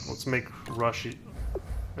 Hold on. Let's make Rushy.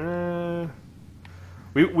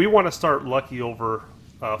 We want to start Lucky over.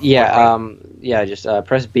 yeah. Yeah. Just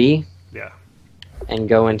press B. Yeah. And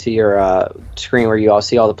go into your screen where you all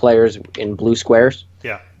see all the players in blue squares.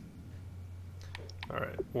 Yeah. All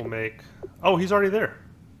right. We'll make. Oh, he's already there.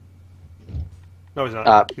 No, he's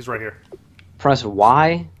not. He's right here. Press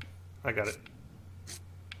Y. I got it.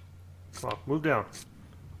 Come on, move down.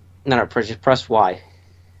 No, just press Y.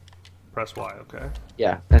 Press Y, okay.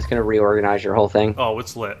 Yeah, that's going to reorganize your whole thing. Oh,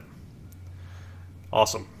 it's lit.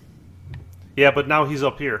 Awesome. Yeah, but now he's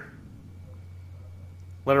up here.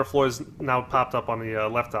 Leonard Floyd's now popped up on the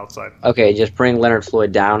left outside. Okay, just bring Leonard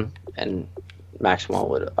Floyd down and Max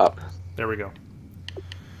Smallwood up. There we go.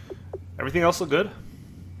 Everything else look good?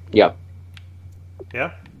 Yep.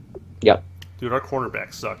 Yeah? Yep. Dude, our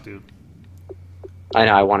cornerbacks suck, dude. I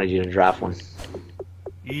know, I wanted you to draft one.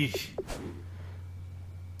 Eesh.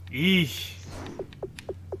 Eesh.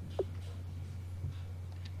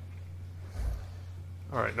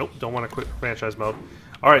 Alright, nope, don't want to quit franchise mode.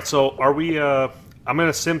 Alright, so are we, I'm going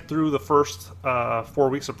to sim through the first 4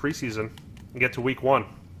 weeks of preseason and get to week 1.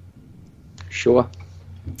 Sure.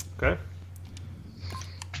 Okay.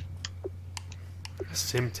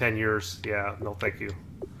 Sim 10 years. Yeah, no thank you.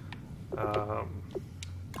 All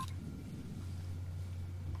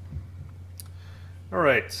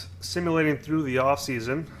right, simulating through the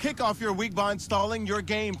off-season. Kick off your week by installing your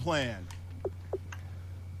game plan.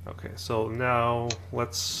 Okay, so now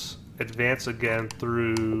let's advance again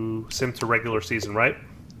through sim to regular season, right?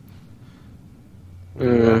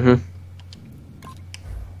 Mm-hmm.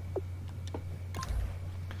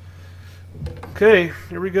 Okay,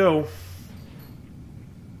 here we go.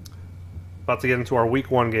 About to get into our week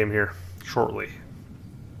 1 game here shortly.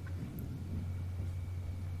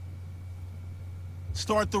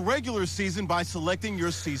 Start the regular season by selecting your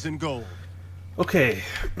season goal. Okay.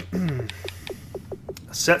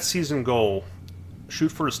 Set season goal. Shoot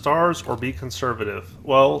for the stars or be conservative.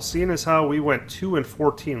 Well, seeing as how we went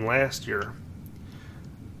 2-14 last year.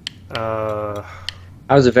 That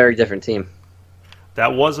was a very different team.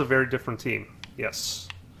 That was a very different team. Yes.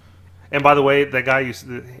 And by the way, that guy,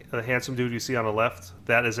 the handsome dude you see on the left,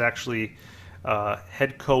 that is actually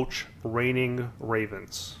head coach reigning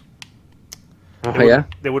Ravens. Oh, yeah?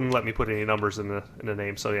 They wouldn't let me put any numbers in the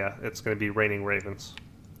name, so yeah, it's going to be reigning Ravens.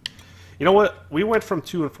 You know what? We went from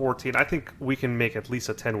 2-14. I think we can make at least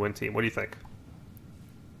a 10-win team. What do you think?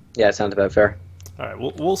 Yeah, it sounds about fair. All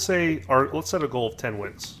right, we'll say let's set a goal of 10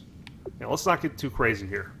 wins. Let's not get too crazy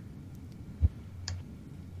here.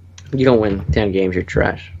 You don't win 10 games, you're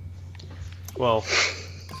trash. Well,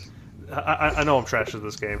 I know I'm trash at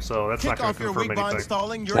this game, so that's not Kick going off to your confirm week by anything.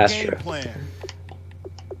 installing your That's game true. plan.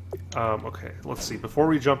 Okay, let's see. Before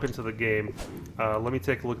we jump into the game, let me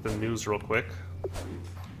take a look at the news real quick.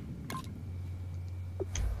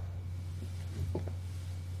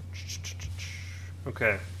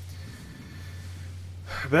 Okay.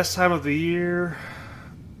 Best time of the year.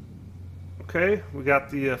 Okay, we got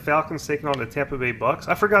the Falcons taking on the Tampa Bay Bucks.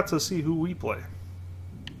 I forgot to see who we play.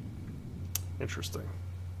 Interesting.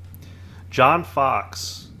 John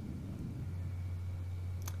Fox.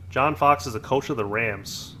 John Fox is the coach of the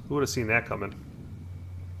Rams. Who would have seen that coming?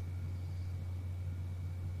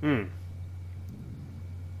 You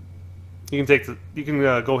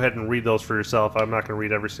can go ahead and read those for yourself. I'm not going to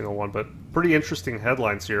read every single one, but pretty interesting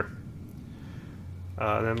headlines here.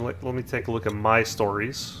 Then let me take a look at my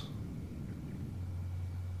stories.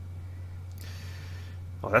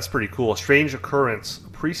 Oh, that's pretty cool. A strange occurrence. A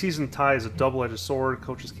preseason tie is a double-edged sword.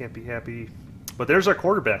 Coaches can't be happy. But there's our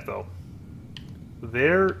quarterback, though.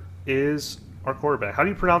 There is our quarterback. How do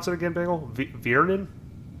you pronounce it again, Bengal? Vierling?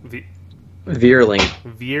 Veerling.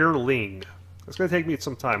 Vierling. It's going to take me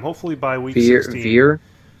some time. Hopefully by week Veer, 16. Veer?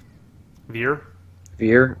 Veer?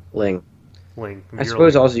 Veerling. Ling. I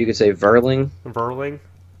suppose also you could say Verling. Verling?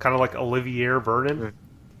 Kind of like Olivier Vernon?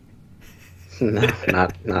 No,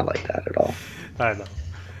 not like that at all. I know.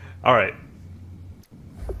 All right.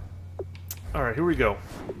 All right, here we go.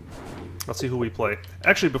 Let's see who we play.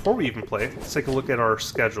 Actually, before we even play, let's take a look at our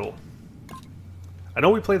schedule. I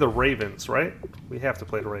know we play the Ravens, right? We have to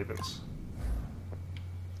play the Ravens.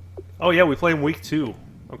 Oh, yeah, we play in week 2.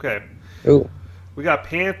 Okay. Ooh. We got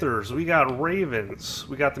Panthers, we got Ravens,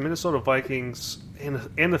 we got the Minnesota Vikings,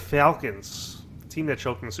 and the Falcons, the team that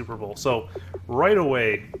choked in the Super Bowl. So, right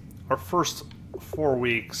away, our first 4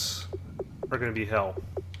 weeks are going to be hell.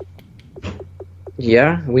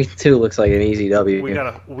 Yeah, week 2 looks like an easy W. We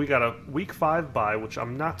got a week 5 bye, which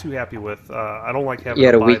I'm not too happy with. I don't like having You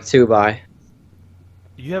had a bye. week 2 bye.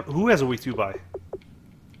 Who has a week 2 bye?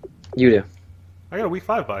 You do. I got a week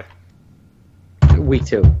 5 bye. Week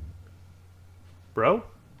 2. Bro?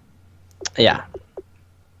 Yeah. What are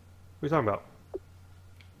you talking about?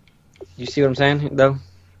 You see what I'm saying, though?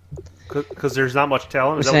 Because there's not much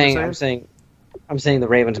talent. Is that what you're saying? I'm saying the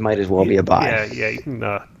Ravens might as well be a bye. Yeah, you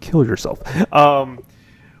can kill yourself.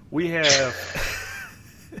 We have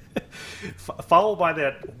followed by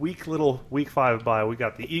that week 5 bye. We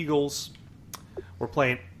got the Eagles. We're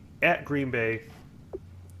playing at Green Bay.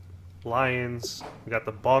 Lions. We got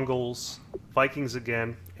the Bungles. Vikings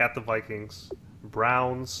again at the Vikings.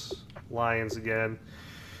 Browns. Lions again.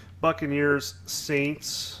 Buccaneers.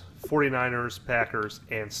 Saints. 49ers. Packers.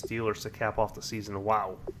 And Steelers to cap off the season.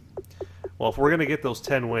 Wow. Well, if we're going to get those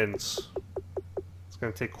 10 wins, it's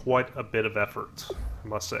going to take quite a bit of effort, I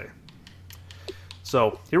must say.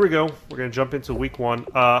 So, here we go. We're going to jump into week 1.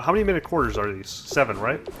 How many minute quarters are these? 7,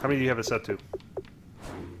 right? How many do you have it set to?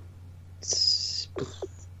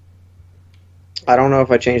 I don't know if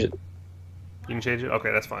I changed it. You can change it?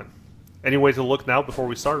 Okay, that's fine. Any way to look now before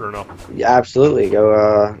we start or no? Yeah, absolutely.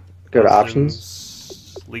 Go to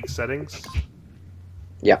options. League settings.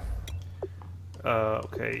 Yeah.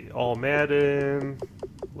 Okay, all Madden.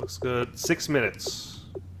 Looks good. 6 minutes.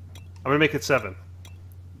 I'm going to make it 7.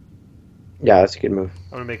 Yeah, that's a good move. I'm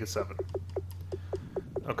going to make it 7.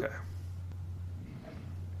 Okay.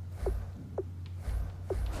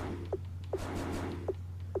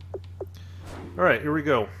 All right, here we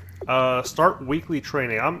go. Start weekly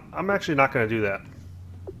training. I'm actually not going to do that.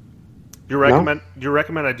 Do you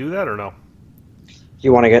recommend I do that or no?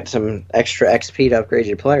 You want to get some extra XP to upgrade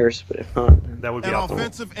your players, but if not, That would be An optimal.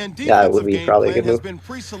 offensive and Yeah, it would defensive be game probably a plan good has move. been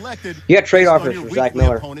pre-selected. You got trade based on offers your for Zach weekly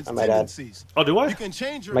Miller, opponent's I might add. tendencies. Oh, do I? You can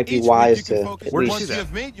change your Might be each week wise you can to focus at Where'd you once see you that?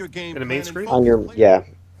 have made your game In the plan main and screen? focus on your players. yeah.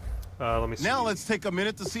 Let me see. Now let's take a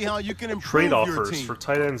minute to see how you can improve Trade your offers team. for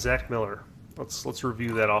tight end Zach Miller. Let's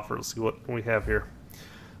review that offer. Let's see what we have here.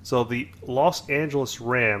 So the Los Angeles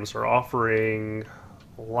Rams are offering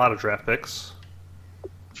a lot of draft picks.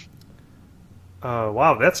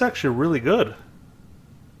 Wow, that's actually really good.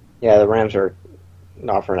 Yeah, the Rams are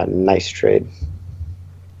offering a nice trade.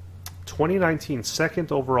 2019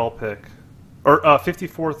 second overall pick, or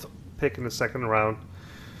 54th pick in the second round,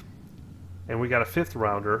 and we got a 5th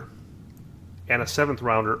rounder and a 7th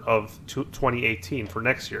rounder of 2018 for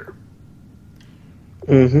next year.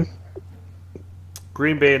 Mm-hmm.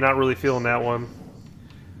 Green Bay not really feeling that one.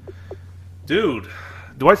 Dude,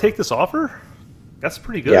 do I take this offer? That's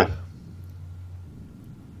pretty good. Yeah.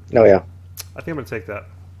 Oh yeah. I think I'm going to take that.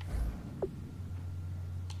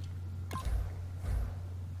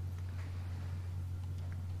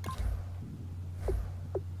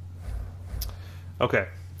 Okay.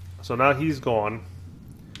 So now he's gone.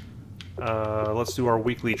 Let's do our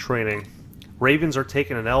weekly training. Ravens are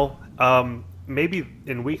taking an L. Maybe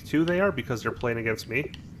in week 2 they are because they're playing against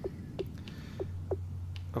me.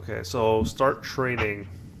 Okay, so start training.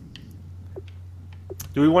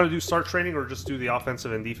 Do we want to do start training or just do the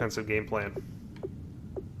offensive and defensive game plan?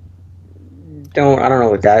 I don't know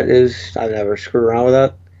what that is. I've never screwed around with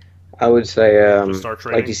that. I would say, Just start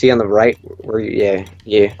training? like you see on the right, where yeah.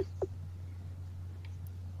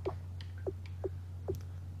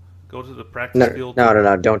 Go to the practice field.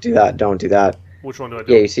 No, don't do that. Don't do that. Which one do I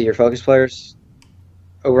do? Yeah, you see your focus players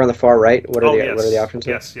over on the far right. What are yes. what are the options?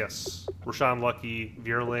 Yes. Rashawn Lucky,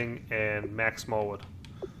 Vierling, and Max Smallwood.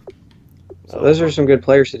 So, those are some good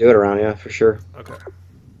players to do it around, yeah, for sure. Okay.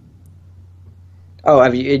 Oh,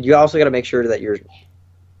 you also got to make sure that you're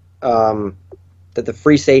that the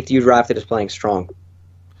free safety you drafted is playing strong.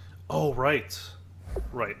 Oh, right.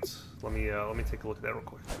 Let me take a look at that real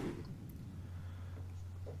quick.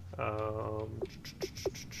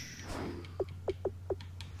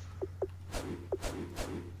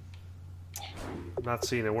 I'm not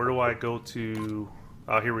seeing it. Where do I go to?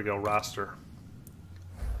 Oh, here we go. Roster.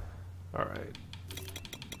 All right.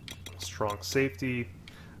 Strong safety.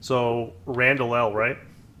 So Randall L, right?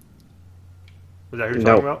 Is that who you're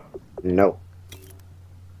talking about? No.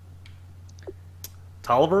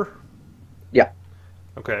 Tolliver? Yeah.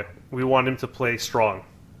 Okay. We want him to play strong.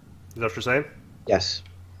 Is that what you're saying? Yes.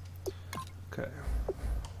 Okay.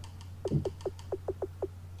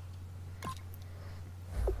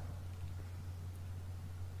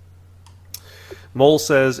 Mole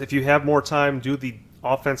says, if you have more time, do the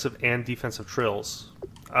offensive and defensive trills.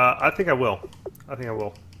 I think I will.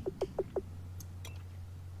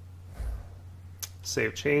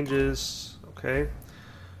 Save changes. Okay.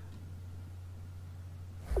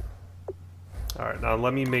 Alright, now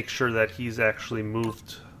let me make sure that he's actually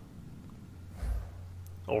moved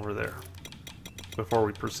over there before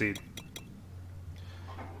we proceed.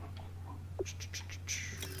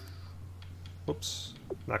 Whoops.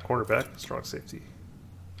 Not cornerback, strong safety.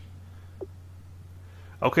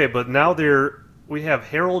 Okay, but now we have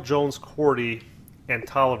Harold, Jones, Cordy, and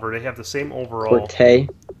Tolliver. They have the same overall.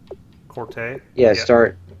 Corte? Yeah,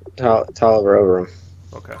 start Tolliver over him.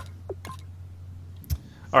 Okay.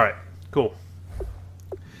 Alright, cool.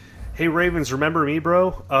 Hey Ravens, remember me,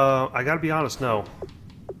 bro? I gotta be honest, no.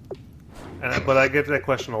 But I get that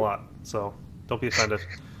question a lot, so don't be offended.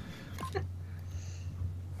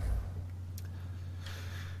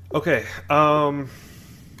 Okay,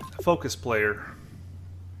 focus player.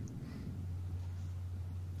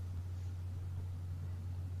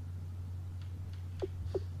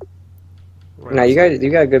 Now you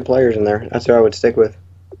got good players in there. That's who I would stick with.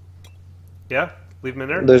 Yeah, leave them in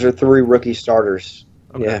there. Those are 3 rookie starters.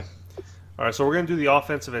 Okay. Yeah. All right, so we're gonna do the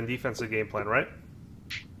offensive and defensive game plan, right?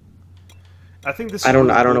 I think this is I don't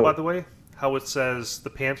cool, know. By the way, how it says the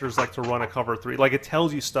Panthers like to run a cover 3. Like it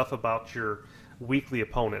tells you stuff about your weekly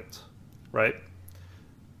opponent, right?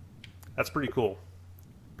 That's pretty cool.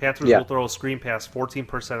 Panthers will throw a screen pass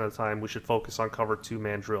 14% of the time. We should focus on cover 2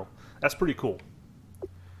 man drill. That's pretty cool.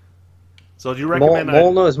 So do you recommend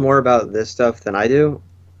Mole knows more about this stuff than I do.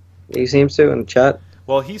 He seems to in the chat.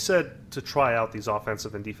 Well, he said to try out these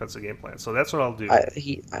offensive and defensive game plans, so that's what I'll do.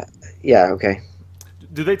 Yeah, okay.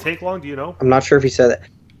 Do they take long? Do you know? I'm not sure if he said that.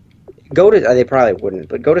 They probably wouldn't,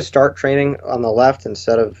 but go to start training on the left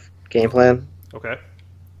instead of game plan. Okay.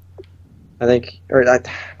 I think,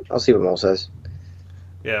 I'll see what Mole says.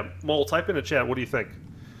 Yeah, Mole, type in the chat. What do you think?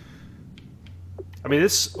 I mean,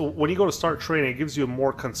 when you go to start training, it gives you a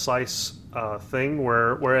more concise thing.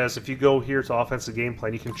 Whereas if you go here to offensive game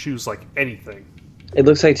plan, you can choose like anything. It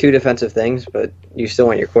looks like 2 defensive things, but you still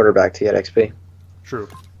want your quarterback to get XP. True.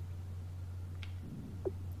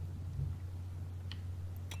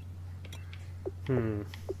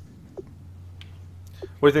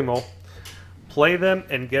 What do you think, Mole? Play them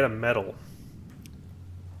and get a medal.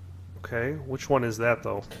 Okay, which one is that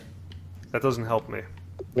though? That doesn't help me.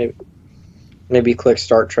 Maybe click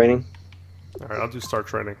start training. All right, I'll do start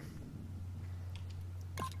training.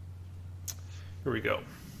 Here we go.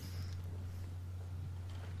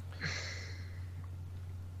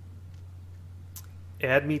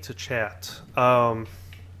 Add me to chat. Hold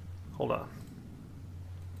on.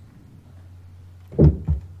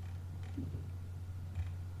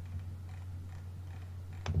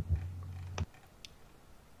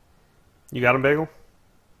 You got him, Bagel?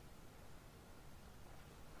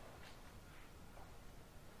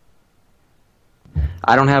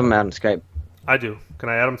 I don't have him out on Skype. I do. Can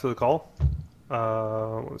I add him to the call?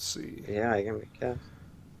 Let's see. Yeah, I can make that.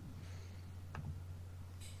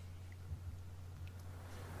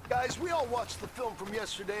 guys, we all watched the film from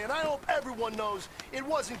yesterday, and I hope everyone knows it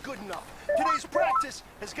wasn't good enough. Today's practice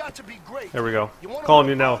has got to be great. There we go. You want to Calling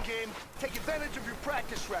win you a now. ball game, take advantage of your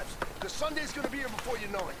practice reps, because Sunday's going to be here before you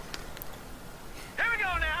know it. Here we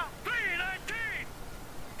go now. 319.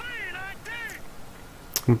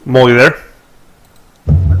 319. Mole, you there?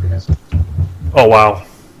 Oh wow.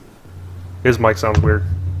 His mic sounds weird.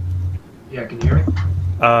 Yeah, can you hear me?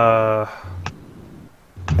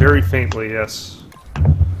 Very faintly, yes.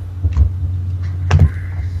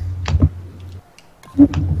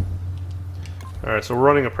 Alright, so we're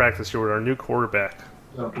running a practice here with our new quarterback.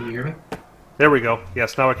 Oh, can you hear me? There we go.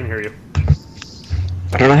 Yes, now I can hear you.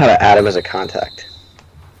 I don't know how to add him as a contact.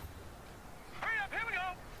 Hurry up. Here we go.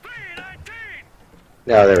 319.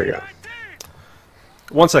 No, there we go.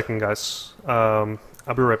 1 second, guys. I'll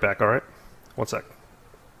be right back, alright? 1 sec.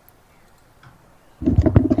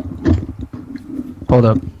 Hold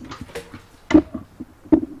up.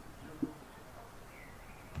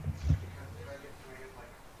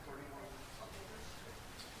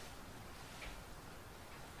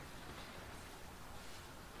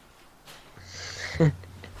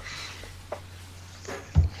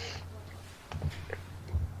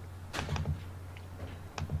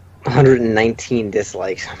 $119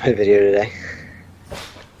 dislikes on my video today.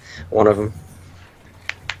 One of them.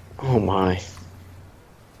 Oh my.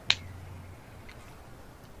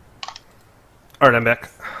 Alright, I'm back.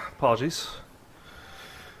 Apologies.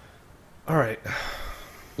 Alright.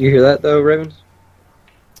 You hear that though, Ravens?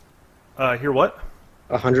 Hear what?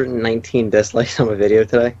 119 dislikes on my video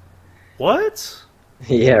today. What?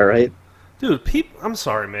 Yeah, right? Dude, I'm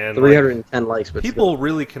sorry, man. 310 likes, but people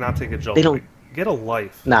really cannot take a joke. They don't- Get a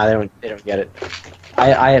life. Nah, they don't get it.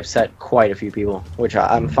 I upset quite a few people, which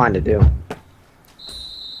I'm fine to do. Now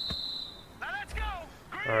let's go.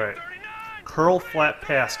 Green Alright. 39. Curl flat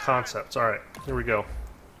pass concepts. Alright, here we go.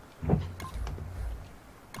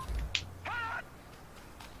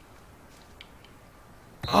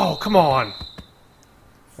 Oh, come on.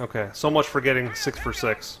 Okay, so much for getting 6 for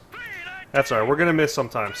 6. That's alright, we're gonna miss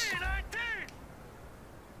sometimes. 319.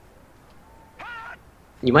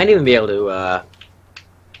 You might even be able to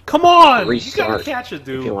Come on! You restart gotta catch it, if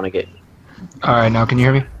you dude. want to get. Alright, now can you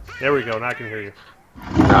hear me? There we go, now I can hear you.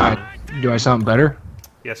 Alright. Do I sound better?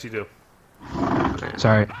 Yes, you do.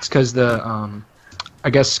 Sorry. It's because the, I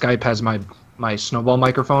guess Skype has my snowball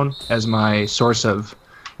microphone as my source of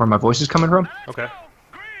where my voice is coming from. Okay.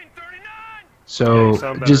 Green 39. Yeah, So, you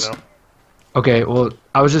sound better just, now. okay, well,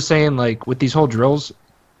 I was just saying, like, with these whole drills,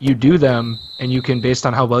 you do them, and you can, based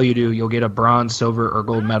on how well you do, you'll get a bronze, silver, or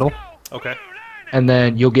gold medal. Okay. And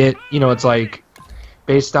then you'll get, it's like,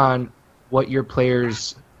 based on what your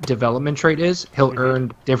player's development trait is, he'll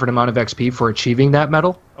earn different amount of XP for achieving that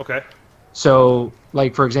medal. Okay. So,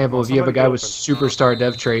 like, for example, Well, if you have a somebody guy with open. superstar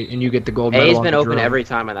dev trait and you get the gold medal A's on been the open drill, every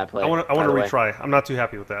time on that play. I want to by the way. retry. I'm not too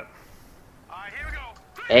happy with that. All right, here we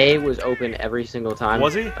go. A was open every single time.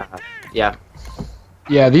 Was he? Yeah.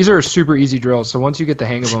 Yeah, these are super easy drills, so once you get the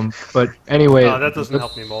hang of them. But anyway, That doesn't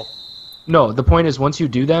help me, Mo. no, the point is once you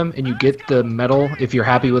do them and you get the medal, if you're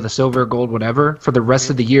happy with a silver, gold, whatever, for the rest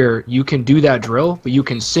of the year, you can do that drill, but you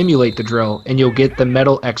can simulate the drill, and you'll get the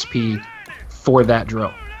medal XP for that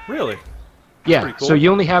drill. Really? Yeah, Pretty cool. so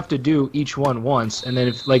you only have to do each one once, and then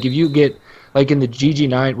if you get, like in the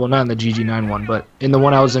GG9, well, not in the GG9 one, but in the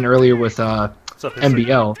one I was in earlier with What's up, Instinct?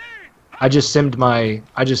 MBL, I just simmed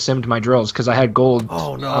my drills because I had gold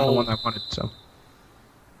Oh, no. on the one I wanted. So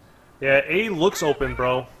Yeah, A looks open,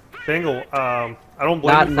 bro. Bengal, I don't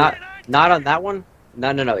blame you. Not on that one.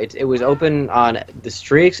 No. It was open on the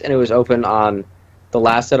streaks, and it was open on the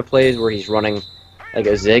last set of plays where he's running like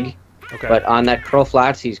a zig. Okay. But on that curl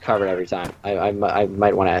flats, he's covered every time. I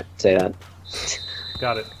might want to say that.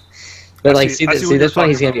 Got it. But I like, see see what this you're one, talking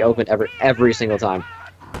he's gonna be open every single time.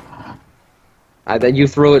 Then you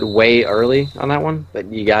threw it way early on that one, but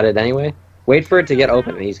you got it anyway. Wait for it to get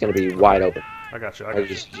open, and he's gonna be wide open. I got you. Or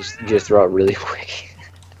just throw it really quick.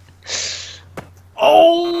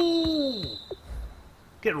 Oh!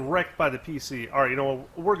 Get wrecked by the PC. All right, you know what?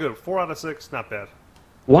 We're good. 4 out of 6, not bad.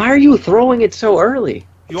 Why are you throwing it so early?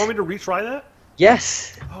 You want me to retry that?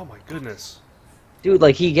 Yes, Oh my goodness. dude.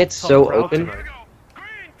 Like he gets Tough so crowd open. tonight.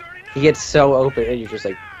 Green 39. He gets so open, and you're just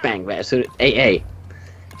like bang, bang. So AA,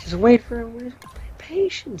 just wait for him.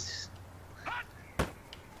 Patience.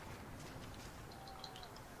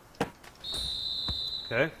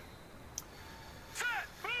 Okay. Set.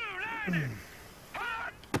 Blue 90.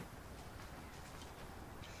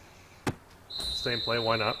 Stay in play.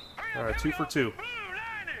 Why not? All right, 2 for 2. Blue 90.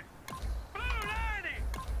 Blue 90.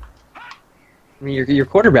 I mean, your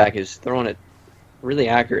quarterback is throwing it really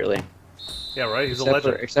accurately. Yeah, right. He's a Except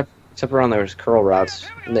legend. for, except for on those curl routes.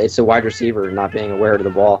 It's a wide receiver not being aware of the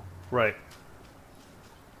ball. Right.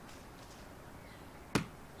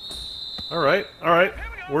 All right. All right.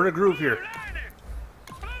 We're in a groove here.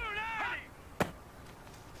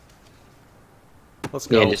 Let's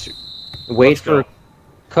go. Yeah, just wait Let's for go.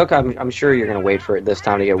 Cook. I'm sure you're gonna wait for it this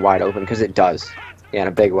time to get wide open because it does. Yeah, in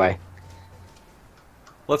a big way.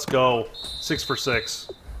 Let's go. 6 for 6.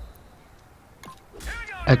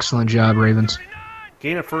 Excellent job, Ravens.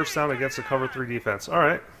 Gain a first down against a cover 3 defense. All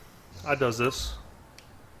right. I does this.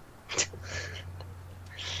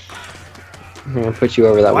 I'm gonna put you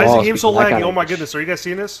over that Why wall. is the game so laggy? Oh my goodness. Are you guys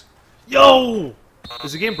seeing this? Yo!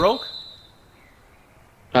 Is the game broke?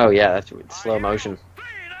 Oh yeah, that's slow motion.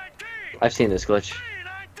 I've seen this glitch.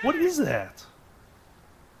 What is that?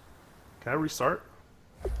 Can I restart?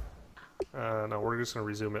 No, we're just going to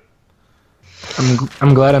resume it.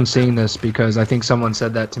 I'm glad I'm seeing this because I think someone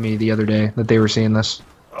said that to me the other day that they were seeing this.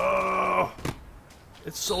 Oh,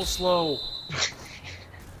 it's so slow.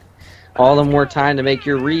 All the more time to make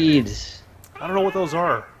your reads. I don't know what those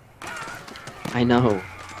are. I know.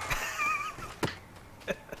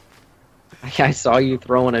 I saw you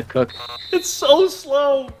throwing a Cook. It's so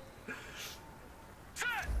slow.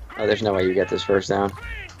 Oh, there's no way you get this first down.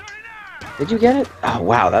 Did you get it? Oh,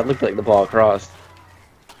 wow, that looked like the ball crossed.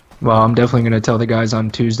 Well, I'm definitely going to tell the guys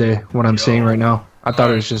on Tuesday what I'm seeing right now. I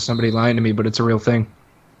thought it was just somebody lying to me, but it's a real thing.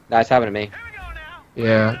 That's happened to me.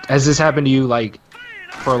 Yeah. Has this happened to you, like,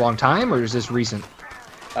 for a long time, or is this recent?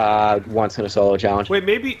 Once in a solo challenge. Wait,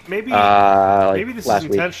 maybe like this is last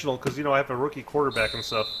week. intentional because, you know, I have a rookie quarterback and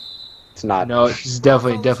stuff. It's not. No, it's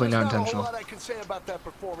definitely not There's not a whole intentional. lot I can say about that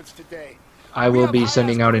performance today. I will be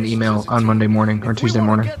sending out an email on Monday morning or Tuesday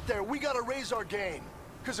morning. If we want to get there, we got to raise our game.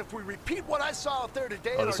 Because if we repeat what I saw out there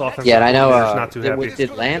today, Oh, this in our offense- next Yeah, and I know. Leader's not too happy.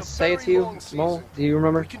 Did Lance say it to you, Mole? Do you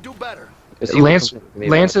remember? we can do better. 'Cause he Lance, was talking to me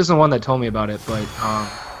Lance about is the one that told me about it, but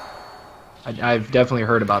I've definitely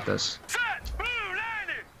heard about this.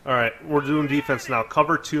 All right, we're doing defense now.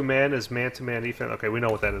 Cover 2 man is man-to-man defense. Okay, we know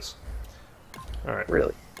what that is. All right, it.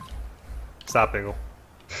 Really? stop, Bengal.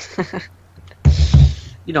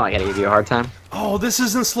 You know I gotta give you a hard time. Oh, this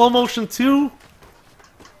is in slow motion too?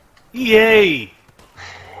 EA!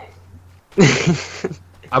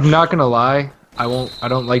 I'm not gonna lie. I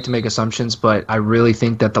don't like to make assumptions, but I really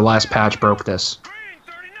think that the last patch broke this.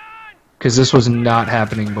 Because this was not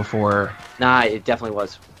happening before. Nah, it definitely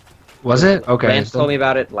was. Was it? Okay. Lance told me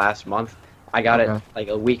about it last month. I got Okay. it like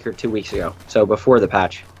a week or 2 weeks ago. So before the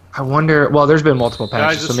patch. I wonder. Well, there's been multiple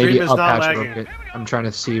Guys, patches, the so maybe stream is a not patch lagging. broke it. I'm trying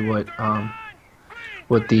to see what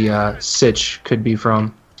the sitch could be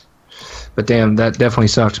from. But damn, that definitely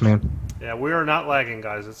sucks, man. Yeah, we are not lagging,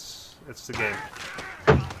 guys. It's the game.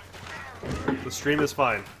 The stream is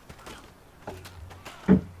fine.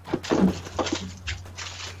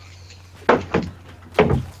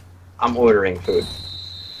 I'm ordering food.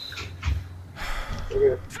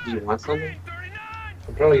 Okay. Do you want something?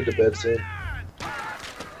 I'm probably going to bed soon.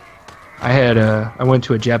 I went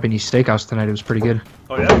to a Japanese steakhouse tonight. It was pretty good.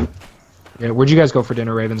 Oh yeah? Yeah, where'd you guys go for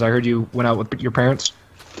dinner, Ravens? I heard you went out with your parents.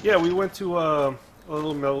 Yeah, we went to a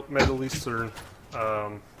little Middle Eastern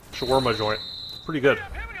shawarma joint. Pretty good.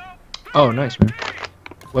 Oh, nice, man.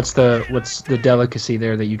 What's the delicacy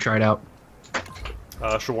there that you tried out?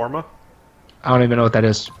 Shawarma. I don't even know what that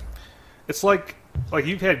is. It's like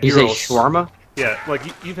you've had You say gyros. shawarma? Yeah, like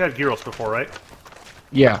you've had gyros before, right?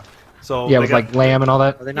 Yeah, So yeah, they with got- like lamb and all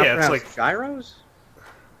that. Are they not Yeah, it's pronounced like- gyros?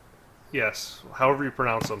 Yes, however you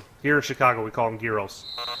pronounce them. Here in Chicago, we call them gyros.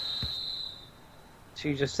 So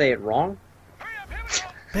you just say it wrong?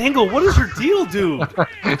 Bengal, what is your deal, dude?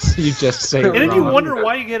 So you just say it And then you wrong. wonder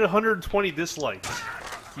why you get 120 dislikes.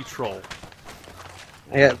 You troll.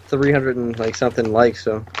 I got 300 and like something likes,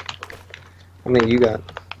 so how many you got?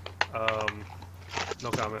 No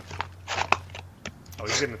comment. Oh,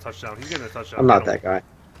 he's getting a touchdown. He's getting a touchdown. I'm not that guy.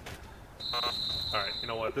 Alright, you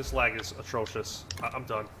know what? This lag is atrocious. I'm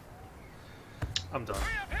done. I'm done.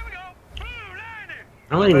 I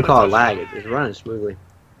don't even call it lag. It's running smoothly.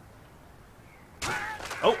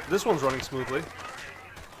 Oh, this one's running smoothly.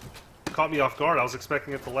 Caught me off guard. I was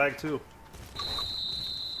expecting it to lag too.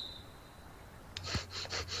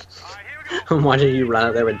 I'm watching you run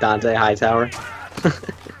out there with Dante Hightower.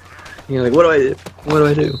 You're like, what do I do? What do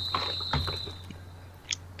I do?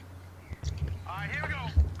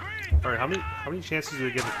 Alright, how many chances do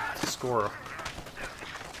we get to score?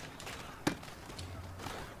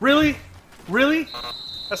 Really? Really?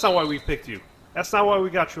 That's not why we picked you. That's not why we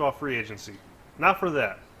got you off free agency. Not for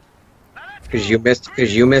that. Because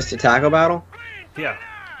you missed a tackle battle? Yeah.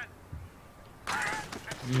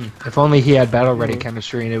 If only he had battle ready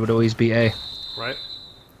chemistry, and it would always be A. Right?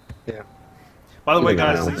 Yeah. By the way, Even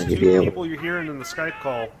I guys, don't these think two he'd be able- people you're hearing in the Skype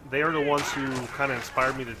call, they are the ones who kind of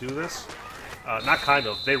inspired me to do this. Not kind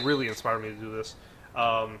of, they really inspired me to do this.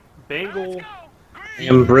 Bengal.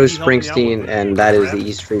 I'm Bruce he helped me out Springsteen, with and that is the draft.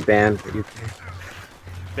 E Street Band.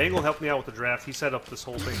 Bengal helped me out with the draft. He set up this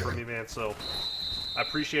whole thing for me, man, so I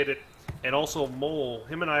appreciate it. And also Mole,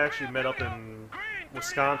 him and I actually met up in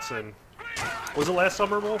Wisconsin. Was it last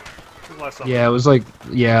summer, Mole? It was last summer. Yeah, it was like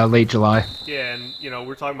late July. Yeah, and you know,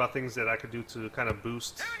 we're talking about things that I could do to kind of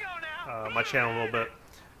boost my channel a little bit,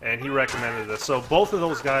 and he recommended this. So both of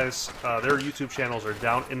those guys, their YouTube channels are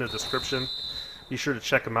down in the description. Be sure to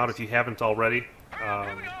check them out if you haven't already.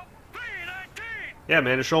 Yeah, man,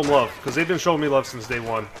 and show them love, because they've been showing me love since day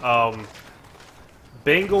one.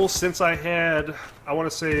 Bengals, since I had, I want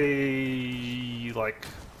to say, like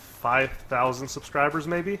 5,000 subscribers,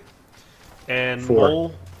 maybe. And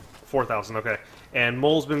Mole, 4,000, okay. And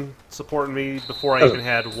Mole's been supporting me before I even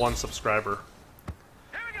had 1 subscriber.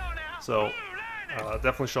 So,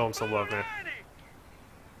 definitely show him some love, man.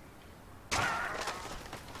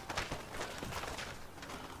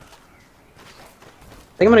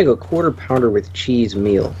 I think I'm gonna go quarter pounder with cheese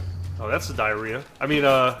meal. Oh, that's a diarrhea. I mean,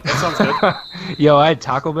 that sounds good. Yo, I had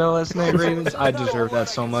Taco Bell last night, Ravens. I deserve that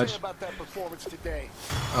so much.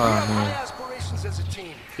 Oh, man.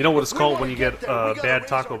 You know what it's called when you get bad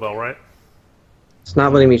Taco Bell, right? It's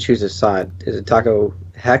not letting me choose a side. Is it taco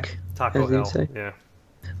heck? Taco as they'd Hell, say? yeah.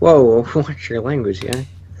 Whoa, what's your language, yeah?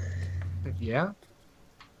 Yeah.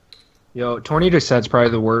 Yo, Tornado Set's probably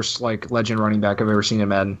the worst like legend running back I've ever seen in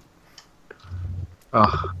Madden.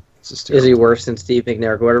 Oh, this is Is he worse than Steve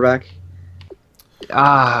McNair quarterback?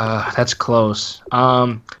 That's close.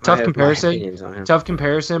 Tough comparison. Tough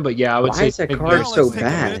comparison, but yeah, I would Why say is that McNair- card so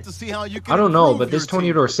bad? I don't know, but this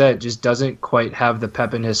Tornado Set just doesn't quite have the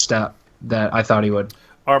pep in his step that I thought he would.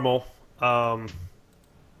 Armo,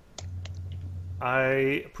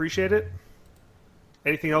 I appreciate it.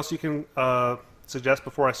 Anything else you can suggest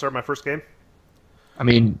before I start my first game? I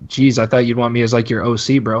mean, geez, I thought you'd want me as like your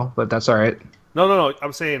OC, bro, but that's all right. No.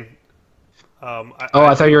 I'm saying.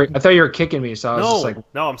 I thought you were kicking me, so I was just like,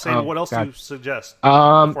 no. I'm saying, what else do you suggest?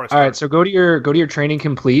 All right, so go to your training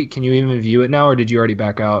complete. Can you even view it now, or did you already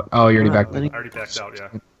back out? Oh, you already backed out. I already backed out.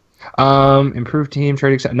 Yeah. Improve team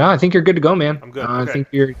trade. No, I think you're good to go, man. I'm good. I Okay. think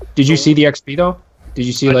you're. Did you see the XP though? Did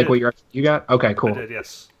you see I like did. what you got? Okay, cool. I did.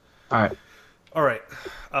 Yes. All right. All right.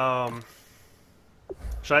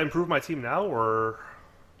 Should I improve my team now, or?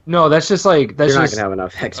 No, that's just like that's You're not just gonna have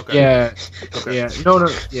enough XP. Okay. yeah, Okay. yeah. No,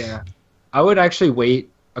 yeah. I would actually wait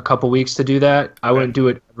a couple weeks to do that. I wouldn't do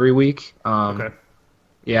it every week. Okay.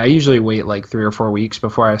 Yeah, I usually wait like 3 or 4 weeks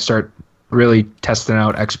before I start really testing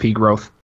out XP growth.